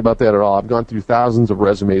not lying about that at all. I've gone through thousands of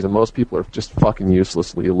resumes, and most people are just fucking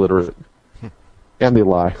uselessly illiterate. And they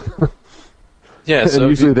lie. Yeah, so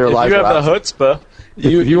usually their lies if you are have the chutzpah,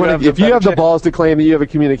 if you have the balls to claim that you have a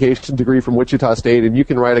communication degree from Wichita State and you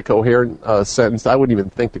can write a coherent sentence, I wouldn't even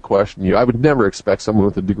think to question you. I would never expect someone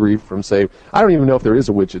with a degree from, say, I don't even know if there is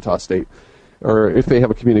a Wichita State or if they have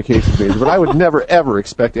a communications major, but I would never, ever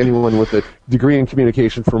expect anyone with a degree in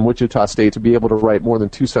communication from Wichita State to be able to write more than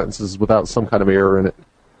 2 sentences without some kind of error in it.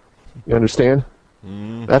 You understand?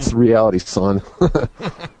 Mm-hmm. That's the reality, son.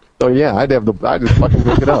 So yeah, I'd just fucking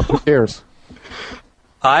look it up. Who cares?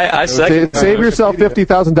 I second. Save yourself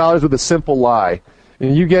 $50,000 with a simple lie.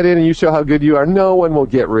 And you get in and you show how good you are, no one will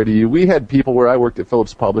get rid of you. We had people where I worked at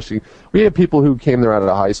Phillips Publishing. We had people who came there out of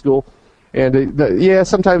high school. And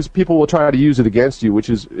sometimes people will try to use it against you, which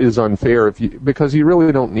is unfair because you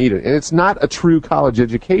really don't need it. And it's not a true college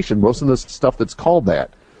education, most of the stuff that's called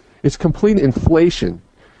that. It's complete inflation.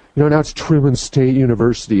 Now it's Truman State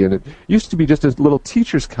University, and it used to be just a little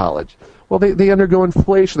teacher's college. Well, they undergo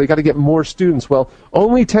inflation. They got to get more students. Well,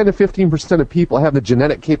 only 10 to 15% of people have the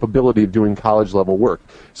genetic capability of doing college-level work.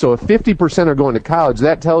 So if 50% are going to college,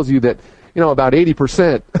 that tells you that about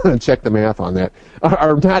 80%, check the math on that,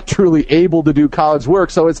 are not truly able to do college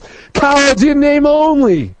work. So it's college in name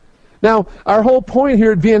only. Now, our whole point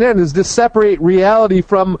here at VNN is to separate reality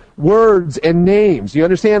from words and names. You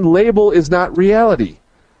understand? Label is not reality.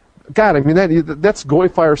 God, I mean, that's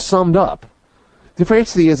GoyFire summed up.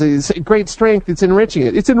 Diversity is a great strength. It's enriching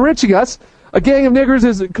it. It's enriching us. A gang of niggers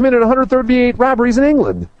has committed 138 robberies in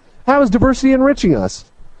England. How is diversity enriching us?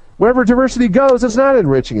 Wherever diversity goes, it's not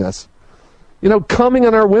enriching us. Coming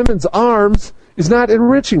on our women's arms is not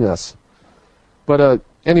enriching us. But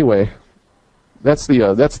anyway, that's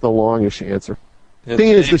the longish answer.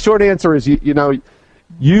 The short answer is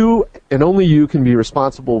you and only you can be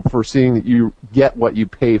responsible for seeing that you get what you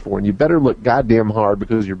pay for, and you better look goddamn hard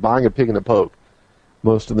because you're buying a pig in a poke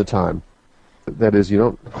most of the time. That is, you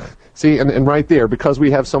don't see, and right there, because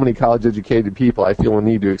we have so many college-educated people, I feel a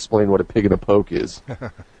need to explain what a pig in a poke is.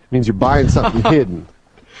 It means you're buying something hidden.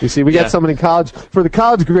 You see, we got so many for the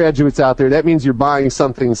college graduates out there, that means you're buying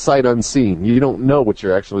something sight unseen. You don't know what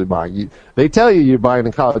you're actually buying. They tell you you're buying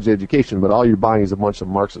a college education, but all you're buying is a bunch of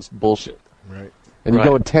Marxist bullshit. Right. And you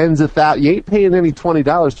go tens of thousands. You ain't paying any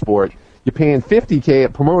 $20 for it. You're paying $50K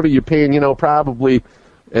at promoter. You're paying, probably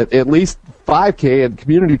at least $5K at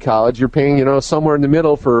community college. You're paying, somewhere in the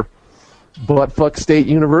middle for buttfuck State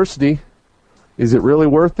University. Is it really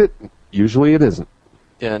worth it? Usually it isn't.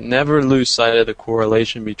 Yeah, never lose sight of the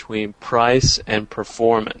correlation between price and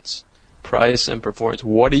performance. Price and performance.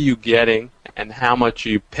 What are you getting and how much are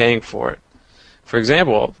you paying for it? For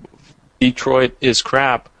example, Detroit is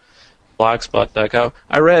crap. Blogspot.com.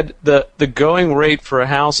 I read the going rate for a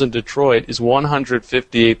house in Detroit is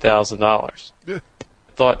 $158,000. Yeah.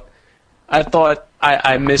 I thought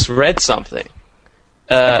I misread something.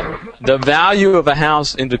 The value of a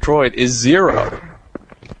house in Detroit is $0.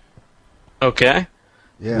 Okay?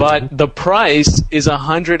 Yeah. But the price is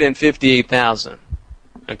 $158,000.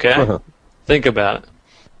 Okay? Think about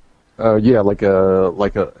it. Yeah, like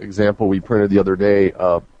a example we printed the other day,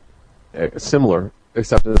 similar,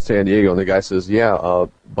 except in San Diego, and the guy says, a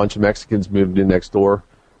bunch of Mexicans moved in next door.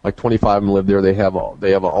 like 25 of them live there. They have an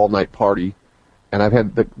all-night party, and I've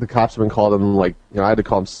had the cops have been called on them, like, I had to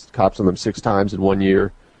call cops on them 6 times in 1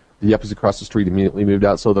 year. The yuppies across the street immediately moved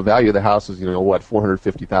out. So the value of the house is,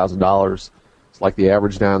 $450,000. It's like the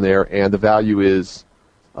average down there, and the value is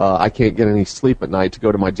I can't get any sleep at night to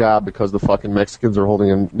go to my job because the fucking Mexicans are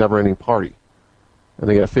holding a never-ending party. And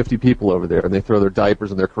they got 50 people over there, and they throw their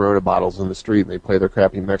diapers and their Corona bottles in the street, and they play their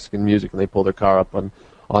crappy Mexican music, and they pull their car up on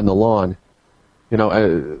the lawn.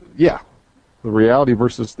 The reality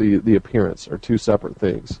versus the appearance are two separate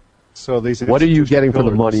things. So these what are you getting for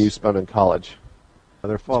the money you spend in college?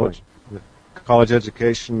 They're following college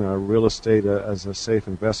education, real estate as a safe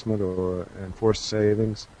investment or enforced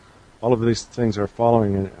savings. All of these things are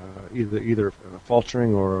following either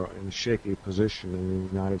faltering or in a shaky position in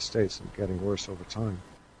the United States and getting worse over time.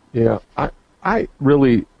 Yeah, I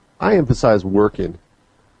emphasize working,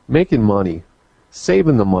 making money,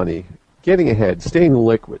 saving the money, getting ahead, staying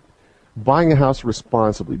liquid, buying a house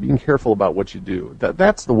responsibly, being careful about what you do.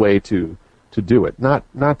 That's the way to do it. Not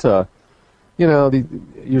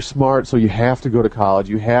you're smart, so you have to go to college.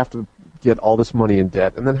 You have to get all this money in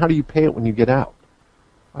debt, and then how do you pay it when you get out?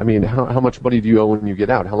 I mean, how much money do you owe when you get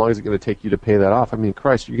out? How long is it going to take you to pay that off? I mean,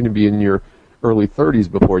 Christ, you're going to be in your early 30s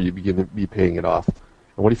before you begin to be paying it off.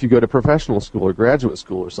 And what if you go to professional school or graduate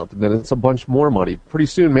school or something? Then it's a bunch more money. Pretty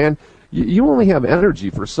soon, man, you only have energy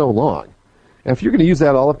for so long. And if you're going to use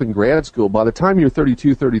that all up in grad school, by the time you're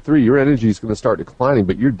 32, 33, your energy is going to start declining,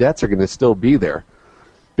 but your debts are going to still be there,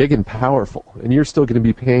 big and powerful, and you're still going to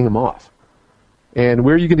be paying them off. And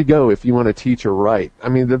where are you going to go if you want to teach or write? I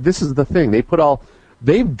mean, this is the thing.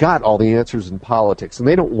 They've got all the answers in politics, and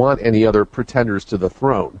they don't want any other pretenders to the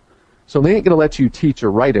throne. So they ain't going to let you teach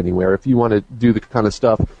or write anywhere if you want to do the kind of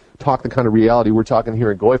stuff, talk the kind of reality we're talking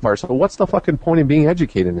here at GoyFire. So what's the fucking point in being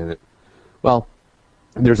educated in it? Well,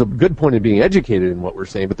 there's a good point in being educated in what we're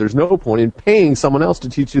saying, but there's no point in paying someone else to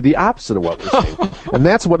teach you the opposite of what we're saying. And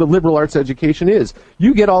that's what a liberal arts education is.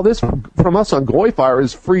 You get all this from us on GoyFire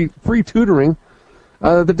is free tutoring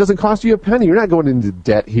that doesn't cost you a penny. You're not going into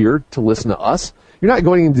debt here to listen to us. You're not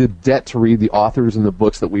going into debt to read the authors and the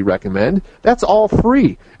books that we recommend. That's all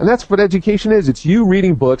free. And that's what education is. It's you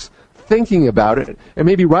reading books, thinking about it, and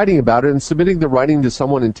maybe writing about it, and submitting the writing to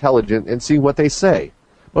someone intelligent and seeing what they say.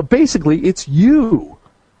 But basically, it's you.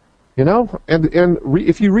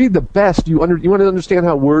 If you read the best, you want to understand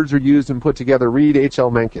how words are used and put together, read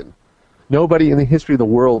H.L. Mencken. Nobody in the history of the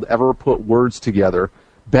world ever put words together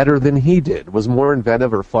better than he did, was more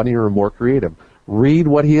inventive or funnier or more creative. Read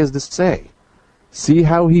what he has to say. See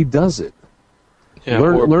how he does it. Yeah,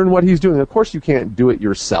 learn what he's doing. Of course, you can't do it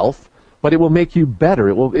yourself, but it will make you better.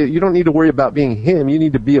 You don't need to worry about being him. You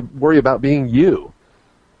need to worry about being you,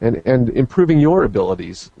 and improving your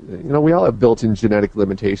abilities. We all have built-in genetic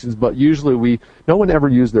limitations, but usually no one ever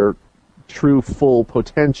used their true full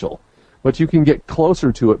potential. But you can get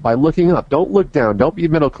closer to it by looking up. Don't look down. Don't be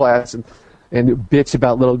middle class and bitch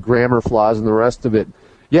about little grammar flaws and the rest of it.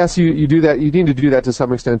 Yes, you do that. You need to do that to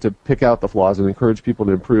some extent to pick out the flaws and encourage people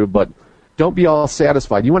to improve, but don't be all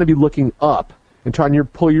satisfied. You want to be looking up and trying to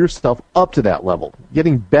pull yourself up to that level,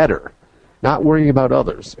 getting better, not worrying about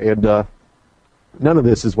others. And none of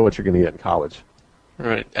this is what you're going to get in college. All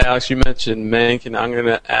right. Alex, you mentioned Mencken. I'm going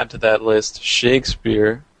to add to that list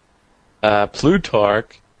Shakespeare,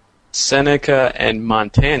 Plutarch, Seneca, and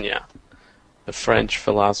Montaigne, the French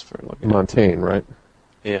philosopher. Montaigne, right?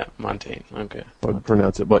 Yeah, Montaigne. Okay. I would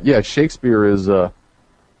pronounce it. But yeah, Shakespeare is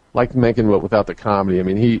like Mencken, but without the comedy. I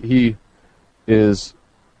mean, he is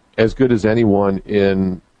as good as anyone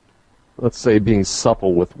in, let's say, being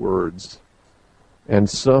supple with words. And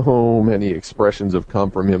so many expressions have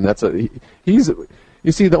come from him.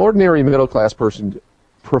 You see, the ordinary middle class person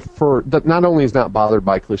not only is not bothered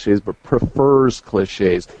by cliches, but prefers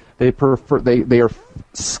cliches. They are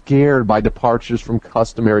scared by departures from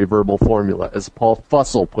customary verbal formula, as Paul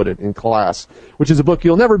Fussell put it in class, which is a book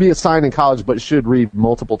you'll never be assigned in college, but should read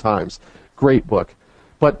multiple times. Great book.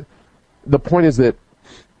 But the point is that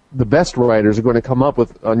the best writers are going to come up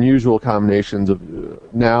with unusual combinations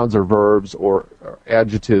of nouns or verbs or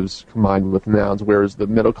adjectives combined with nouns, whereas the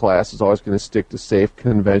middle class is always going to stick to safe,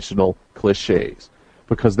 conventional cliches,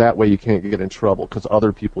 because that way you can't get in trouble because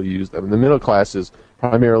other people use them. And the middle class is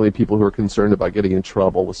primarily people who are concerned about getting in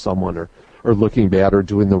trouble with someone or looking bad or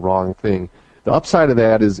doing the wrong thing. The upside of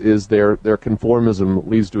that is their conformism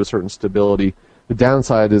leads to a certain stability. The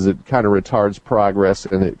downside is it kind of retards progress,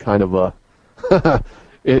 and it kind of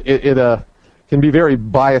it can be very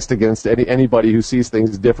biased against anybody who sees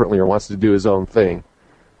things differently or wants to do his own thing.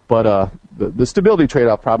 But the stability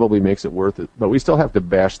trade-off probably makes it worth it. But we still have to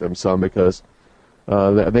bash them some because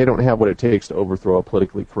They don't have what it takes to overthrow a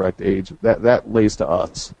politically correct age. That lays to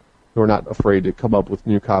us, who are not afraid to come up with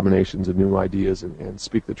new combinations and new ideas and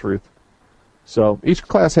speak the truth. So each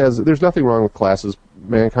class there's nothing wrong with classes.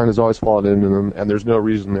 Mankind has always fallen into them, and there's no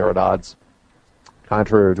reason they're at odds,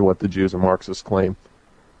 contrary to what the Jews and Marxists claim.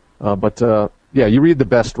 Yeah, you read the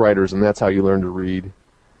best writers, and that's how you learn to read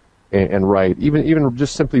and write. Even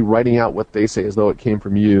just simply writing out what they say as though it came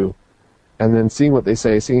from you, and then seeing what they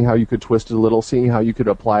say, seeing how you could twist it a little, seeing how you could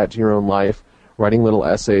apply it to your own life, writing little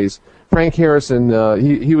essays. Frank Harrison,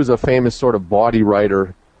 he was a famous sort of bawdy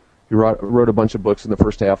writer. He wrote a bunch of books in the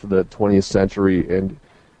first half of the 20th century, and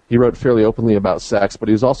he wrote fairly openly about sex, but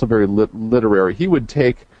he was also very literary. He would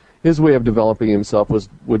take, his way of developing himself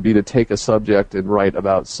would be to take a subject and write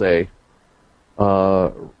about, say,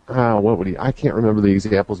 what would he, I can't remember the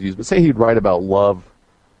examples used, but say he'd write about love.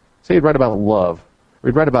 Say he'd write about love, or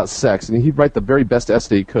he'd write about sex, and he'd write the very best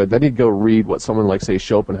essay he could. Then he'd go read what someone like, say,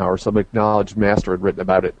 Schopenhauer, some acknowledged master, had written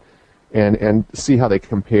about it, and see how they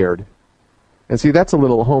compared. And see, that's a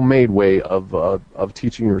little homemade way of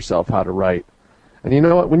teaching yourself how to write. And you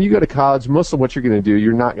know what? When you go to college, most of what you're going to do,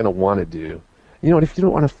 you're not going to want to do. You know what? If you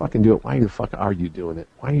don't want to fucking do it, why the fuck are you doing it?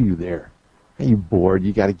 Why are you there? Are you bored?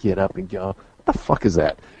 You got to get up and go. What the fuck is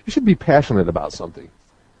that? You should be passionate about something.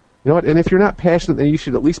 You know what? And if you're not passionate, then you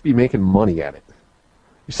should at least be making money at it.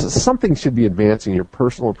 Something should be advancing your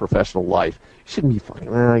personal and professional life. You shouldn't be fucking,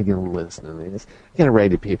 I'm going to listen to this. I'm going to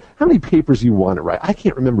write a paper. How many papers do you want to write? I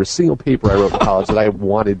can't remember a single paper I wrote in college that I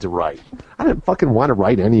wanted to write. I didn't fucking want to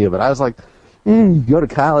write any of it. I was like, you go to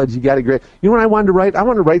college, you got to grade. You know what I wanted to write? I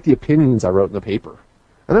wanted to write the opinions I wrote in the paper.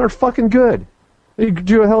 And they were fucking good. You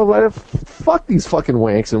do a hell of a lot. Fuck these fucking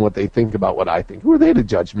wanks and what they think about what I think. Who are they to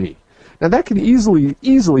judge me? Now, that could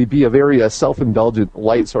easily be a very self-indulgent,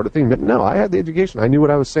 light sort of thing. But no, I had the education. I knew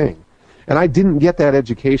what I was saying. And I didn't get that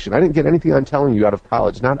education. I didn't get anything I'm telling you out of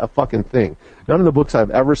college. Not a fucking thing. None of the books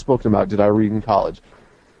I've ever spoken about did I read in college.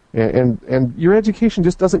 And your education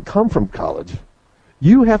just doesn't come from college.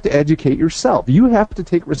 You have to educate yourself. You have to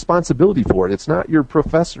take responsibility for it. It's not your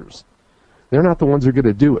professors. They're not the ones who are going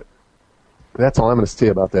to do it. That's all I'm going to say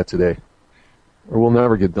about that today. Or we'll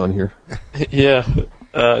never get done here. Yeah.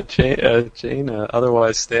 Jane,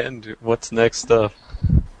 otherwise Stan, what's next up?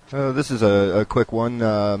 This is a quick one.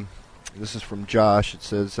 This is from Josh. It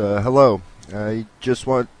says, hello. I just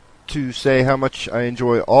want to say how much I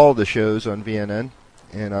enjoy all the shows on VNN,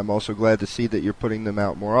 and I'm also glad to see that you're putting them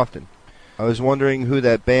out more often. I was wondering who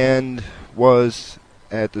that band was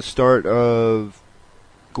at the start of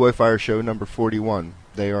GoyFire show number 41.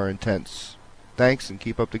 They are intense. Thanks, and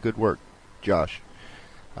keep up the good work. Josh.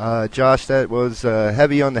 Josh, that was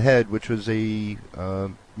Heavy on the Head, which was a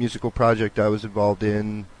musical project I was involved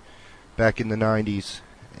in back in the 90s.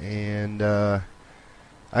 And I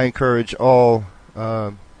encourage all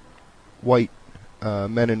white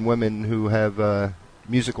men and women who have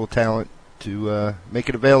musical talent to make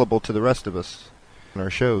it available to the rest of us on our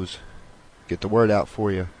shows. Get the word out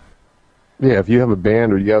for you. Yeah, if you have a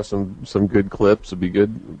band or you have some good clips, it'd be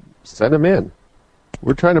good. Send them in.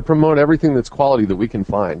 We're trying to promote everything that's quality that we can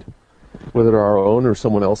find, whether they're our own or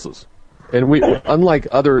someone else's. And we, unlike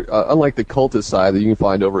the cultist side that you can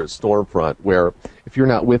find over at Stormfront, where if you're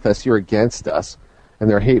not with us, you're against us, and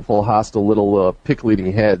they're hateful, hostile little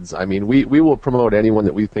pick-leading heads. I mean, we will promote anyone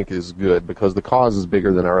that we think is good because the cause is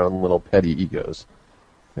bigger than our own little petty egos.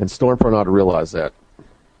 And Stormfront ought to realize that.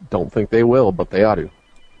 Don't think they will, but they ought to.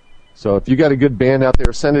 So if you got a good band out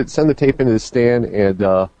there, send the tape into the stand,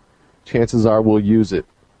 and chances are we'll use it.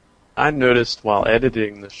 I noticed while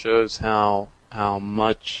editing the shows how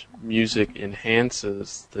much music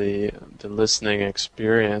enhances the listening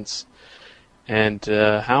experience, and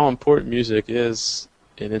how important music is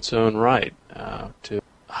in its own right to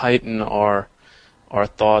heighten our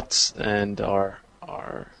thoughts and our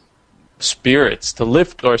spirits, to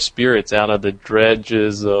lift our spirits out of the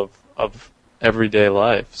dredges of everyday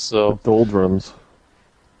life. So the doldrums.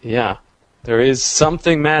 Yeah, there is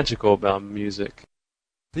something magical about music.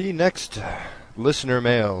 The next listener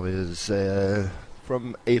mail is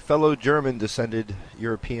from a fellow German-descended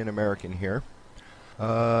European-American here.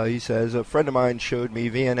 He says, a friend of mine showed me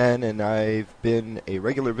VNN, and I've been a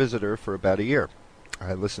regular visitor for about a year.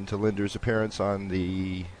 I listened to Linder's appearance on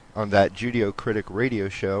that Judeo-critic radio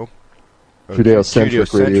show.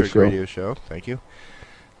 Judeo-centric radio show. Thank you.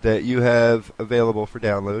 That you have available for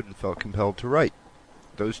download, and felt compelled to write.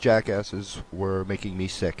 Those jackasses were making me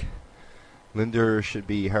sick. Linder should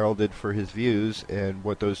be heralded for his views, and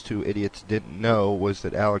what those two idiots didn't know was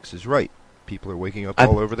that Alex is right. People are waking up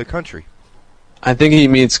all over the country. I think he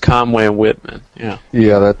means Conway and Whitman. Yeah.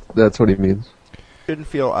 Yeah, that's what he means. Shouldn't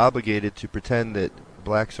feel obligated to pretend that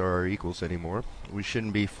blacks are our equals anymore. We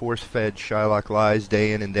shouldn't be force-fed Shylock lies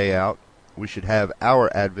day in and day out. We should have our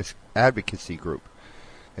advocacy group.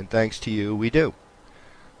 And thanks to you, we do.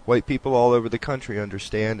 White people all over the country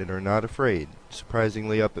understand and are not afraid.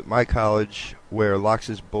 Surprisingly, up at my college, where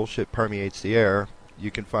Lox's bullshit permeates the air, you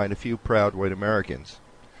can find a few proud white Americans.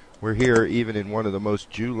 We're here even in one of the most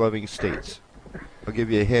Jew-loving states. I'll give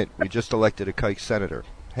you a hint. We just elected a kike senator.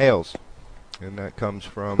 Hails. And that comes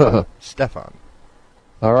from Stefan.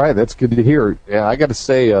 All right, that's good to hear. Yeah, I got to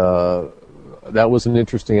say, that was an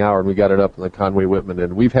interesting hour, and we got it up in the Conway Whitman,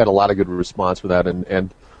 and we've had a lot of good response for that,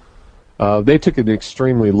 and they took an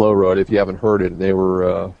extremely low road. If you haven't heard it, they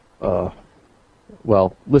were,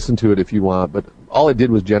 well, listen to it if you want, but all it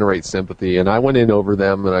did was generate sympathy, and I went in over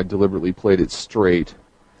them, and I deliberately played it straight.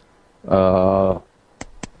 But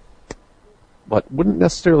wouldn't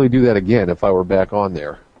necessarily do that again if I were back on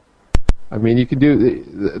there. I mean, you can do.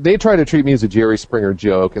 They tried to treat me as a Jerry Springer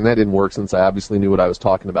joke, and that didn't work since I obviously knew what I was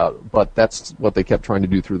talking about. But that's what they kept trying to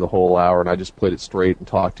do through the whole hour, and I just played it straight and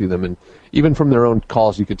talked to them. And even from their own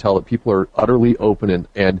calls, you could tell that people are utterly open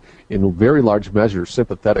and in very large measure,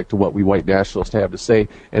 sympathetic to what we white nationalists have to say.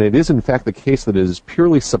 And it is, in fact, the case that it is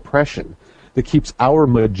purely suppression that keeps our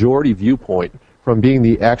majority viewpoint from being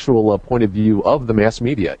the actual point of view of the mass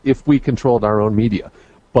media, if we controlled our own media.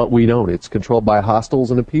 But we don't. It's controlled by hostiles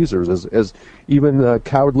and appeasers, as even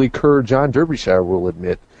cowardly cur John Derbyshire will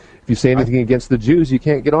admit. If you say anything against the Jews, you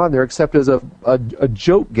can't get on there except as a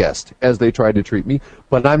joke guest, as they tried to treat me.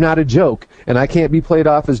 But I'm not a joke, and I can't be played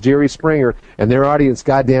off as Jerry Springer, and their audience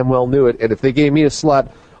goddamn well knew it. And if they gave me a slot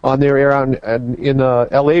on their air in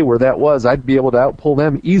L.A. where that was, I'd be able to outpull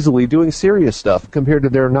them easily doing serious stuff compared to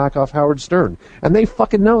their knockoff Howard Stern. And they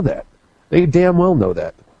fucking know that. They damn well know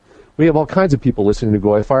that. We have all kinds of people listening to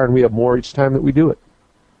GoyFire, and we have more each time that we do it.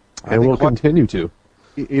 And we'll continue to.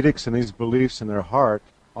 Edicts and these beliefs in their heart,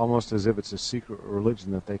 almost as if it's a secret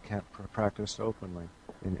religion that they can't practice openly.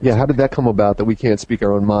 Yeah, how did that come about, that we can't speak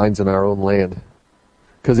our own minds in our own land?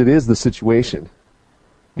 Because it is the situation.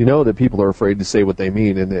 You know that people are afraid to say what they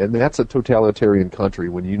mean, and that's a totalitarian country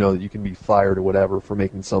when you know that you can be fired or whatever for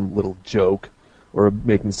making some little joke or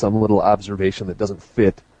making some little observation that doesn't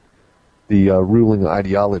fit the ruling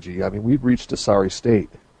ideology. I mean, we've reached a sorry state.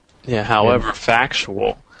 Yeah, however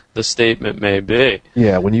factual the statement may be.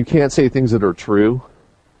 Yeah, when you can't say things that are true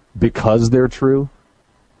because they're true,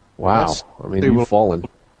 wow. Yes, I mean, you've fallen.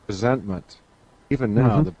 Resentment. Even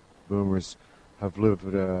now, the boomers have lived,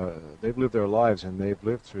 they've lived their lives, and they've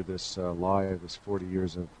lived through this lie, this 40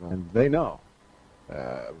 years of, and they know.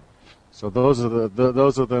 So those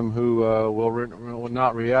of them who will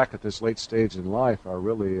not react at this late stage in life are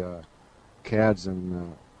really cads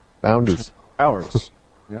and founders. Ours.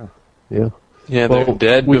 Yeah. Yeah. Yeah, they're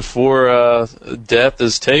dead before death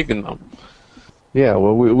has taken them. Yeah,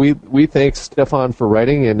 well, we thank Stefan for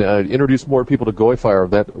writing and introduce more people to GoyFire.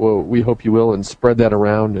 That we hope you will, and spread that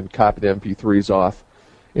around and copy the MP3s off,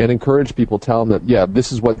 and encourage people. Tell them that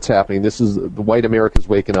this is what's happening. This is the white America's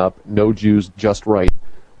waking up. No Jews, just right.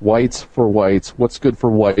 Whites for whites. What's good for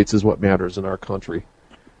whites is what matters in our country,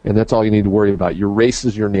 and that's all you need to worry about. Your race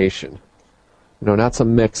is your nation. You know, not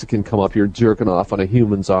some Mexican come up here jerking off on a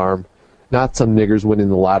human's arm, not some niggers winning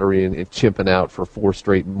the lottery and chimping out for 4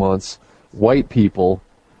 straight months. White people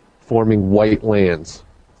forming white lands.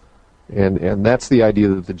 And that's the idea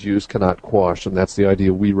that the Jews cannot quash, and that's the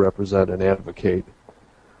idea we represent and advocate.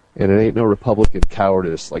 And it ain't no Republican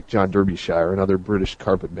cowardice like John Derbyshire and other British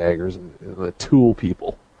carpetbaggers and the tool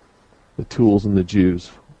people, the tools and the Jews.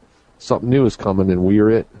 Something new is coming, and we're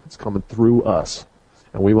it. It's coming through us.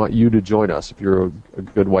 And we want you to join us if you're a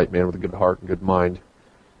good white man with a good heart and good mind,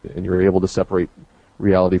 and you're able to separate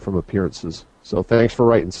reality from appearances. So thanks for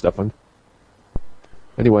writing, Stefan.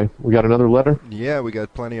 Anyway, we got another letter? Yeah, we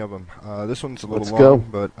got plenty of them. This one's a little Let's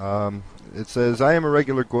long, go. but it says, I am a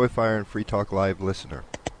regular GoyFire and Free Talk Live listener.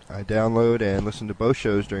 I download and listen to both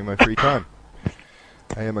shows during my free time.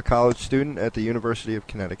 I am a college student at the University of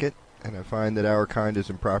Connecticut, and I find that our kind is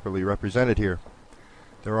improperly represented here.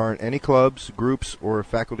 There aren't any clubs, groups, or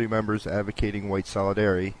faculty members advocating white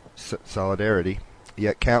solidarity,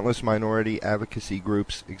 yet countless minority advocacy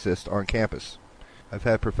groups exist on campus. I've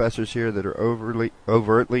had professors here that are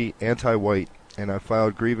overtly anti-white, and I've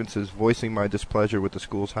filed grievances voicing my displeasure with the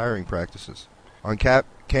school's hiring practices. On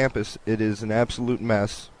campus, it is an absolute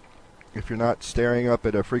mess. If you're not staring up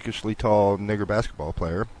at a freakishly tall nigger basketball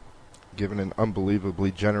player, given an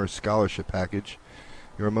unbelievably generous scholarship package,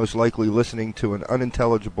 you are most likely listening to an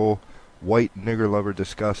unintelligible white nigger lover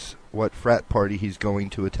discuss what frat party he's going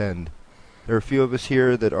to attend. There are a few of us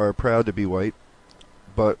here that are proud to be white,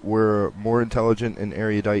 but were more intelligent and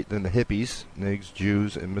erudite than the hippies, nigs,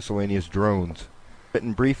 Jews, and miscellaneous drones.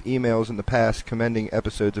 Written brief emails in the past commending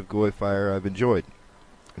episodes of GoyFire I've enjoyed.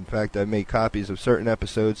 In fact, I've made copies of certain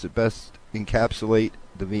episodes that best encapsulate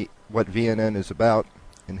what VNN is about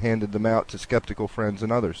and handed them out to skeptical friends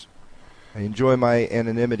and others. I enjoy my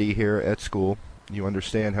anonymity here at school. You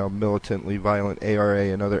understand how militantly violent ARA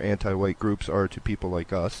and other anti-white groups are to people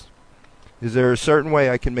like us. Is there a certain way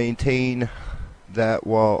I can maintain that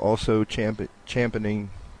while also championing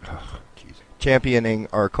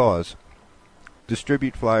our cause?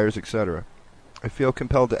 Distribute flyers, etc. I feel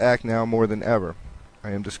compelled to act now more than ever.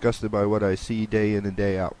 I am disgusted by what I see day in and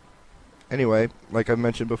day out. Anyway, like I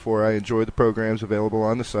mentioned before, I enjoy the programs available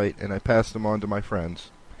on the site, and I pass them on to my friends.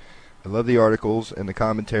 I love the articles and the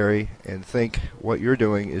commentary, and think what you're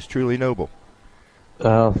doing is truly noble.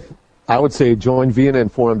 I would say join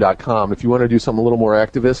VNNforum.com. If you want to do something a little more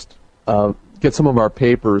activist, get some of our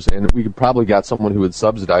papers, and we could probably got someone who would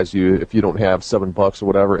subsidize you if you don't have $7 or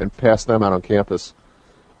whatever, and pass them out on campus.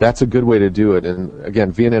 That's a good way to do it. And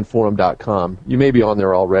again, VNNforum.com. You may be on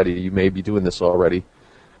there already. You may be doing this already.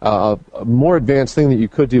 A more advanced thing that you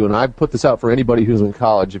could do, and I put this out for anybody who's in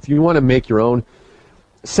college, if you want to make your own,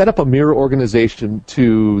 set up a mirror organization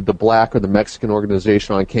to the black or the Mexican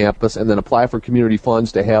organization on campus, and then apply for community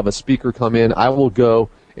funds to have a speaker come in. I will go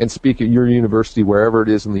and speak at your university wherever it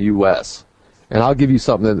is in the U.S., and I'll give you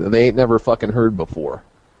something that they ain't never fucking heard before.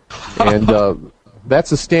 And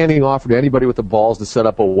that's a standing offer to anybody with the balls to set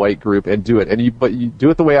up a white group and do it. But you do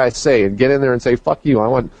it the way I say, and get in there and say, fuck you, I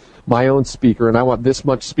want my own speaker, and I want this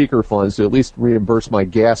much speaker funds to at least reimburse my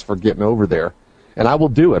gas for getting over there. And I will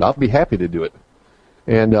do it. I'll be happy to do it.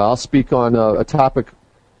 And I'll speak on a topic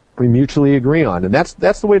we mutually agree on. And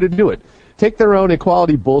that's the way to do it. Take their own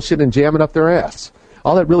equality bullshit and jam it up their ass.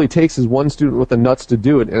 All that really takes is one student with the nuts to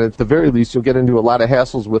do it, and at the very least you'll get into a lot of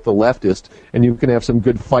hassles with the leftist, and you can have some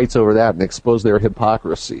good fights over that and expose their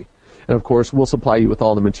hypocrisy. And of course, we'll supply you with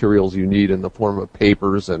all the materials you need in the form of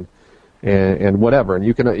papers and whatever.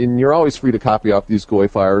 And you're always free to copy off these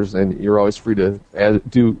GoyFires, and you're always free to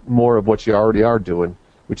do more of what you already are doing,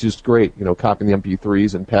 which is great, copying the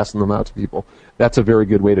MP3s and passing them out to people. That's a very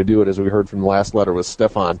good way to do it, as we heard from the last letter with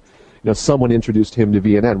Stefan. Someone introduced him to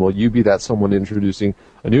VNN. Well, you be that someone introducing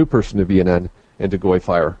a new person to VNN and to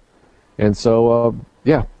GoyFire. And so,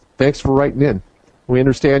 thanks for writing in. We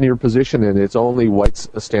understand your position, and it's only whites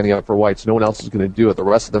standing up for whites. No one else is going to do it. The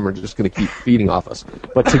rest of them are just going to keep feeding off us.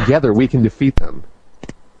 But together, we can defeat them.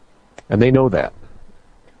 And they know that.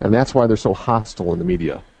 And that's why they're so hostile in the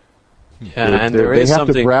media. Yeah, they have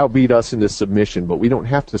to browbeat us into submission, but we don't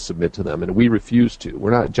have to submit to them, and we refuse to. We're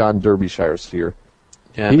not John Derbyshires here.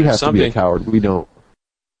 Yeah, he has to be a coward. We don't.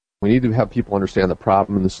 We need to have people understand the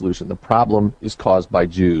problem and the solution. The problem is caused by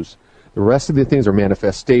Jews. The rest of the things are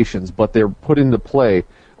manifestations, but they're put into play.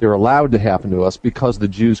 They're allowed to happen to us because the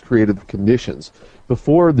Jews created the conditions.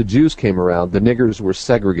 Before the Jews came around, the niggers were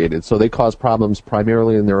segregated, so they caused problems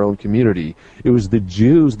primarily in their own community. It was the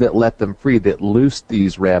Jews that let them free, that loosed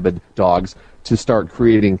these rabid dogs to start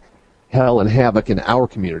creating hell and havoc in our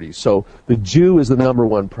community. So the Jew is the number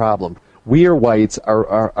one problem. We are whites.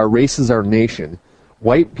 Our race is our nation.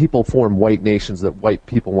 White people form white nations that white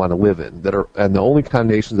people want to live in, and the only kind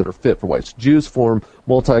of nations that are fit for whites. Jews form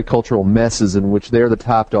multicultural messes in which they're the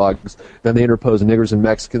top dogs. Then they interpose niggers and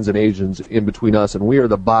Mexicans and Asians in between us, and we are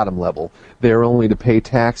the bottom level. They're only to pay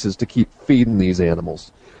taxes to keep feeding these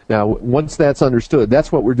animals. Now, once that's understood,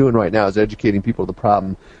 that's what we're doing right now, is educating people of the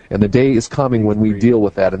problem. And the day is coming when we deal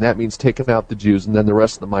with that, and that means taking out the Jews, and then the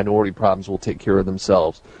rest of the minority problems will take care of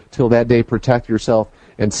themselves. Till that day, protect yourself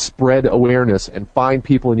and spread awareness and find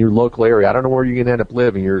people in your local area. I don't know where you're going to end up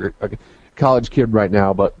living. You're a college kid right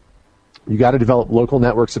now, but you got to develop local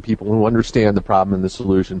networks of people who understand the problem and the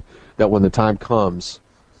solution, that when the time comes,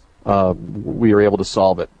 we are able to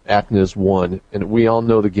solve it. Acting as one, and we all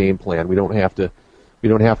know the game plan. We don't have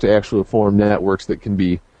to actually form networks that can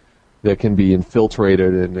be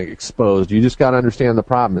infiltrated and exposed. You just got to understand the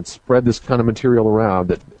problem and spread this kind of material around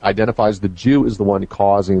that identifies the Jew as the one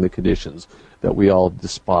causing the conditions that we all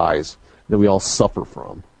despise, that we all suffer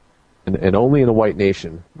from. And only in a white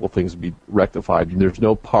nation will things be rectified. There's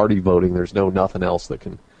no party voting. There's no nothing else that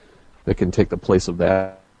can take the place of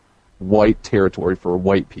that. White territory for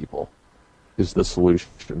white people is the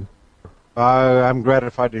solution. I'm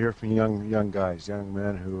gratified to hear from young guys, young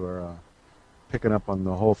men who are picking up on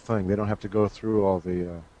the whole thing. They don't have to go through all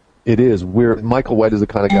the... It is. Michael White is the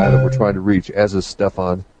kind of guy that we're trying to reach, as is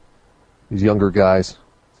Stefan. These younger guys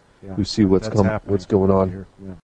who see what's going on. Here. Yeah.